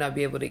I might not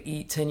be able to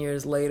eat 10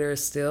 years later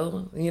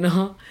still, you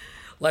know?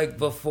 Like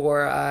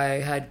before I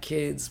had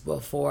kids,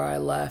 before I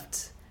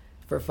left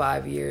for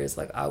 5 years,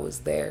 like I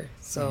was there.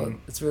 So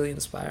it's really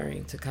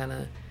inspiring to kind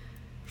of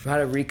try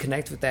to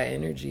reconnect with that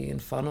energy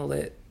and funnel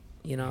it,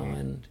 you know,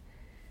 and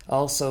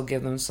also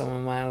give them some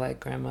of my like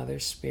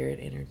grandmother's spirit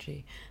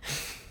energy.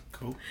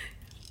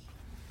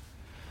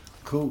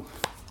 Cool.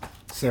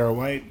 Sarah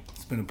White,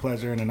 it's been a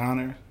pleasure and an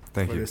honor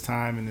Thank for you. this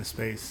time and this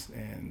space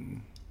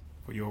and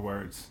for your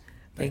words.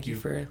 Thank you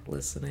for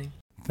listening.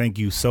 Thank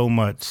you so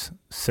much,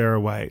 Sarah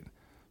White,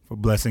 for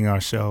blessing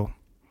our show.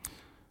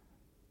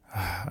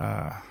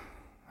 How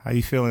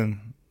you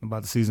feeling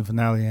about the season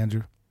finale,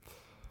 Andrew?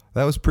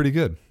 That was pretty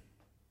good.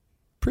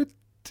 Pretty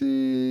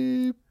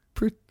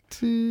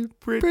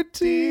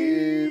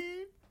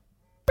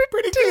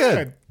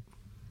good.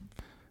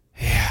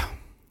 Yeah,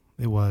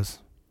 it was.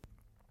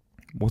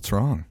 What's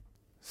wrong?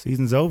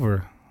 Season's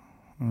over.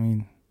 I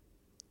mean,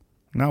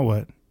 now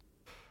what?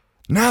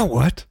 Now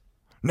what?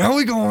 Now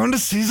we go on to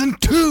season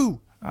 2.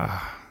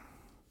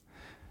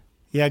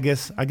 Yeah, I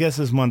guess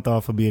this month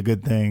off will be a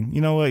good thing.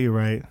 You know what? You're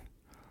right.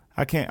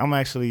 I'm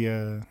actually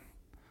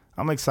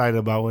I'm excited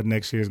about what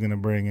next year is going to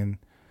bring, and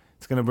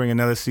it's going to bring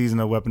another season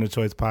of Weapon of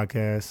Choice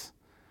podcast.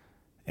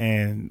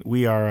 And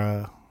we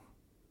are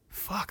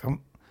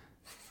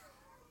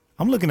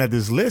I'm looking at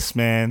this list,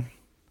 man.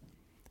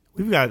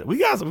 We've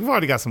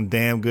already got some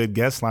damn good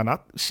guests lined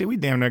up. Shit, we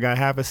damn near got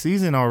half a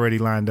season already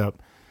lined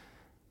up.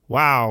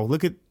 Wow,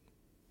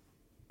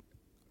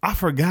 I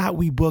forgot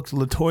we booked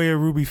LaToya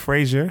Ruby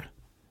Frazier.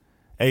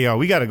 Hey, y'all,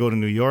 we got to go to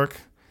New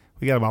York.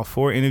 We got about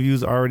 4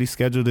 interviews already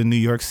scheduled in New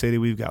York City.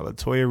 We've got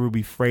LaToya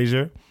Ruby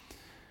Frazier.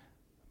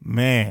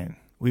 Man,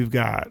 we've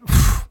got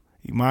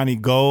Imani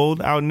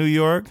Gold out in New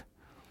York.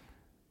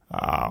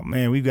 Oh,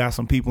 man, we've got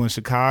some people in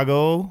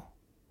Chicago.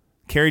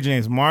 Kerry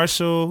James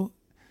Marshall.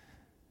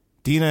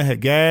 Dina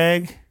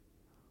Hagag.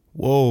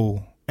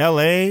 Whoa.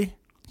 L.A.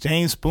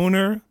 James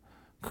Spooner.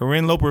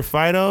 Corinne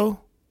Loper-Fido.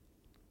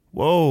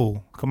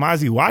 Whoa.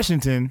 Kamazi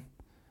Washington.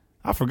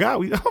 I forgot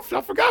we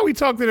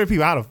talked to their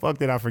people. How the fuck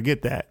did I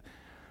forget that?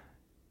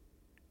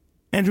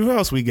 Andrew, who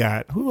else we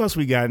got? Who else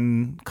we got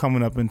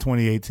coming up in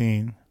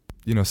 2018?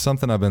 You know,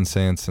 something I've been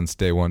saying since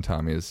day one,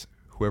 Tommy, is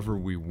whoever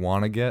we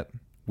want to get,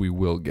 we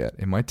will get.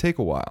 It might take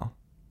a while.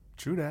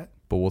 True that.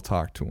 But we'll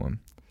talk to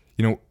them.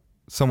 You know,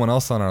 someone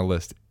else on our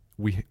list,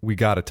 we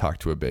got to talk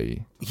to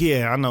Abeyi.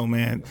 Yeah, I know,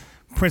 man.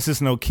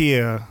 Princess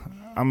Nokia,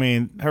 I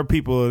mean, her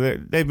people,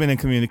 they've been in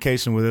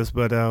communication with us,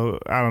 but I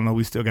don't know.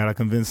 We still got to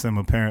convince them,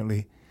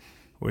 apparently.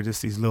 We're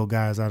just these little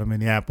guys out of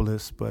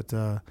Minneapolis. But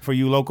for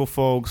you local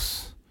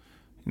folks,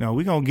 you know,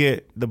 we're going to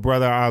get the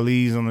brother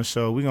Ali's on the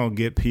show. We're going to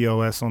get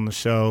POS on the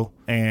show.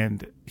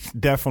 And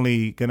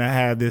definitely going to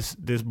have this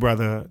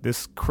brother,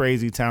 this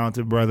crazy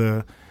talented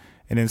brother,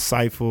 an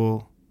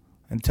insightful,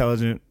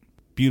 intelligent,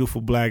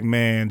 beautiful black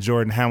man,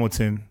 Jordan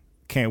Hamilton.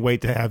 Can't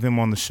wait to have him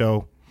on the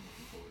show.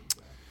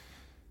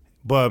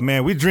 But,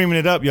 man, we're dreaming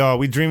it up, y'all.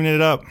 We're dreaming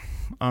it up.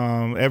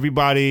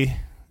 Everybody,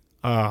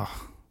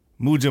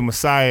 Muja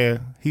Messiah,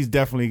 he's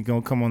definitely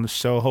going to come on the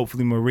show.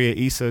 Hopefully Maria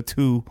Issa,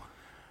 too.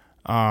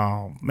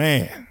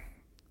 Man,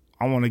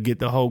 I want to get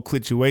the whole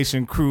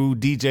Clituation crew,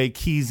 DJ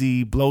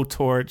Keezy,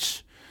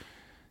 Blowtorch.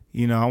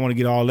 You know, I want to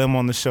get all them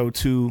on the show,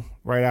 too,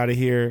 right out of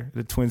here,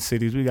 the Twin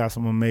Cities. We got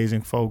some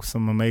amazing folks,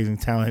 some amazing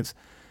talents,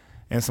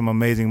 and some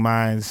amazing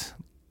minds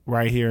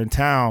right here in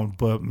town.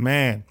 But,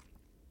 man,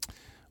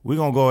 we're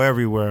going to go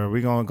everywhere.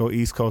 We're going to go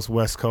East Coast,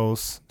 West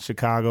Coast,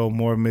 Chicago,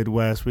 more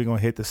Midwest. We're going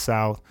to hit the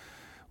South.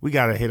 We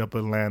got to hit up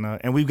Atlanta.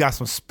 And we've got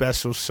some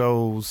special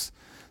shows,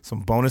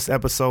 some bonus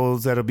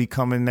episodes that'll be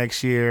coming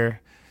next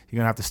year. You're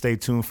going to have to stay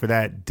tuned for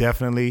that,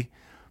 definitely.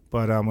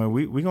 But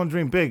we're going to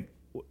dream big.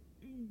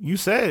 You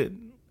said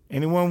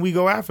anyone we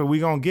go after,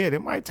 we're going to get.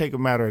 It might take a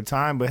matter of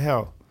time, but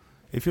hell,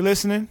 if you're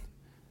listening,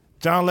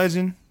 John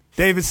Legend,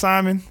 David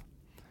Simon,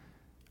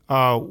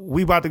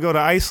 we about to go to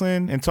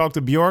Iceland and talk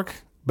to Bjork.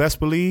 Best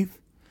believe.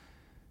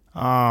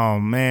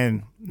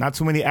 Man, not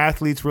too many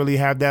athletes really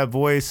have that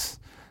voice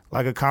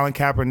like a Colin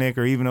Kaepernick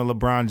or even a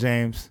LeBron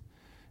James.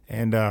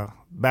 And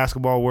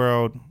basketball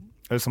world,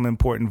 there's some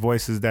important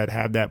voices that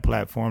have that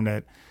platform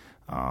that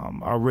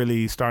are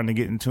really starting to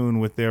get in tune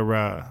with their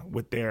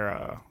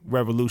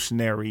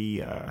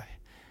revolutionary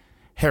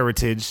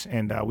heritage.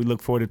 And we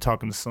look forward to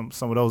talking to some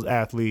of those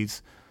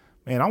athletes.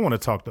 Man, I want to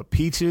talk to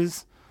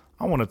Peaches.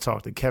 I want to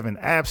talk to Kevin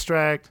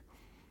Abstract.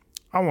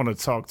 I want to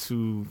talk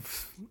to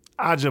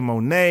Aja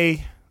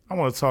Monet. I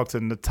want to talk to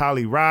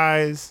Natalie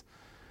Rise.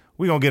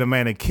 We're going to get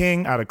Amanda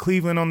King out of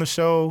Cleveland on the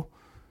show.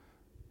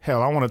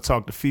 Hell, I want to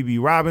talk to Phoebe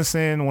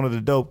Robinson, one of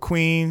the dope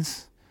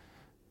queens.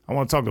 I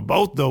want to talk to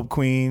both dope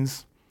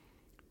queens.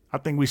 I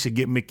think we should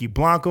get Mickey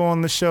Blanco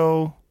on the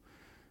show.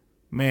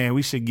 Man,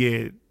 we should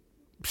get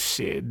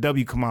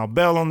W. Kamau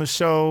Bell on the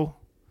show.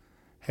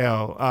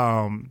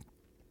 Hell,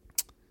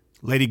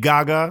 Lady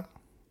Gaga.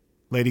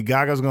 Lady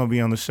Gaga's going to be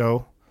on the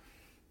show.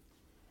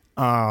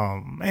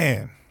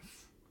 Man.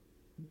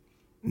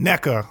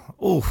 NECA.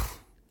 Oof.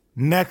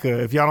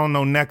 NECA. If y'all don't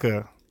know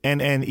NECA,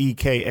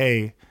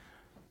 Nneka.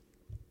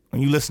 When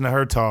you listen to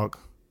her talk,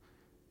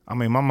 I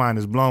mean, my mind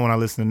is blown when I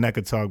listen to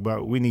NECA talk,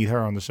 but we need her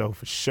on the show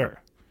for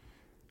sure.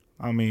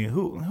 I mean,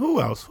 who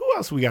else? Who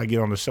else we got to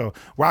get on the show?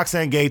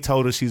 Roxanne Gay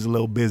told us she's a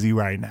little busy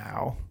right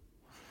now.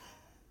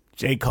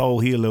 J. Cole,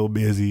 he a little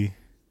busy.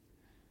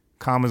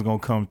 Common's going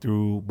to come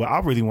through, but I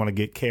really want to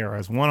get Kara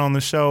as one on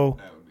the show.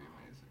 That would be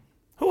amazing.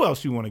 Who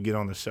else you want to get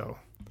on the show?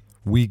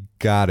 We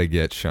got to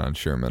get Sean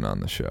Sherman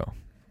on the show.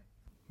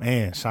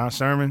 Man, Sean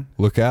Sherman.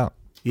 Look out.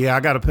 Yeah,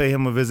 I got to pay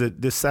him a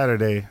visit this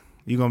Saturday.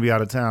 You're going to be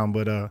out of town,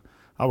 but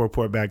I'll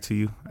report back to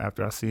you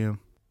after I see him.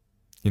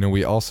 You know,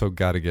 we also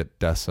got to get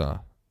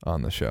Dessa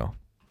on the show.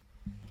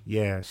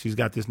 Yeah, she's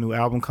got this new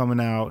album coming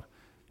out,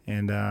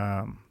 and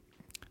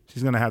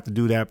she's going to have to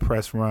do that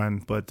press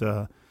run, but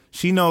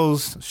she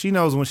knows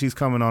when she's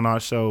coming on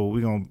our show,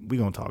 we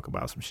gonna talk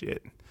about some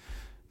shit.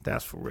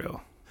 That's for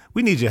real.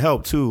 We need your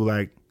help too.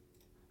 Like,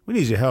 we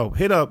need your help.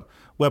 Hit up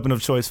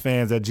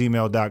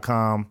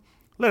weaponofchoicefans@gmail.com.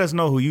 Let us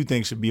know who you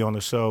think should be on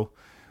the show.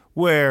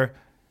 Where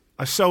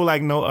a show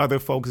like no other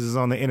focuses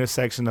on the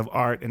intersection of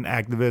art and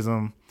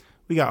activism.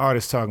 We got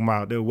artists talking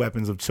about their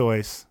weapons of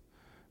choice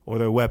or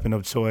their weapon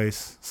of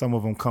choice. Some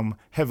of them come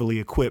heavily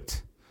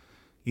equipped.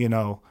 You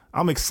know,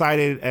 I'm as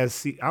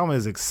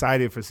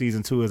excited for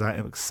season 2 as I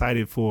am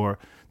excited for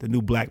the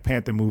new Black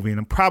Panther movie.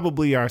 And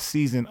probably our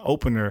season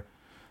opener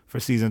for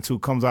season 2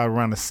 comes out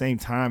around the same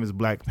time as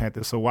Black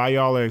Panther. So while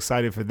y'all are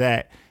excited for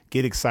that,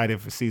 get excited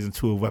for season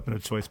 2 of Weapon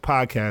of Choice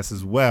podcast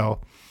as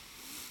well.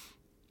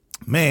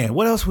 Man,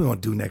 what else we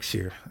want to do next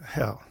year?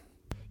 Hell.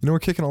 You know, we're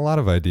kicking a lot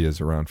of ideas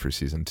around for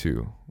season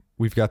 2.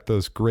 We've got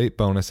those great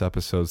bonus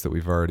episodes that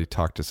we've already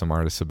talked to some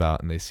artists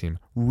about, and they seem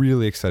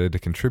really excited to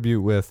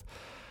contribute with.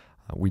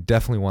 We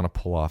definitely want to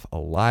pull off a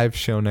live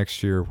show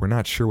next year. We're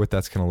not sure what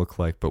that's going to look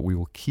like, but we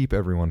will keep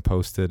everyone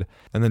posted.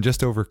 And then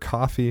just over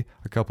coffee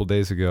a couple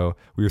days ago,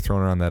 we were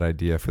throwing around that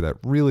idea for that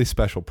really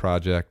special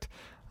project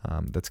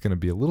that's going to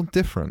be a little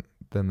different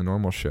than the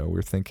normal show. We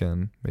were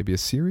thinking maybe a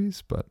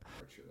series, but...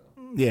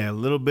 Yeah, a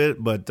little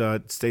bit, but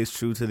it stays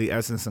true to the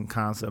essence and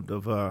concept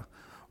of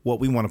what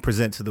we want to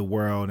present to the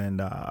world.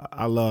 And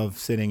I love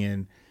sitting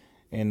in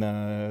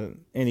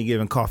any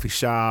given coffee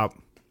shop,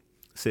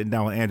 sitting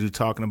down with Andrew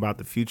talking about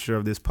the future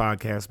of this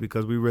podcast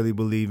because we really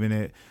believe in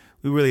it.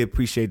 We really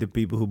appreciate the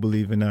people who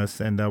believe in us,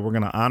 and we're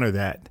going to honor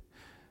that.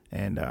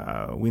 And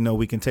we know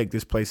we can take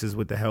this places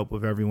with the help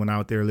of everyone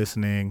out there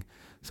listening.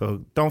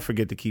 So don't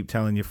forget to keep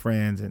telling your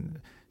friends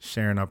and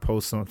sharing our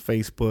posts on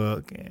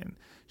Facebook and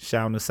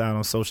shouting us out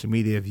on social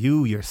media if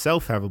you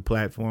yourself have a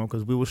platform,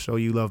 because we will show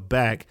you love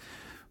back.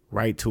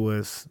 Write to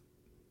us,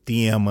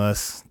 DM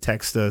us,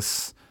 text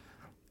us,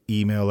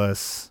 email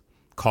us,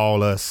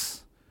 call us.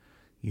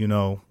 You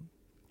know,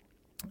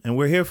 and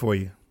we're here for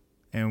you,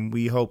 and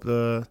we hope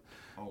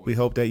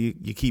that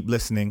you keep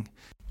listening.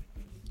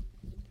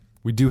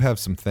 We do have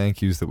some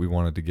thank yous that we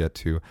wanted to get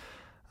to.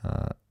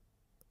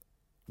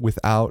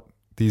 Without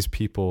these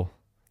people,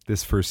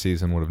 this first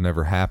season would have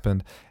never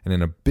happened, and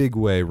in a big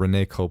way,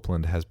 Renee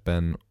Copeland has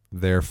been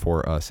there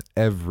for us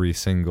every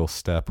single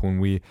step. When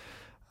we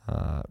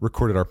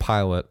recorded our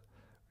pilot,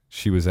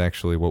 she was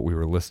actually what we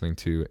were listening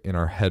to in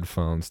our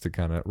headphones to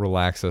kind of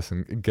relax us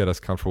and get us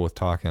comfortable with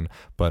talking.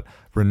 But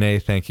Renee,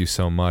 thank you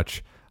so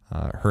much.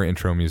 Her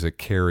intro music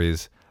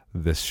carries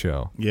this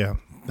show. Yeah,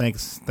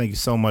 thanks. Thank you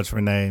so much,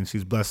 Renee. And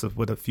she's blessed us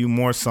with a few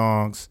more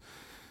songs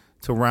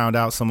to round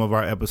out some of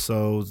our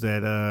episodes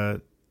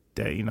that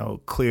you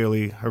know,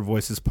 clearly her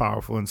voice is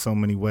powerful in so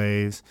many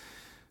ways.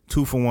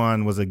 2 for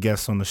 1 was a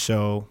guest on the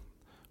show.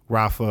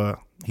 Rafa,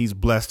 he's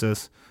blessed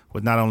us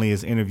with not only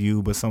his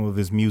interview, but some of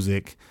his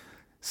music,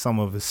 some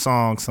of his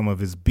songs, some of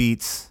his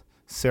beats.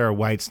 Sarah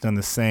White's done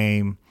the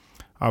same.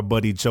 Our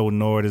buddy Joe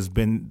Nord has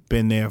been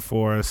there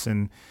for us,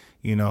 and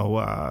you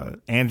know,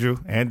 Andrew.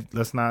 And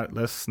let's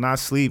not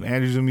sleep.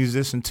 Andrew's a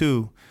musician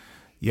too.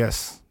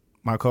 Yes,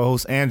 my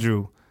co-host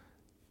Andrew.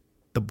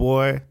 The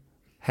boy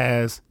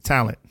has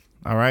talent.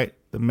 All right,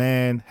 the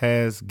man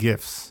has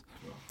gifts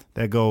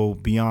that go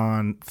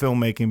beyond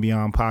filmmaking,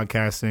 beyond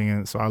podcasting,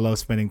 and so I love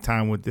spending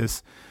time with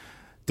this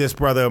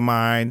brother of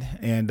mine.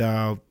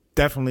 And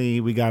definitely,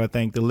 we got to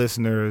thank the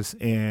listeners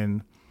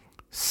in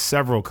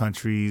several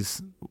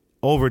countries,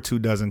 over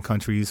 24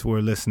 countries who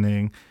are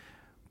listening.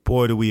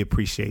 Boy, do we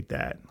appreciate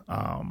that.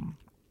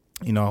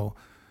 You know,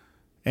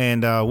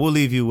 and we'll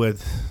leave you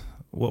with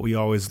what we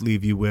always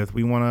leave you with.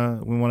 We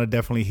want to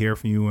definitely hear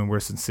from you, and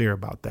we're sincere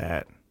about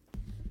that.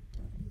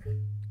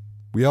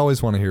 We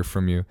always want to hear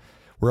from you.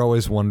 We're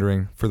always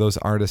wondering, for those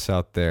artists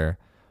out there,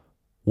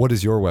 what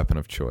is your weapon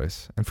of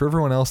choice? And for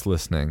everyone else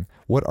listening,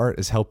 what art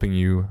is helping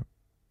you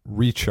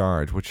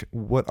recharge?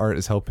 What art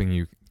is helping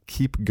you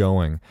keep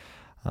going?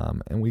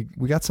 And we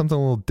got something a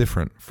little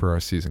different for our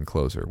season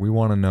closer. We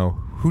want to know,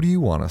 who do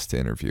you want us to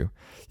interview?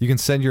 You can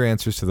send your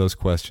answers to those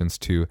questions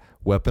to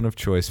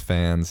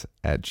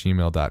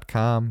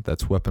weaponofchoicefans@gmail.com.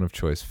 That's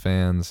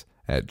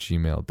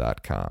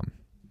weaponofchoicefans@gmail.com.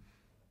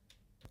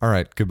 All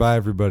right, goodbye,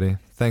 everybody.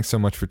 Thanks so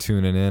much for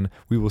tuning in.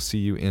 We will see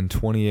you in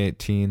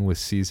 2018 with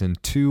Season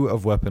 2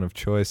 of Weapon of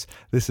Choice.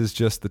 This is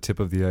just the tip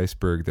of the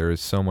iceberg. There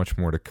is so much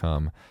more to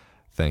come.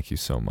 Thank you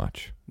so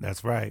much.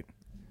 That's right.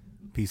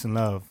 Peace and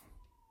love.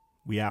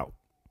 We out.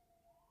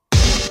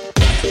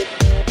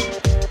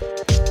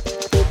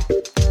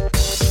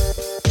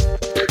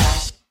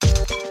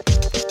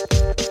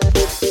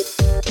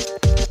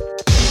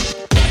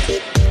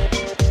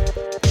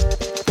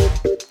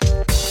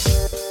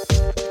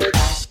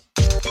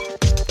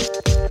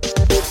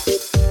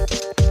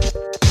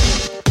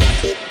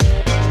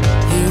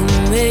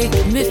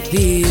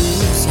 Feel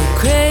so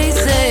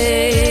crazy.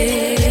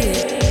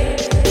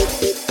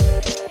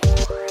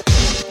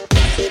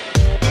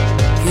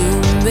 You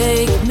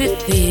make me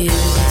feel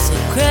so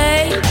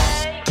crazy.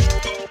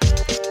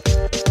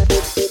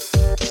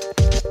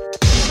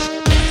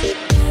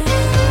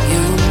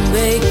 You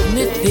make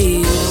me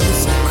feel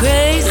so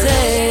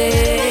crazy.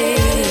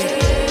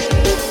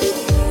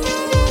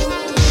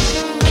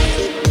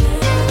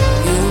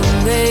 You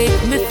make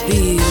me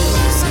feel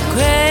so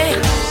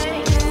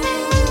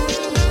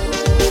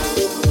crazy.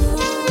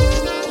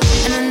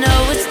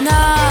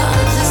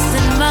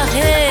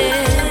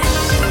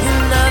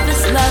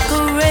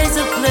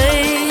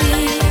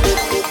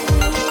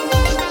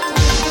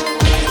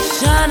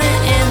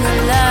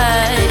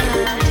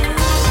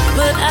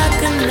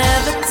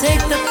 Never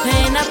take the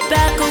pain, I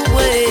back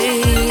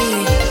away.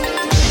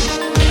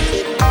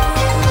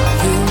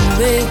 You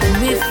make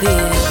me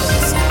feel